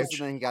little charges bitch.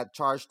 and then he got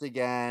charged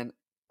again.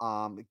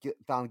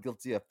 Found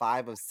guilty of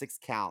 5 of 6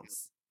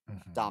 counts.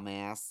 Mhm.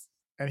 Dumbass.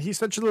 And he's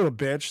such a little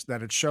bitch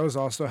that it shows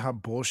also how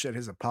bullshit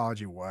his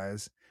apology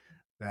was.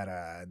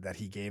 That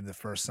he gave the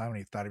first time when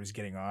he thought he was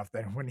getting off.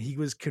 Then when he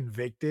was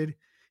convicted,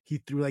 he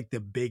threw like the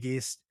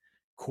biggest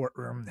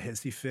courtroom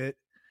hissy fit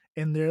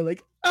in there,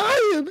 like,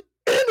 "I am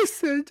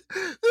innocent.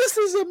 This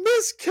is a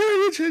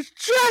miscarriage of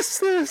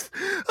justice.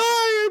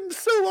 I am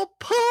so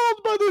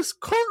appalled by this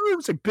courtroom."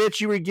 It's like, bitch,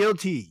 you were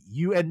guilty.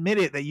 You admit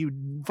it that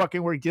you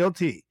fucking were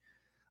guilty.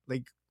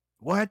 Like,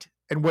 what?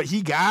 And what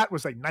he got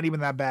was like not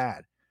even that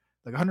bad.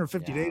 Like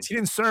 150 days. He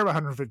didn't serve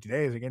 150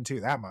 days. I can tell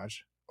you that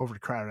much. Over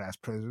crowded ass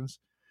prisons.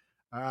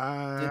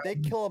 Did they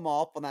kill him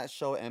off on that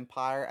show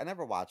Empire? I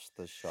never watched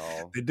the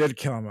show. They did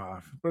kill him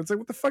off, but it's like,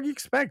 what the fuck you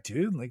expect,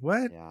 dude? Like,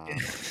 what? Yeah.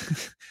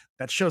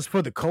 That show's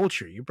for the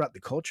culture. You brought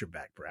the culture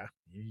back, bro.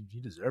 You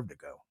deserve to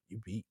go. You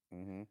beat.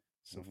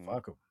 So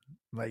fuck him.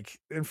 Like,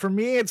 and for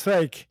me, it's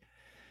like,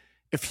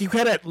 if you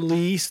had at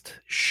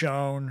least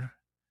shown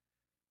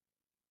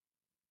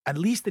at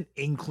least an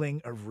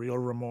inkling of real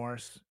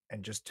remorse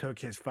and just took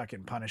his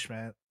fucking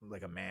punishment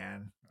like a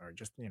man, or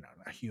just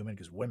a human,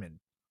 because women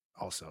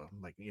also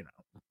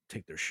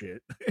take their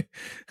shit.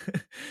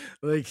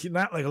 Like,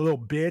 not like a little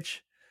bitch,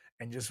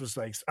 and just was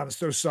like, "I'm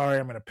so sorry,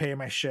 I'm gonna pay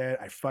my shit,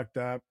 I fucked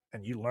up,"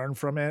 and you learn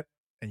from it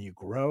and you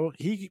grow.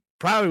 He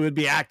probably would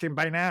be acting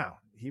by now.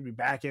 He'd be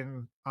back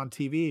on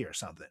TV or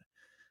something.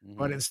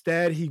 But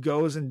instead he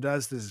goes and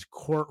does this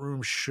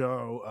courtroom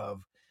show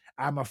of,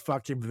 "I'm a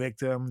fucking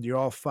victim, you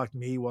all fucked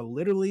me." Well,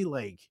 literally,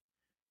 like,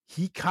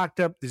 he cocked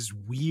up this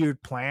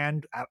weird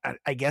plan,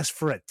 I guess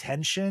for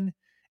attention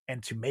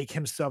and to make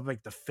himself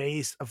like the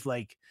face of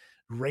like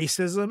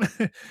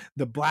racism,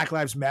 the Black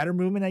Lives Matter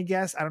movement, I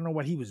guess. I don't know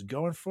what he was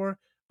going for,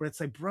 but it's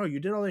like, bro, you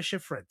did all this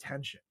shit for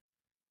attention.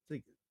 It's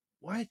like,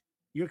 what?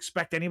 You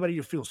expect anybody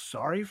to feel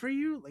sorry for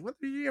you? Like, what?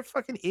 You're a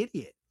fucking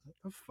idiot. What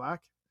the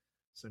fuck?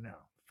 So no,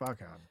 fuck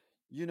him.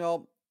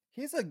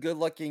 He's a good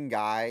looking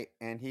guy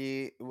and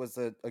he was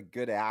a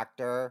good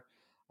actor.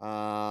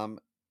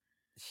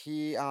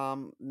 He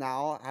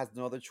now has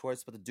no other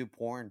choice but to do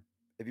porn.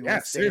 If you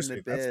want to stay in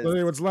the That's biz,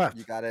 literally what's left.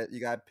 you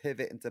gotta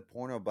pivot into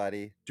porno,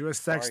 buddy. Do a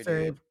sex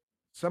Sorry, tape. dude.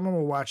 Someone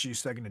will watch you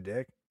sucking a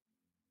dick.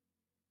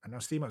 I know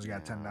Stemo's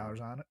got $10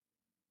 on it.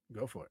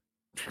 Go for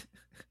it.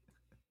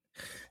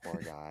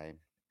 Poor guy.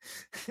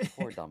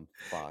 Poor dumb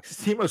fuck.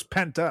 Stemo's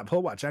pent up.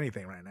 He'll watch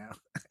anything right now.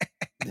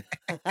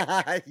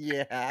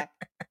 Yeah.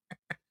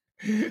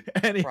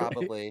 Anyway,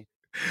 Probably.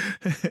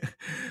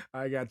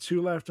 I got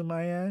 2 left on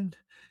my end,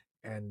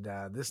 and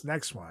this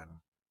next one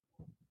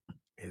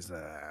is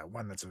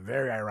one that's a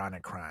very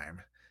ironic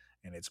crime,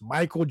 and it's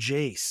Michael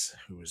Jace,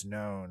 who is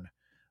known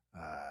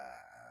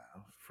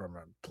from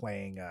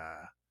playing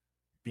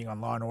being on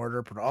Law and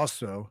Order, but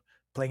also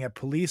playing a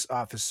police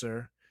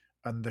officer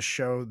on the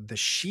show The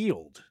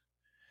Shield.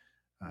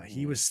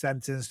 He was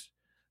sentenced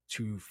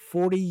to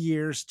 40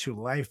 years to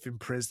life in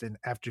prison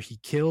after he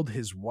killed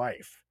his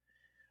wife.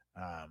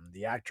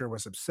 The actor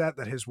was upset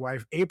that his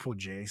wife, April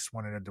Jace,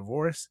 wanted a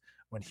divorce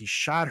when he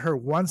shot her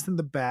once in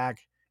the back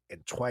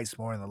and twice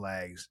more in the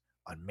legs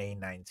on May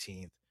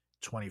 19th,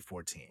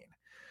 2014.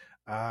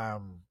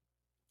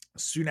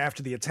 Soon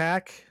after the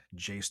attack,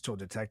 Jace told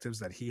detectives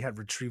that he had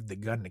retrieved the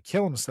gun to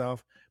kill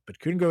himself, but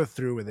couldn't go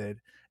through with it,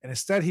 and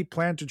instead he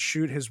planned to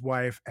shoot his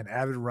wife, an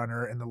avid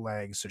runner, in the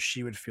leg so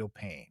she would feel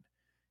pain,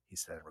 he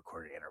said in a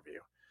recorded interview.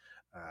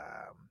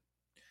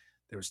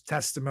 There was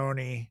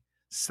testimony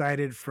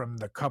cited from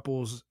the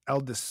couple's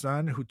eldest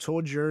son, who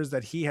told jurors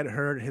that he had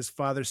heard his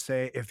father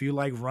say, "If you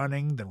like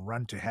running, then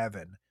run to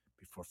heaven,"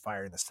 before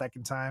firing the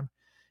second time.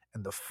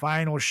 And the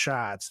final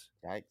shots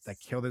that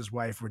killed his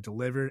wife were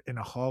delivered in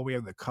a hallway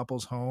of the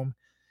couple's home.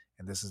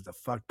 And this is the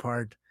fucked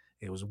part.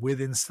 It was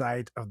within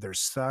sight of their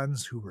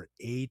sons, who were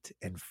 8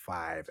 and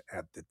 5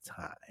 at the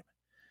time.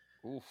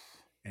 Oof.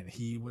 And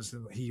he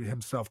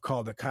himself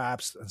called the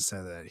cops and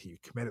said that he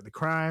committed the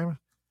crime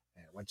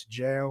and went to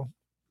jail.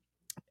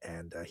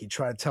 And he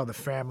tried to tell the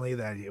family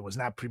that it was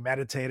not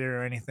premeditated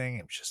or anything.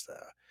 It was just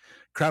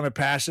crime of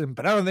passion,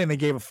 but I don't think they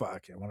gave a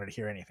fuck. I wanted to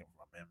hear anything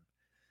from him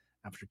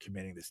after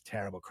committing this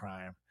terrible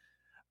crime.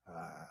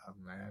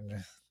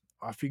 Man,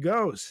 off he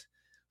goes,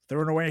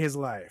 throwing away his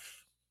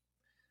life.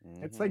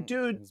 It's like,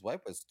 dude, his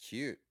wife was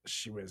cute.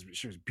 She was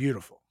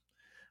beautiful,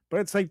 but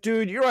it's like,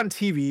 dude, you're on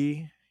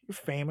TV, you're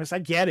famous. I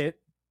get it.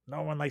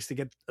 No one likes to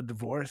get a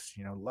divorce.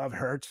 You know, love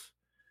hurts.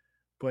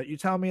 But you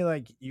tell me,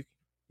 like, you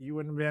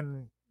wouldn't have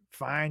been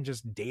fine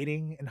just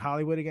dating in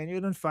Hollywood again. You'd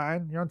have been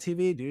fine. You're on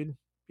TV, dude.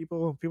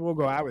 People will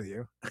go out with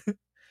you.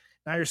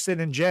 Now you're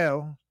sitting in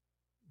jail,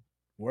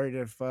 worried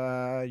if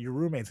your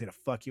roommate's gonna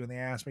fuck you in the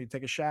ass when you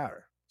take a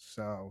shower.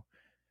 So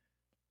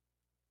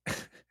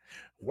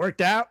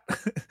worked out.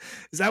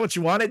 Is that what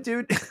you wanted,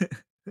 dude?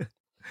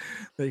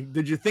 Like,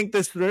 did you think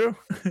this through?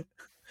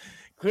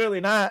 Clearly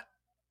not.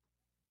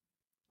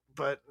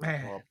 But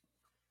man,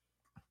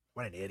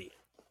 what an idiot.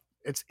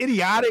 It's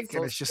idiotic, so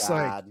and it's just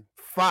sad. Like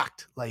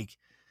fucked. Like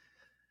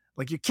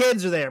your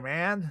kids are there,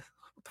 man.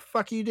 What the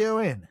fuck are you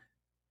doing?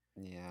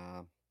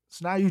 Yeah.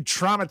 So now you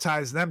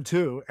traumatized them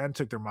too, and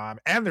took their mom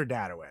and their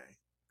dad away.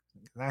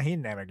 Now he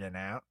never getting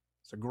out.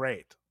 So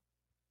great.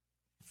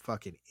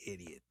 Fucking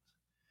idiot.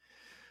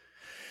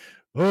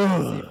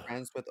 Is he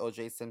friends with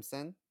O.J.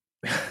 Simpson?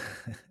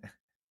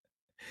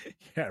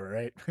 Yeah,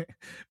 right.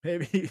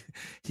 Maybe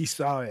he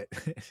saw it.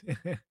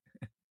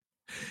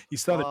 He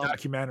saw the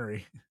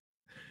documentary.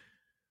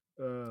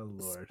 Oh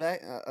Lord.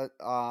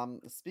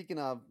 Speaking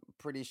of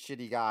pretty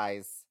shitty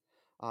guys,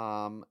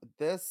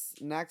 this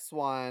next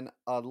one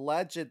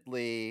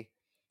allegedly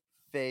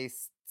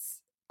faced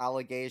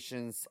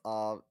allegations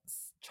of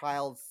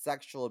child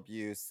sexual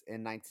abuse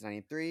in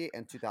 1993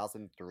 and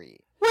 2003.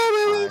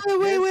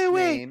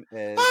 Wait.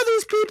 All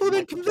these people have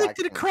been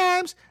convicted of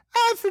crimes.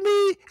 For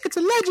me, it's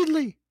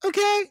allegedly. Okay?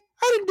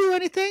 I didn't do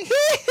anything.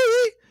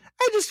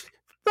 I just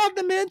brought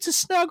them in to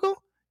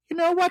snuggle,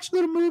 watch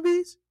little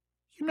movies,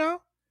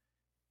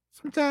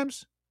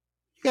 Sometimes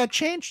you got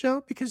change,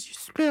 though, because you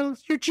spill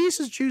your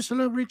Jesus juice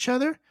all over each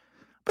other.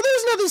 But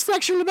there's nothing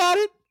sexual about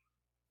it.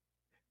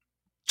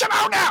 Come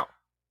out now!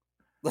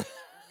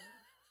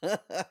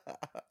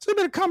 So you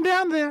better come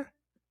down there,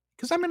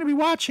 because I'm going to be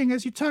watching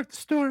as you talk the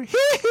story.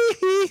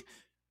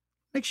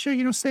 Make sure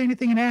you don't say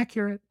anything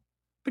inaccurate.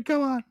 But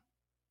go on.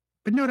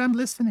 But note, I'm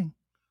listening.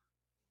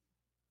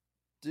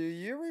 Do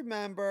you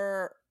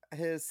remember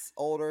his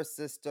older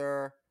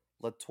sister,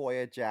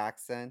 LaToya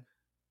Jackson?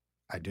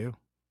 I do.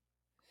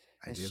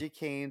 She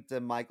came to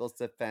Michael's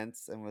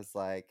defense and was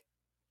like,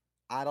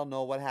 I don't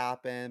know what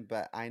happened,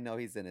 but I know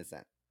he's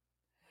innocent.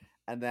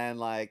 And then,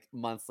 like,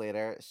 months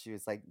later, she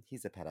was like,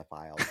 he's a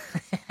pedophile.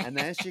 And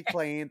then she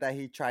claimed that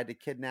he tried to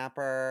kidnap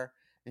her.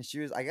 And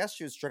I guess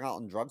she was strung out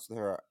on drugs with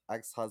her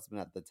ex-husband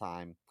at the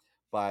time.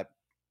 But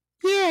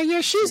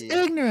yeah, she's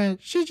ignorant.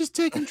 She's just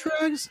taking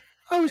drugs.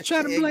 Always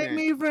trying to blame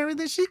me for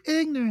everything. She's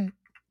ignorant.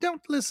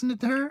 Don't listen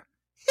to her.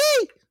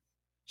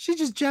 She's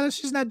just jealous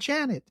she's not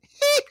Janet.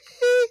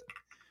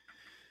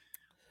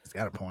 He's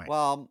got a point.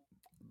 Well,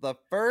 the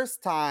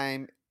first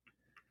time,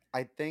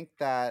 I think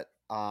that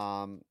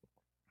I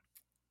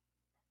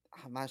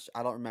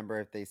don't remember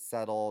if they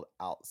settled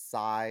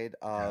outside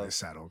of. Yeah, they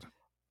settled.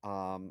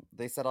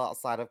 They settled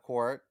outside of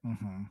court.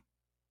 Mm-hmm.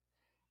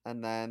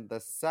 And then the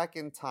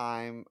second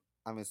time,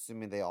 I'm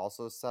assuming they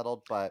also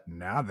settled, but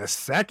now the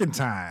second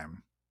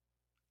time,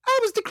 I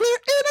was declared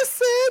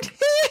innocent.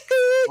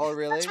 Oh,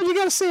 really? That's what you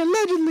gotta say,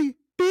 allegedly,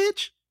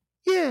 bitch.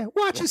 Yeah,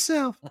 watch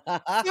yourself.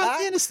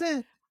 You're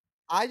innocent.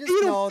 I just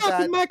know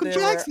that Michael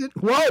Jackson.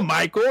 Whoa,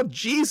 Michael,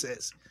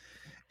 Jesus.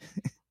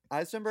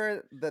 I just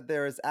remember that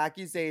there was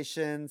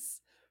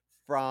accusations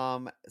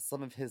from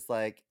some of his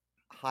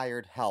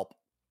hired help,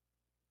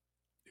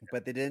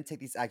 but they didn't take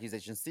these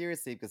accusations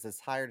seriously because his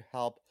hired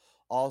help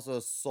also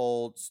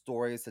sold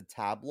stories to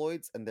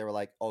tabloids, and they were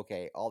like,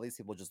 okay, all these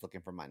people just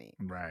looking for money.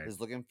 Right. Just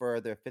looking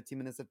for their 15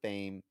 minutes of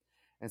fame.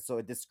 And so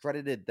it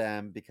discredited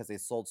them because they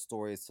sold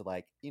stories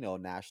to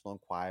National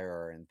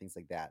Enquirer and things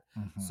like that.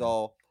 Mm-hmm.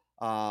 So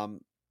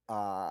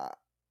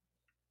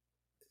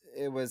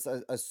it was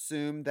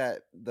assumed that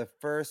the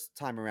first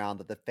time around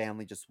that the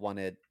family just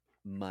wanted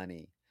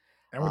money.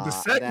 And with the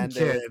second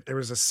kid, there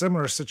was a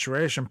similar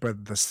situation,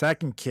 but the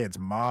second kid's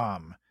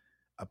mom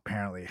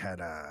apparently had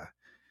a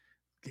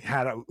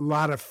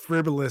lot of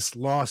frivolous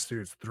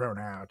lawsuits thrown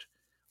out,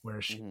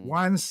 where she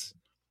once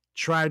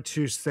tried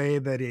to say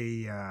that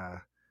I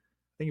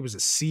think it was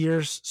a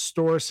Sears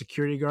store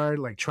security guard,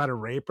 tried to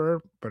rape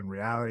her, but in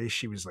reality,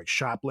 she was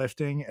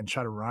shoplifting and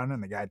tried to run,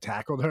 and the guy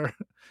tackled her,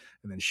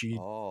 and then she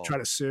tried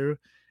to sue.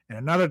 And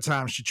another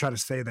time, she tried to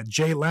say that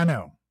Jay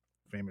Leno,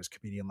 famous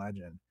comedian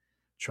legend,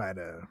 tried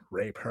to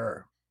rape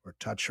her or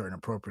touch her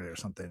inappropriately or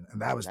something,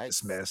 and that was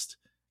dismissed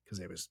because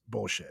it was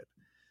bullshit.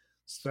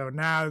 So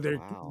now they're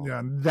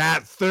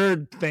that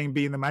third thing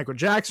being the Michael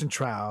Jackson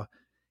trial.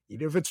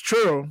 Even if it's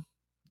true,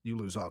 you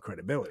lose all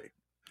credibility.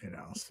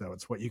 So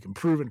it's what you can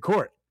prove in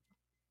court.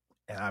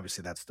 And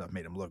obviously that stuff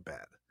made him look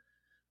bad.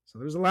 So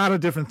there's a lot of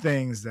different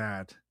things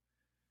that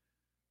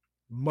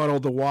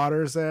muddled the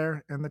waters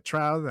there in the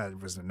trial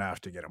that was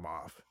enough to get him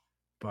off.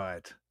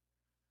 But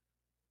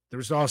There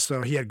was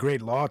also, he had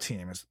great law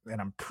teams,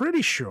 and I'm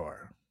pretty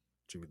sure,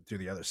 to do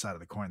the other side of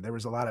the coin, there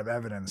was a lot of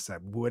evidence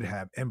that would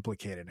have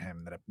implicated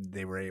him that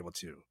they were able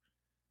to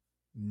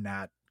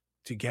not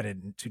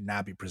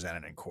be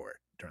presented in court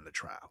during the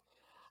trial.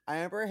 I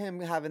remember him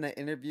having an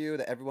interview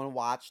that everyone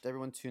watched,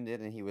 everyone tuned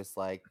in, and he was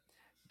like,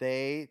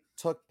 they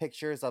took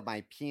pictures of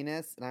my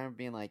penis, and I remember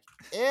being like,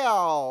 ew,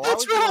 why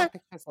That's would you want right.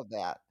 pictures of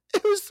that?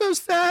 It was so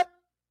sad.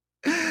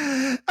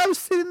 I was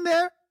sitting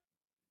there.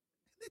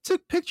 They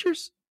took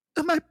pictures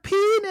of my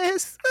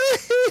penis.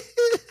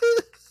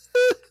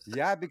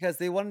 Yeah, because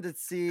they wanted to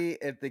see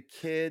if the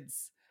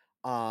kid's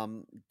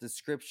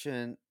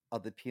description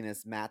of the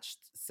penis matched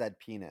said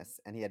penis,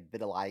 and he had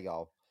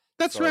vitiligo.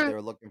 That's So right. they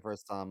were looking for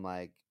some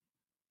like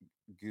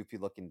goofy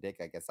looking dick,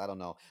 I guess. I don't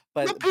know.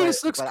 My But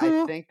penis looks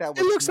cool. I think that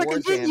It looks what's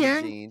like more a yin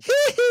yang. damaging.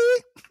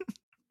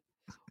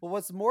 Well,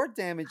 what's more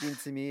damaging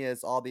to me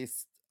is all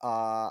these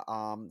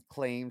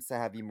claims that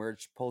have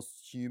emerged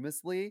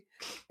posthumously,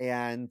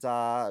 and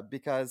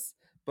because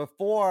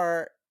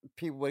before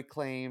people would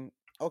claim,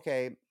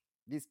 okay,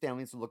 these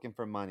families are looking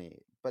for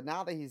money, but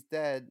now that he's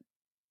dead,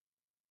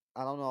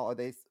 I don't know.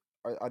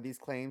 Are these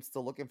claims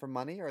still looking for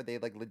money, or are they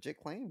like legit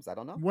claims? I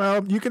don't know.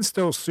 Well, you can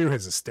still sue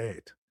his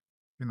estate,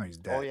 even though he's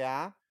dead. Oh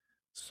yeah.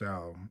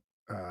 So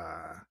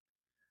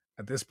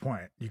at this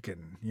point, you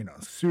can,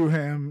 sue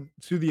him,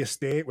 sue the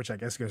estate, which I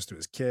guess goes to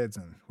his kids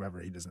and whoever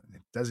he doesn't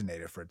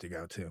designate it for it to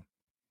go to,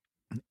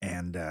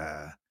 and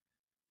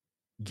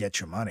get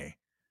your money.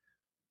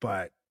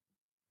 But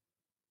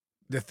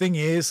the thing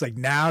is, like,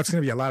 now it's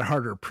going to be a lot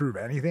harder to prove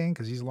anything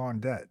because he's long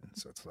dead.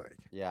 So it's like,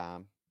 Yeah.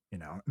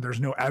 There's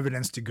no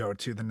evidence to go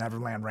to. The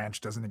Neverland Ranch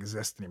doesn't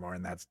exist anymore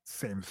in that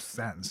same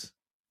sense.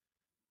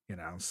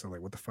 So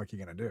like, what the fuck are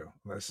you going to do?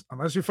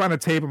 Unless you find a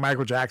tape of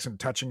Michael Jackson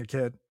touching a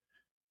kid,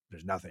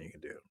 there's nothing you can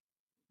do.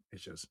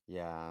 It's just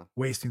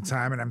wasting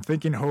time. And I'm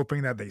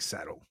hoping that they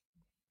settle.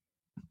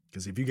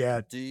 Because if you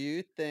get Do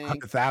you think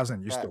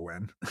 100,000, you still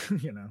win.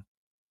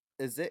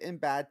 Is it in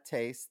bad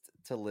taste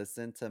to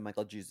listen to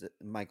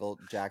Michael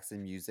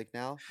Jackson music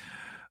now?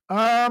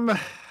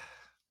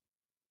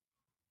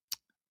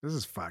 This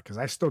is fuck because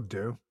I still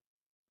do.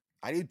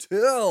 I do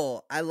too.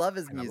 I love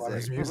his music. I love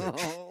his music.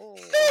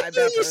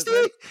 You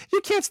see,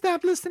 you can't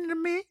stop listening to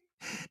me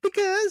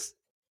because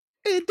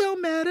it don't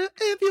matter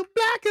if you're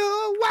black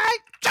or white.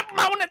 Jump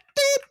on it.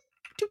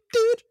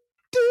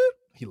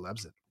 He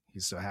loves it.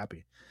 He's so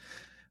happy.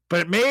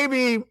 But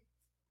maybe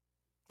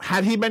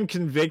had he been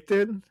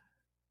convicted,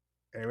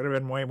 it would have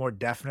been way more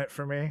definite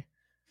for me.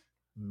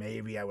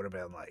 Maybe I would have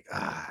been like,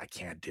 I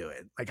can't do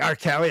it. Like R.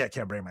 Kelly, I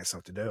can't bring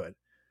myself to do it.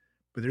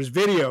 But there's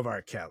video of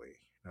R. Kelly.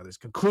 There's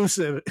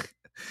conclusive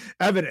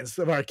evidence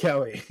of R.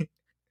 Kelly.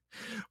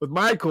 With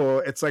Michael,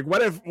 it's like,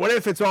 what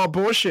if it's all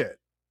bullshit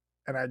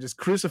and I just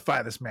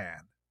crucify this man?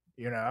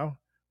 What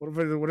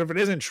if it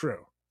isn't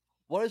true?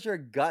 What does your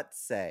gut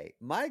say?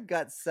 My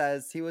gut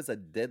says he was a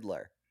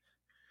diddler.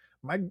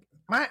 My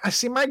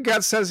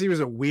gut says he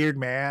was a weird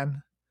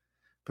man,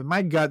 but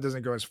my gut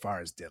doesn't go as far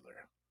as diddler.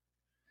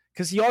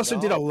 Because he also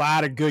did a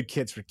lot of good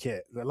a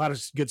lot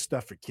of good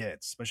stuff for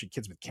kids, especially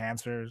kids with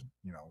cancer,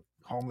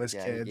 homeless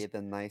kids. He gave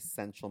them nice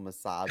sensual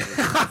massages.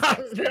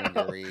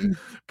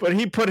 But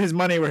he put his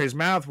money where his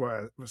mouth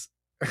was.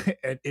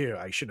 And, ew,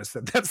 I shouldn't have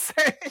said that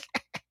saying.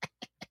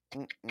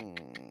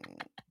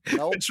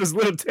 Nope. Which was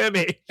little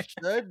Timmy.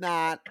 Should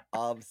not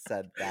have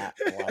said that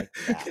like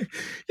that.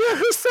 Yeah,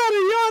 who said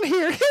it on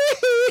here?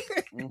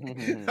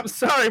 I'm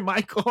sorry,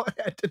 Michael.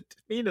 I didn't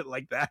mean it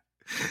like that.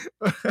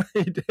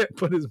 He did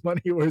put his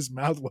money where his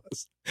mouth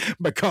was.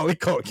 Macaulay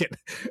Culkin.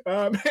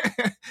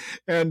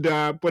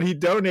 But he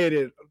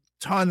donated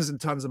tons and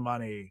tons of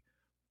money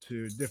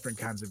to different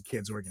kinds of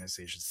kids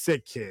organizations,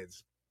 sick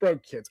kids,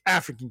 broke kids,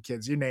 African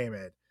kids, you name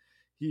it.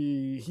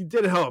 He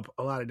did help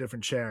a lot of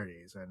different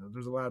charities, and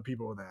there's a lot of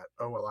people that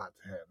owe a lot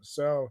to him.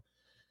 So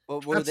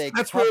but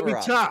that's really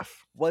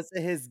tough. Was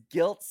it his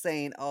guilt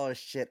saying, "Oh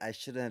shit, I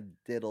shouldn't have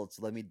diddled,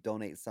 so let me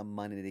donate some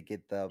money to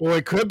get the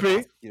it could be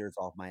prosecutors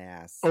off my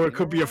ass," or it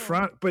could be a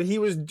front? But he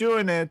was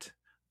doing it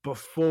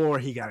before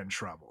he got in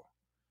trouble,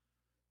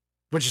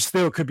 which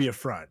still could be a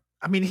front.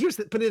 I mean,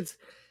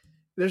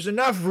 there's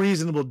enough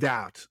reasonable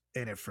doubt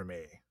in it for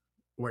me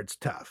where it's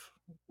tough.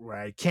 Where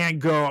I can't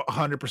go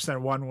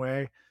 100% one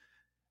way.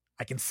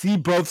 I can see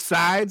both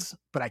sides,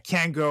 but I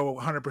can't go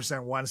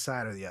 100% one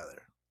side or the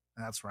other.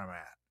 And that's where I'm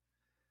at.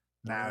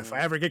 Now, if I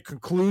ever get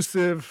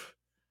conclusive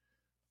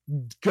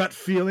gut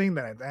feeling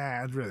that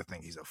I really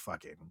think he's a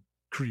fucking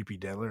creepy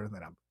diddler,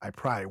 then I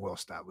probably will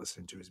stop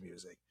listening to his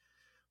music.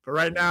 But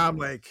right now, I'm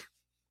like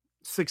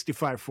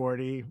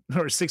 65-40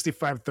 or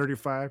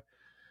 65-35. And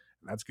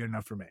that's good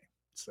enough for me.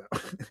 So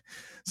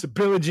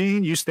Billie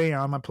Jean, you stay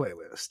on my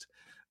playlist.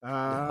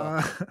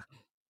 Anywho.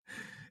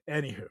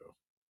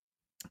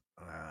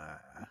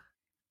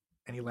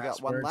 Any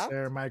last words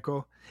there,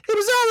 Michael? It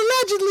was all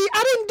allegedly.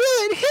 I didn't do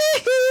it.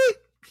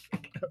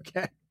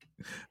 Okay.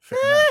 Fair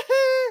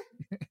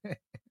enough.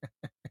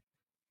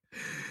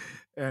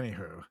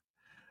 Anywho,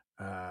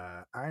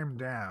 I am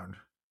down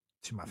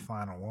to my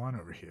final one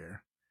over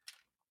here.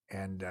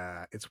 And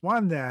it's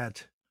one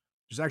that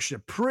there's actually a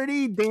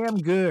pretty damn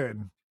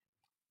good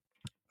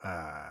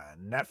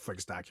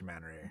Netflix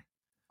documentary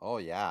Oh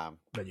yeah.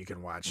 that you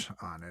can watch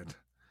on it.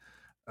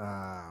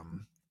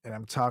 And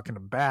I'm talking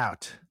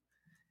about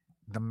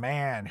the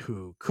man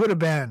who could have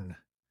been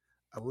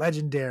a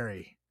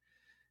legendary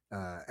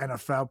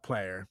NFL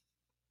player,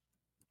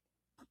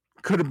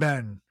 could have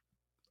been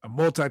a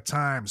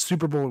multi-time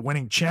Super Bowl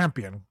winning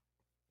champion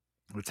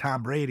with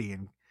Tom Brady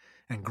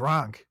and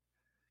Gronk.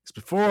 Because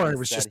before He it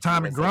was said just he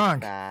Tom and was a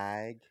Gronk.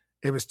 fag.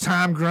 It was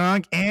Tom,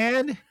 Gronk,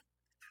 and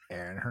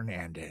Aaron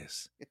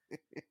Hernandez.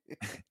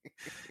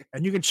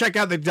 And you can check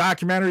out the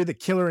documentary, The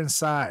Killer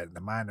Inside,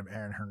 The Mind of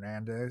Aaron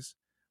Hernandez,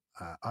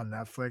 on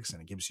Netflix,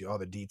 and it gives you all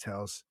the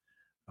details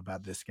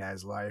about this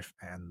guy's life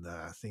and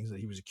the things that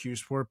he was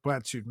accused for.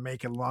 But to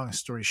make a long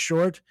story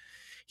short,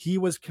 he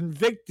was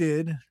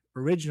convicted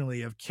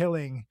originally of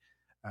killing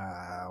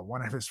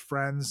one of his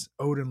friends,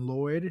 Odin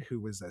Lloyd, who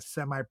was a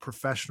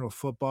semi-professional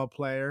football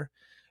player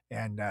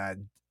and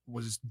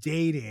was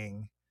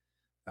dating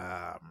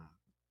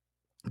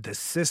the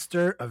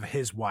sister of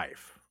his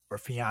wife, or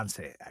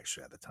fiance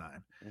actually at the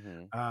time.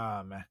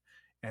 Mm-hmm.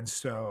 And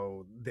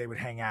so they would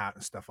hang out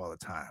and stuff all the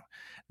time.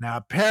 Now,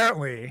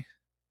 apparently,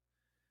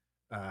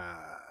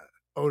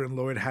 Odin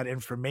Lloyd had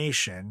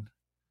information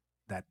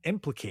that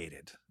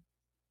implicated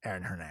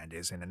Aaron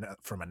Hernandez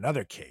from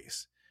another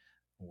case,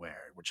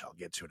 which I'll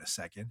get to in a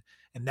second,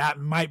 and that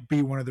might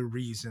be one of the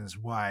reasons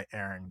why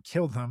Aaron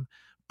killed him.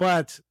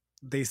 But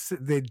they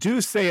do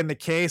say in the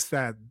case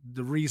that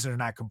the reasons are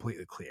not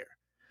completely clear.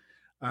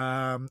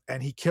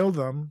 And he killed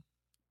them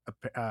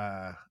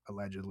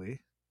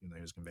allegedly, even though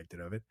he was convicted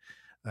of it,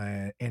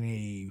 in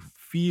a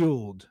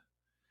field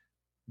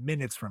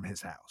minutes from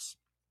his house.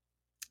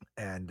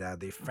 And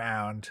they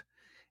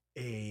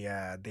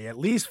at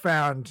least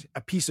found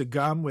a piece of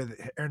gum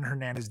with Aaron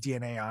Hernandez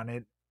DNA on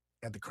it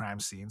at the crime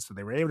scene. So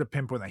they were able to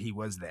pinpoint that he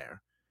was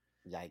there.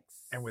 Yikes.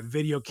 And with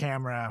video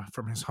camera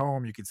from his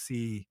home, you could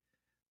see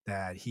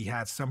that he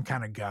had some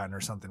kind of gun or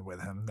something with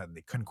him that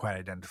they couldn't quite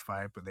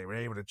identify, but they were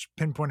able to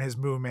pinpoint his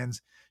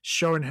movements,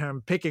 showing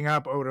him picking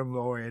up Odin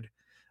Lloyd,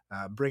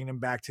 bringing him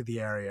back to the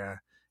area.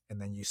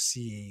 And then you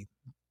see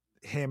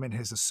him and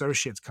his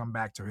associates come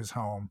back to his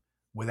home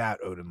without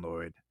Odin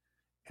Lloyd.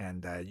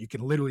 And you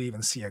can literally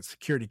even see a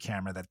security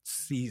camera that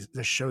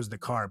shows the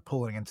car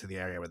pulling into the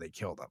area where they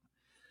killed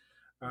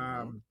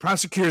him.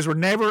 Prosecutors were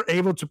never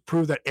able to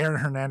prove that Aaron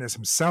Hernandez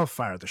himself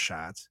fired the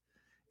shots,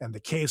 and the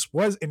case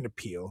was in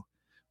appeal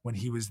when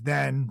he was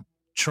then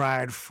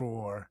tried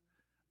for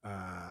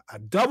a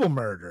double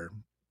murder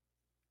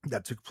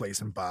that took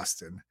place in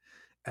Boston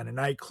at a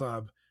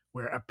nightclub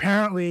where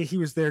apparently he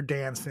was there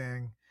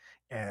dancing,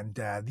 and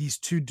these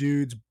two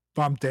dudes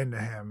bumped into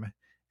him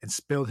and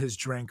spilled his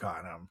drink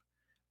on him,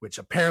 which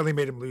apparently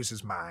made him lose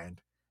his mind.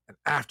 And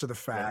after the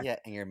fact, he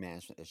had anger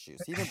management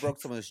issues. He even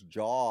broke someone's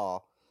jaw.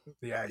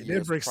 Yeah, he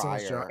did break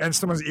someone's jaw and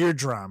someone's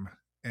eardrum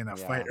in a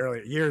fight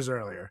years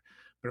earlier.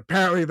 But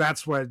apparently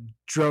that's what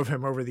drove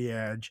him over the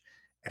edge.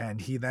 And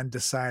he then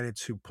decided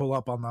to pull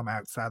up on them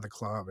outside the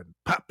club and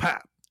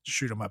pop,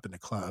 shoot them up in the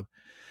club.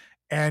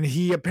 And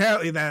he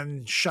apparently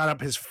then shot up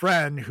his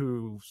friend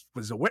who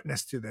was a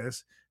witness to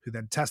this, who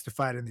then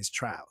testified in these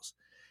trials.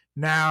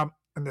 Now,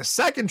 in the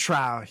second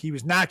trial, he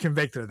was not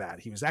convicted of that.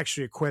 He was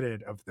actually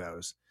acquitted of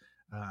those.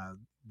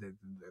 The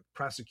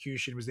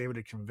prosecution was able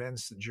to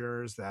convince the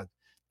jurors that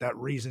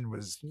reason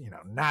was,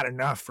 not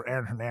enough for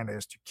Aaron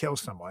Hernandez to kill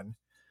someone,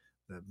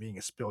 being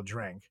a spilled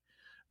drink.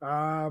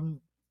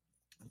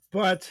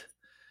 But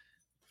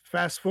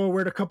fast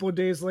forward a couple of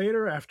days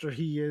later, after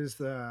he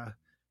is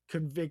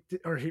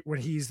convicted, or when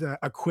he's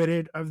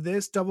acquitted of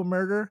this double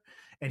murder,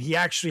 and he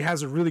actually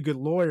has a really good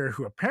lawyer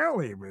who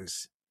apparently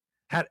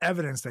had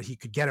evidence that he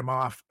could get him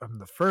off from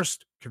the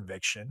first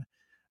conviction.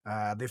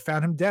 They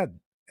found him dead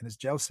in his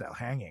jail cell,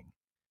 hanging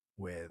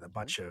with a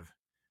bunch of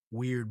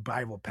weird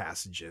Bible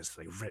passages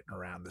written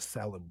around the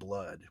cell in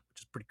blood,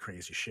 which is pretty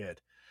crazy shit.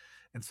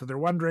 And so they're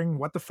wondering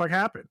what the fuck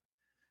happened.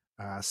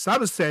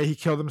 Some say he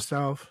killed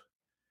himself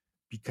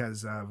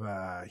because of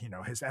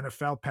his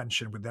NFL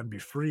pension would then be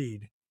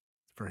freed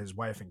for his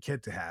wife and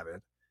kid to have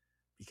it,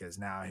 because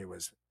now he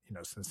was,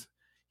 since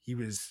he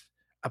was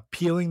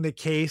appealing the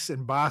case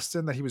in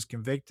Boston that he was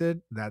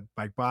convicted, that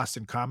by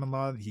Boston common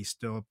law, he's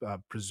still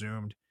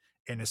presumed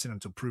innocent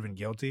until proven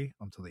guilty,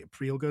 until the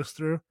appeal goes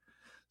through.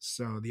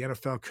 So the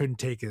NFL couldn't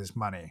take his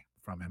money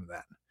from him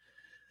then.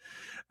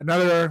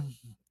 Another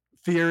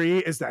theory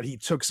is that he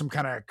took some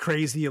kind of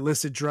crazy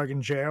illicit drug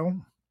in jail,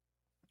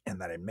 and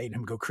that it made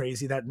him go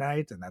crazy that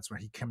night, and that's when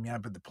he came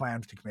up with the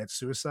plan to commit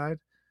suicide.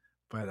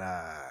 But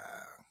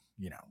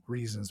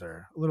reasons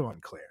are a little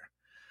unclear.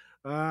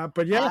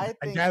 But yeah, I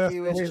think he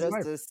was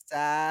just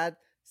a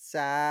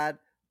sad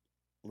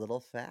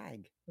little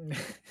fag.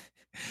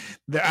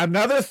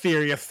 Another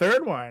theory, a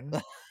third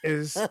one,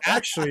 is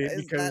actually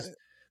because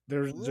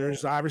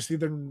there's obviously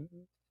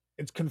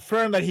it's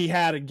confirmed that he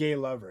had a gay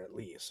lover at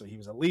least, so he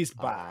was at least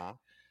bi.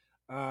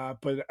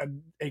 But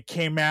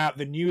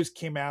the news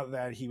came out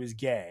that he was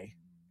gay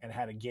and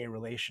had a gay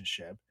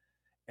relationship,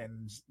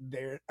 and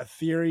a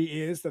theory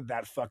is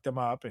that fucked him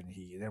up, and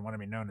he didn't want to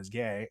be known as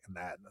gay, and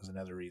that was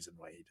another reason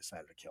why he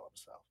decided to kill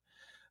himself.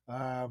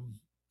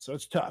 So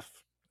it's tough.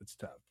 It's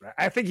tough.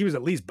 I think he was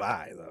at least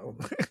bi though,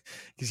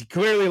 because he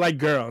clearly liked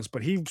girls,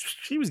 but he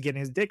was getting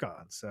his dick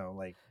on. So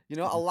like, You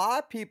know, a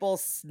lot of people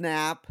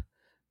snap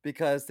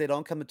because they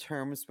don't come to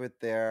terms with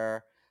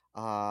their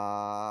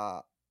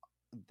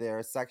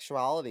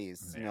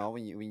sexualities. You Yeah. know,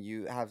 when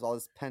you have all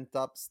this pent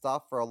up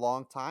stuff for a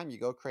long time, you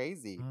go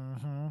crazy.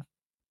 Kind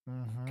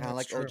of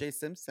like true. OJ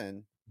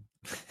Simpson.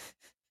 I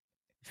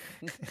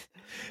don't Just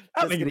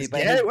think he kidding, was but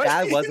gay. his was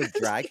dad he? was a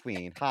drag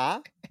queen,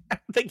 huh? I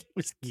don't think he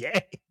was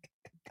gay.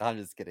 I'm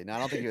just kidding. No, I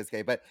don't think he was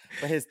gay, but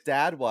his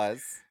dad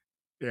was.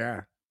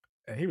 Yeah,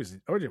 and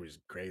OJ was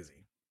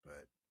crazy,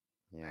 but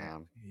Yeah.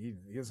 man,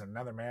 he was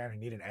another man who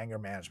needed anger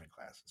management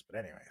classes. But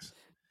anyways,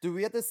 Do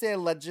we have to say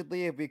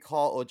allegedly if we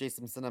call OJ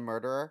Simpson a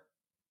murderer?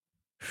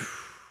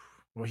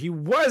 well, he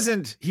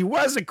wasn't. He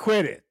was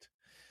acquitted,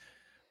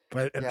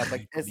 but Yeah,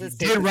 but is he it safe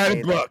did to write say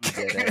a that book. he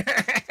did it?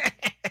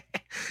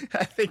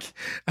 I think,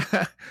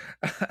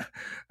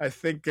 I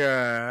think,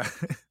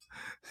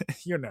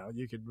 you know,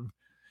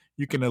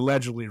 you can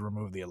allegedly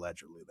remove the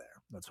allegedly there.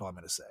 That's all I'm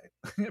going to say.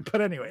 But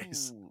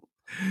anyways, Ooh.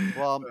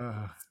 Well,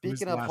 who's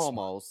speaking the of last one?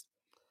 homos,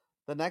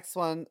 the next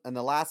one and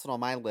the last one on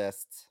my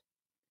list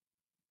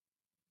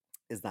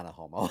is not a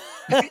homo.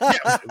 Wait,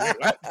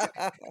 what?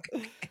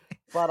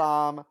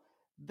 But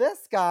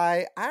this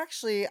guy,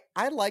 actually,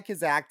 I like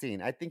his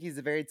acting. I think he's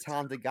a very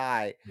talented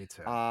guy. Me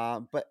too.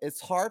 But it's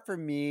hard for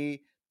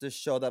me to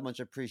show that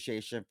much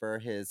appreciation for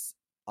his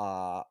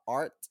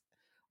art,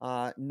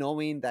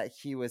 knowing that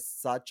he was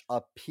such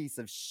a piece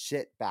of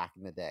shit back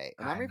in the day.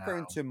 And I'm I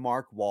referring know. to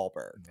Mark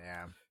Wahlberg,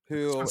 Yeah,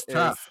 who it's is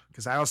tough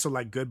because I also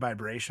like Good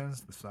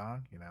Vibrations, the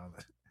song. You know,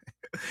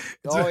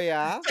 oh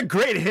yeah, it's a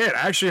great hit.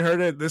 I actually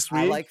heard it this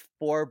I week. like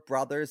Four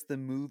Brothers the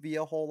movie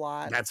a whole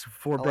lot. That's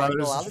Four I like a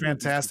Brothers lot is of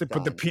movies he's fantastic.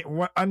 But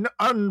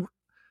done.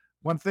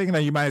 one thing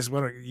that you might as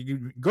well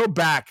you go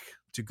back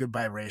to Good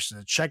Vibrations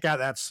and check out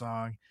that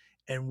song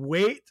and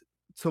wait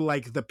till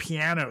like the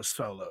piano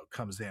solo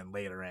comes in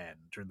later in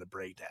during the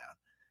breakdown.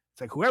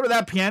 It's like whoever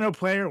that piano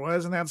player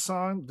was in that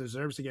song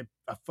deserves to get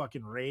a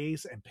fucking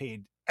raise and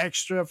paid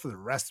extra for the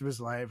rest of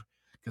his life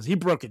because he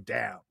broke it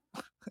down.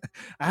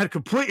 I had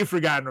completely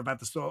forgotten about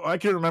the song. All I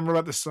can remember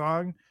about the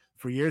song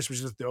for years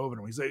was just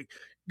Dovin. He's like,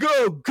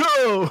 go,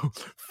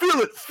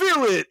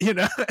 feel it, you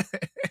know.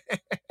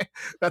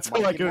 That's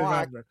all I can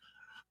remember.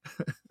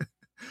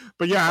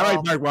 But yeah, I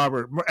like Mark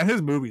Wahlberg, and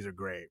his movies are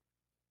great.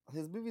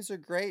 His movies are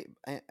great.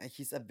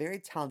 He's a very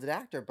talented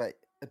actor,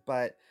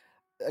 but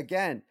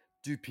again,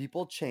 do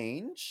people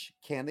change?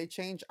 Can they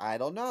change? I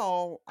don't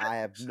know. I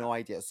have no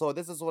idea. So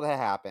this is what had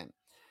happened.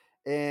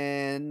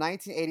 In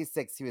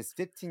 1986, he was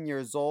 15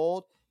 years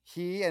old.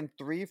 He and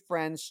 3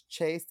 friends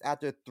chased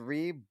after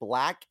 3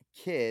 black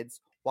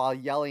kids while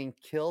yelling,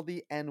 kill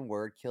the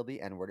N-word,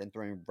 and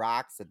throwing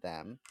rocks at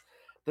them.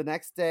 The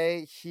next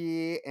day,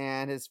 he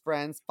and his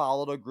friends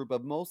followed a group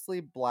of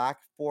mostly black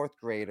 4th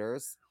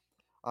graders,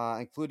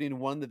 including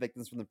one of the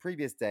victims from the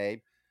previous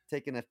day,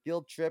 taking a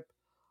field trip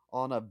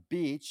on a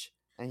beach,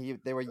 and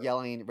they were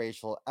yelling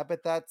racial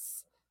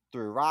epithets,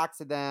 threw rocks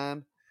at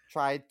them,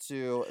 tried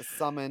to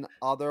summon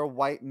other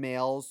white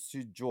males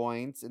to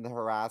join in the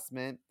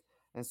harassment.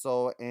 And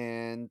so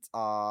in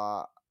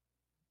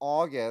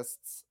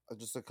August,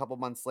 just a couple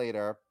months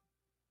later,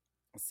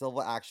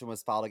 civil action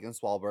was filed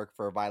against Wahlberg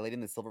for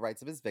violating the civil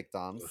rights of his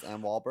victims,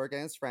 and Wahlberg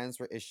and his friends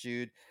were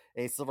issued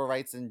a civil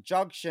rights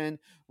injunction,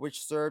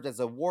 which served as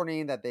a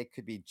warning that they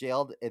could be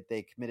jailed if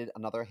they committed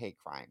another hate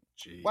crime.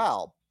 Jeez.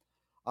 Well,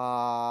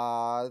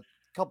 a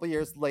couple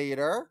years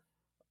later,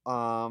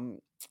 Wahlberg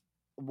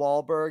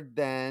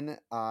then,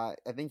 I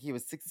think he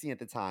was 16 at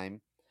the time,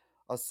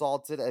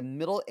 assaulted a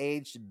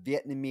middle-aged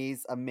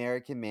Vietnamese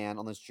American man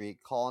on the street,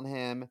 calling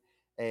him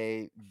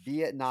a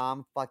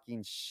Vietnam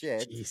fucking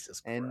shit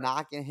and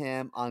knocking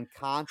him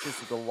unconscious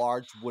with a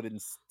large wooden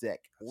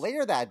stick.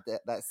 Later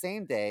that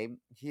same day,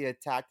 he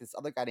attacked this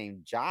other guy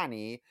named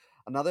Johnny,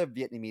 another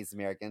Vietnamese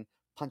American,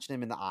 punching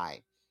him in the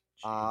eye.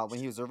 When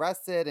he was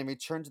arrested and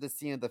returned to the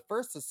scene of the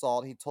first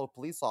assault, he told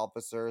police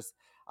officers,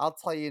 I'll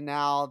tell you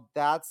now,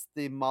 that's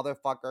the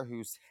motherfucker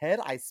whose head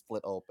I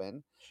split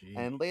open. Jeez.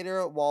 And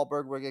later,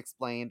 Wahlberg would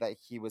explain that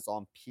he was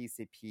on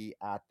PCP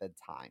at the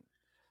time.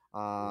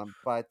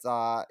 But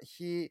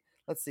he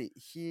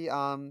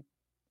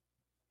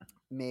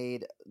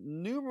made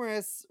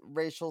numerous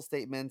racial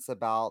statements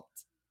about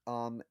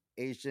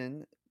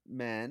Asian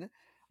men.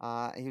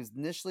 He was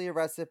initially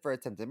arrested for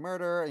attempted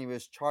murder, and he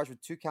was charged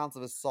with 2 counts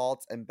of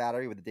assault and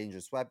battery with a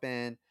dangerous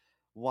weapon,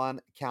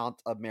 1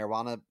 count of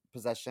marijuana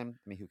possession.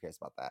 I mean, who cares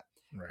about that?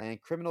 Right.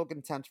 And criminal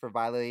contempt for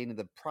violating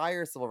the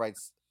prior civil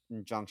rights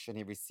injunction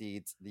he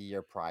received the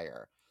year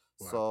prior.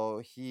 Wow.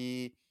 So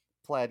he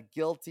pled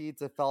guilty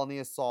to felony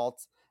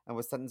assault and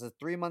was sentenced to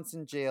 3 months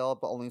in jail,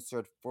 but only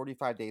served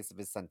 45 days of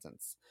his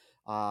sentence.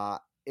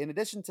 In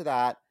addition to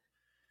that,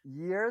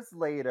 years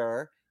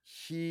later,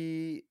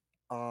 he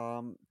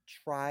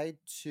tried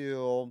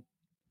to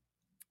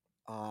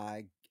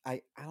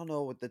I don't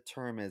know what the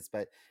term is,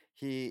 but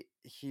he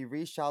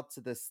reached out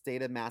to the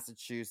state of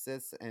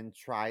Massachusetts and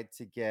tried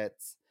to get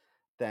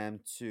them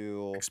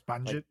to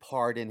Expunge it?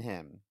 pardon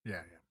him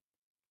Yeah.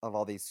 of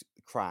all these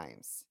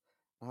crimes.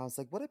 And I was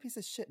like, what a piece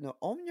of shit. No,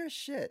 own your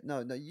shit.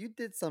 No, you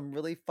did some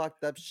really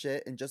fucked up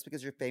shit, and just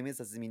because you're famous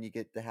doesn't mean you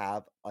get to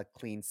have a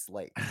clean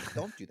slate.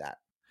 Don't do that.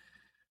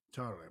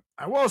 Totally.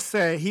 I will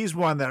say he's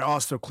one that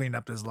also cleaned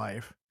up his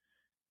life.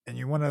 And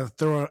you want to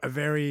throw a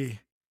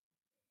very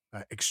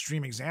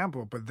extreme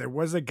example, but there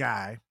was a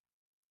guy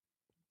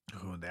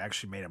who they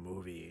actually made a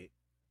movie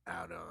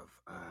out of.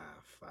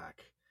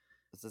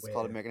 Is this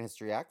called American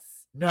History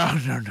X? No.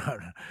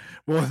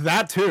 Well,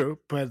 that too,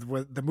 but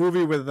with the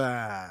movie with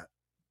the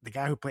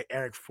guy who played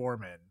Eric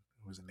Foreman,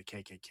 who was in the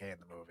KKK in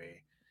the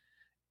movie,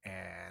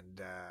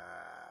 and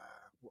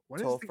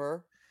what is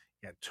Topher?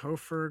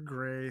 Topher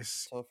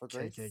Grace. Topher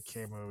Grace?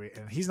 KKK movie,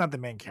 and he's not the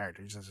main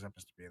character. He just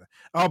happens to be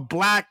the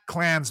Black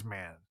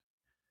Klansman.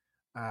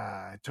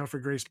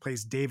 Topher Grace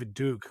plays David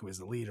Duke, who is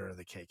the leader of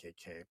the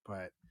KKK.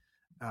 But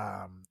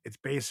it's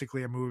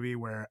basically a movie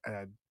where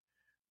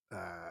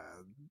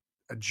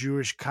a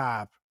Jewish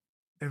cop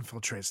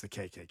infiltrates the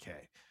KKK.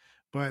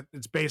 But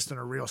it's based on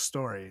a real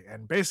story,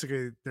 and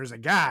basically, there's a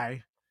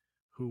guy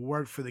who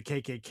worked for the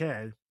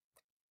KKK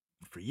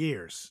for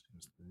years,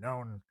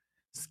 known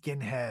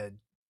skinhead,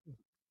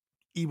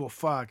 evil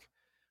fuck,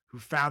 who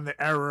found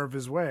the error of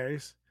his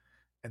ways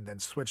and then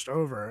switched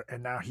over,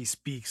 and now he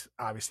speaks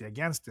obviously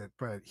against it,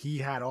 but he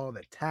had all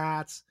the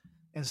tats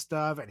and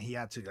stuff, and he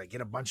had to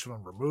get a bunch of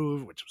them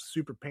removed, which was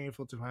super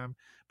painful to him,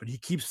 but he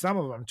keeps some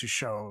of them to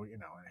show,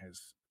 in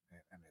his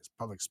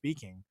public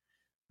speaking,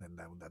 and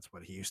that's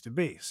what he used to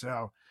be.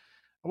 So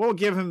I will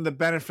give him the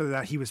benefit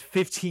that he was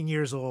 15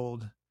 years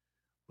old,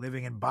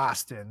 living in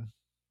Boston,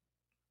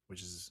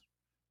 which is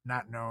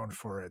not known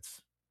for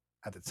its,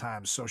 at the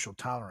time, social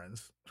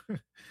tolerance.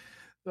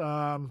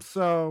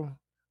 So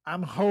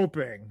I'm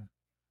hoping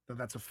that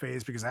that's a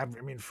phase, because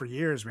for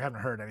years we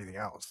haven't heard anything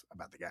else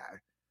about the guy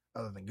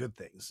other than good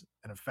things.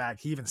 And in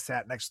fact, he even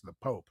sat next to the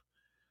Pope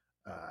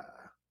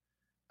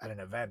at an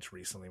event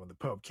recently when the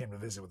Pope came to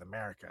visit with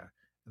America,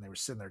 and they were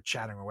sitting there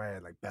chatting away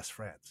like best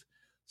friends.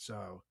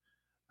 So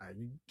I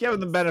give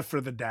him the benefit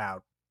of the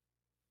doubt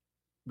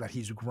that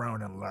he's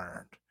grown and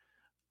learned.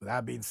 With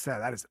that being said,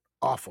 that is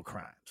awful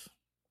crimes.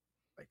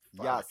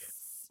 Yes.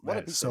 What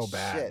a piece of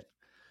shit.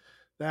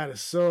 That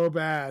is so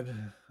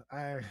bad.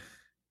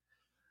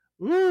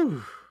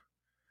 Woo.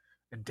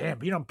 And damn,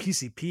 being on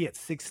PCP at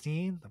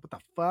 16, what the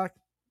fuck?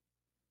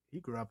 He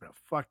grew up in a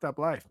fucked up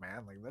life,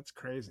 man. That's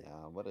crazy.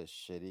 Yeah, what a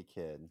shitty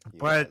kid.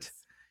 But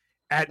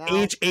at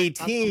age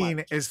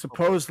 18 is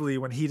supposedly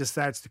when he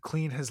decides to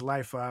clean his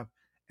life up,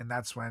 and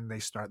that's when they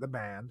start the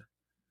band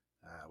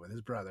with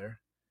his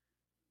brother.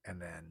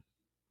 And then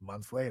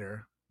months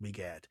later, we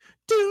get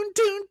dun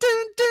dun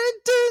dun dun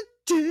dun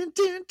dun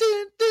dun dun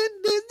dun dun,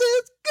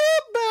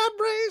 good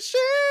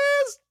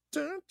vibrations.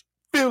 Dun,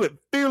 feel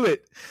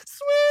it,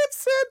 sweet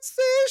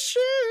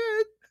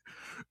sensation.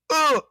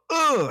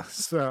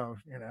 So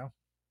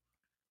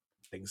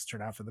things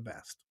turn out for the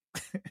best.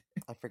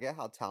 I forget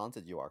how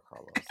talented you are,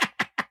 Carlos.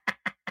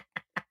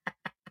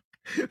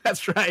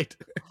 That's right.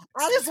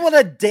 I just want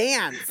to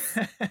dance.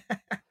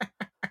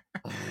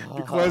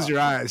 You close your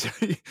eyes.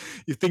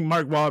 You think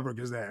Mark Wahlberg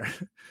is there.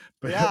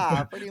 But,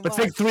 yeah, pretty but much.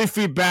 think 3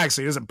 feet back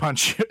so he doesn't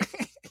punch you.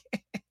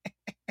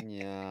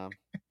 Yeah.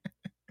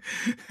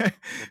 With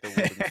the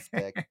wooden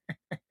stick.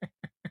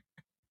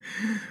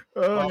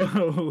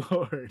 Oh,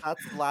 Lord.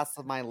 That's the last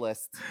of my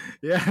list.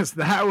 Yes,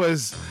 that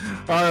was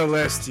our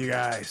list, you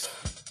guys.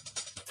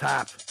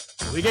 Top.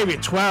 We gave you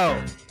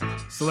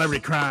 12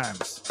 celebrity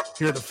crimes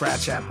here at the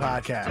Frat Chat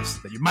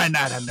Podcast that you might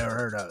not have never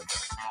heard of.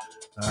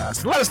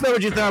 So let us know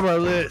what you thought of our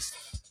list,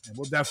 and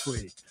we'll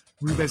definitely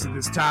revisit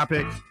this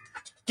topic.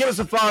 Give us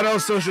a follow on all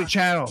social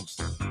channels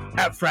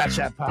at Frat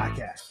Chat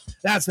Podcast.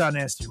 That's on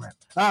Instagram,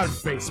 on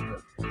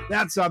Facebook.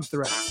 That's on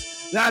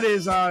Threads. That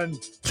is on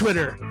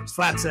Twitter,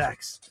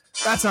 /X.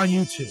 That's on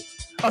YouTube.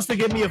 Also,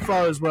 give me a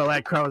follow as well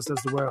at Carlos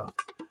Does the World.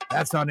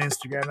 That's on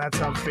Instagram.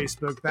 That's on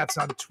Facebook. That's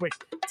on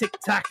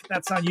TikTok.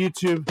 That's on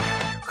YouTube.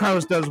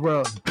 Carlos Does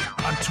World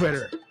on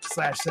Twitter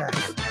 /X.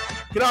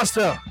 You can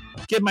also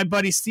give my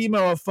buddy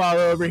Simo a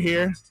follow over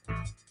here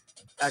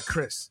at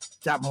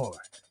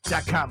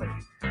Chris.Moore.comedy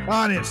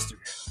on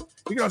Instagram.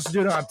 You can also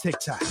do it on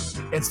TikTok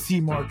at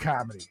Seymour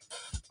Comedy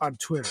on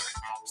Twitter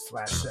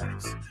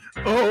 /X.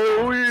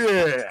 Oh,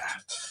 yeah.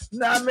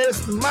 Now,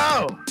 Mr.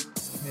 Mo,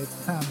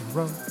 it's time to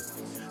roll.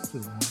 So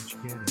why don't you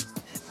get us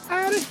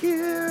out of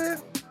here?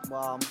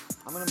 Well,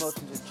 I'm going to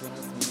motion to adjourn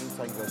this meeting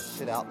so I can go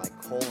shit out my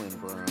colon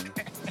broom.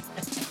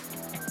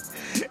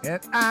 And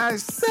I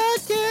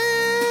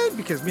second,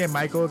 because me and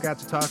Michael got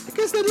to talk,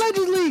 because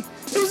allegedly,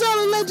 it was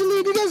all allegedly,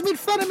 you guys made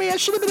fun of me, I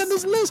should have been on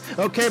this list.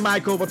 Okay,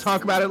 Michael, we'll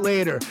talk about it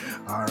later.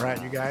 All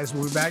right, you guys,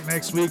 we'll be back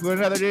next week with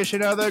another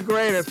edition of the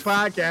greatest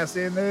podcast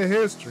in the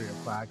history of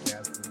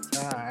podcasting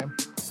time.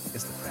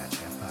 It's the Frat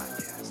Chat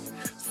Podcast.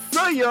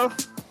 See ya!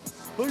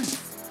 Peace.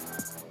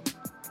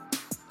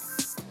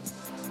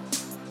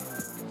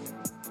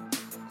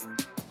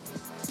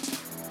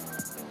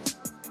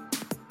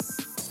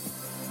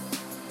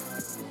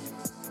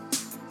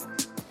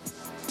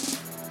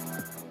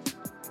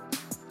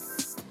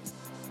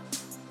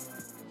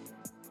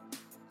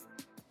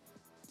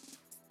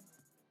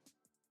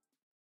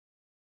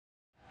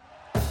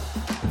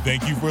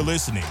 Thank you for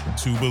listening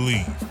to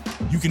Believe.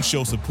 You can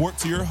show support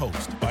to your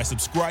host by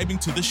subscribing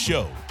to the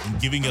show and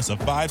giving us a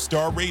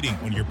 5-star rating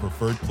on your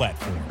preferred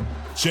platform.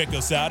 Check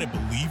us out at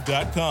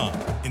Believe.com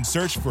and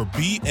search for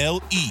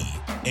BLEAV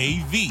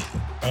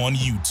on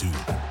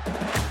YouTube.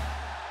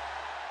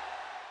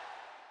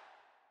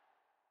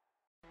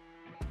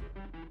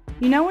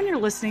 You know when you're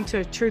listening to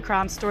a true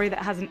crime story that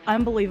has an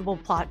unbelievable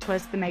plot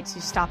twist that makes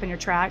you stop in your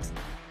tracks?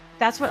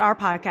 That's what our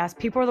podcast,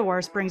 People Are the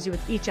Worst, brings you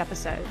with each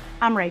episode.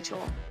 I'm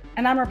Rachel.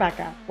 And I'm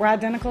Rebecca. We're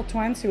identical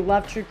twins who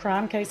love true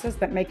crime cases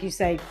that make you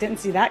say, didn't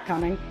see that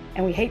coming,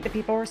 and we hate the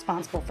people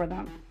responsible for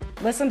them.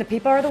 Listen to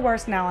People Are the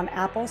Worst now on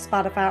Apple,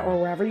 Spotify, or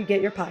wherever you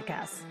get your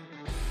podcasts.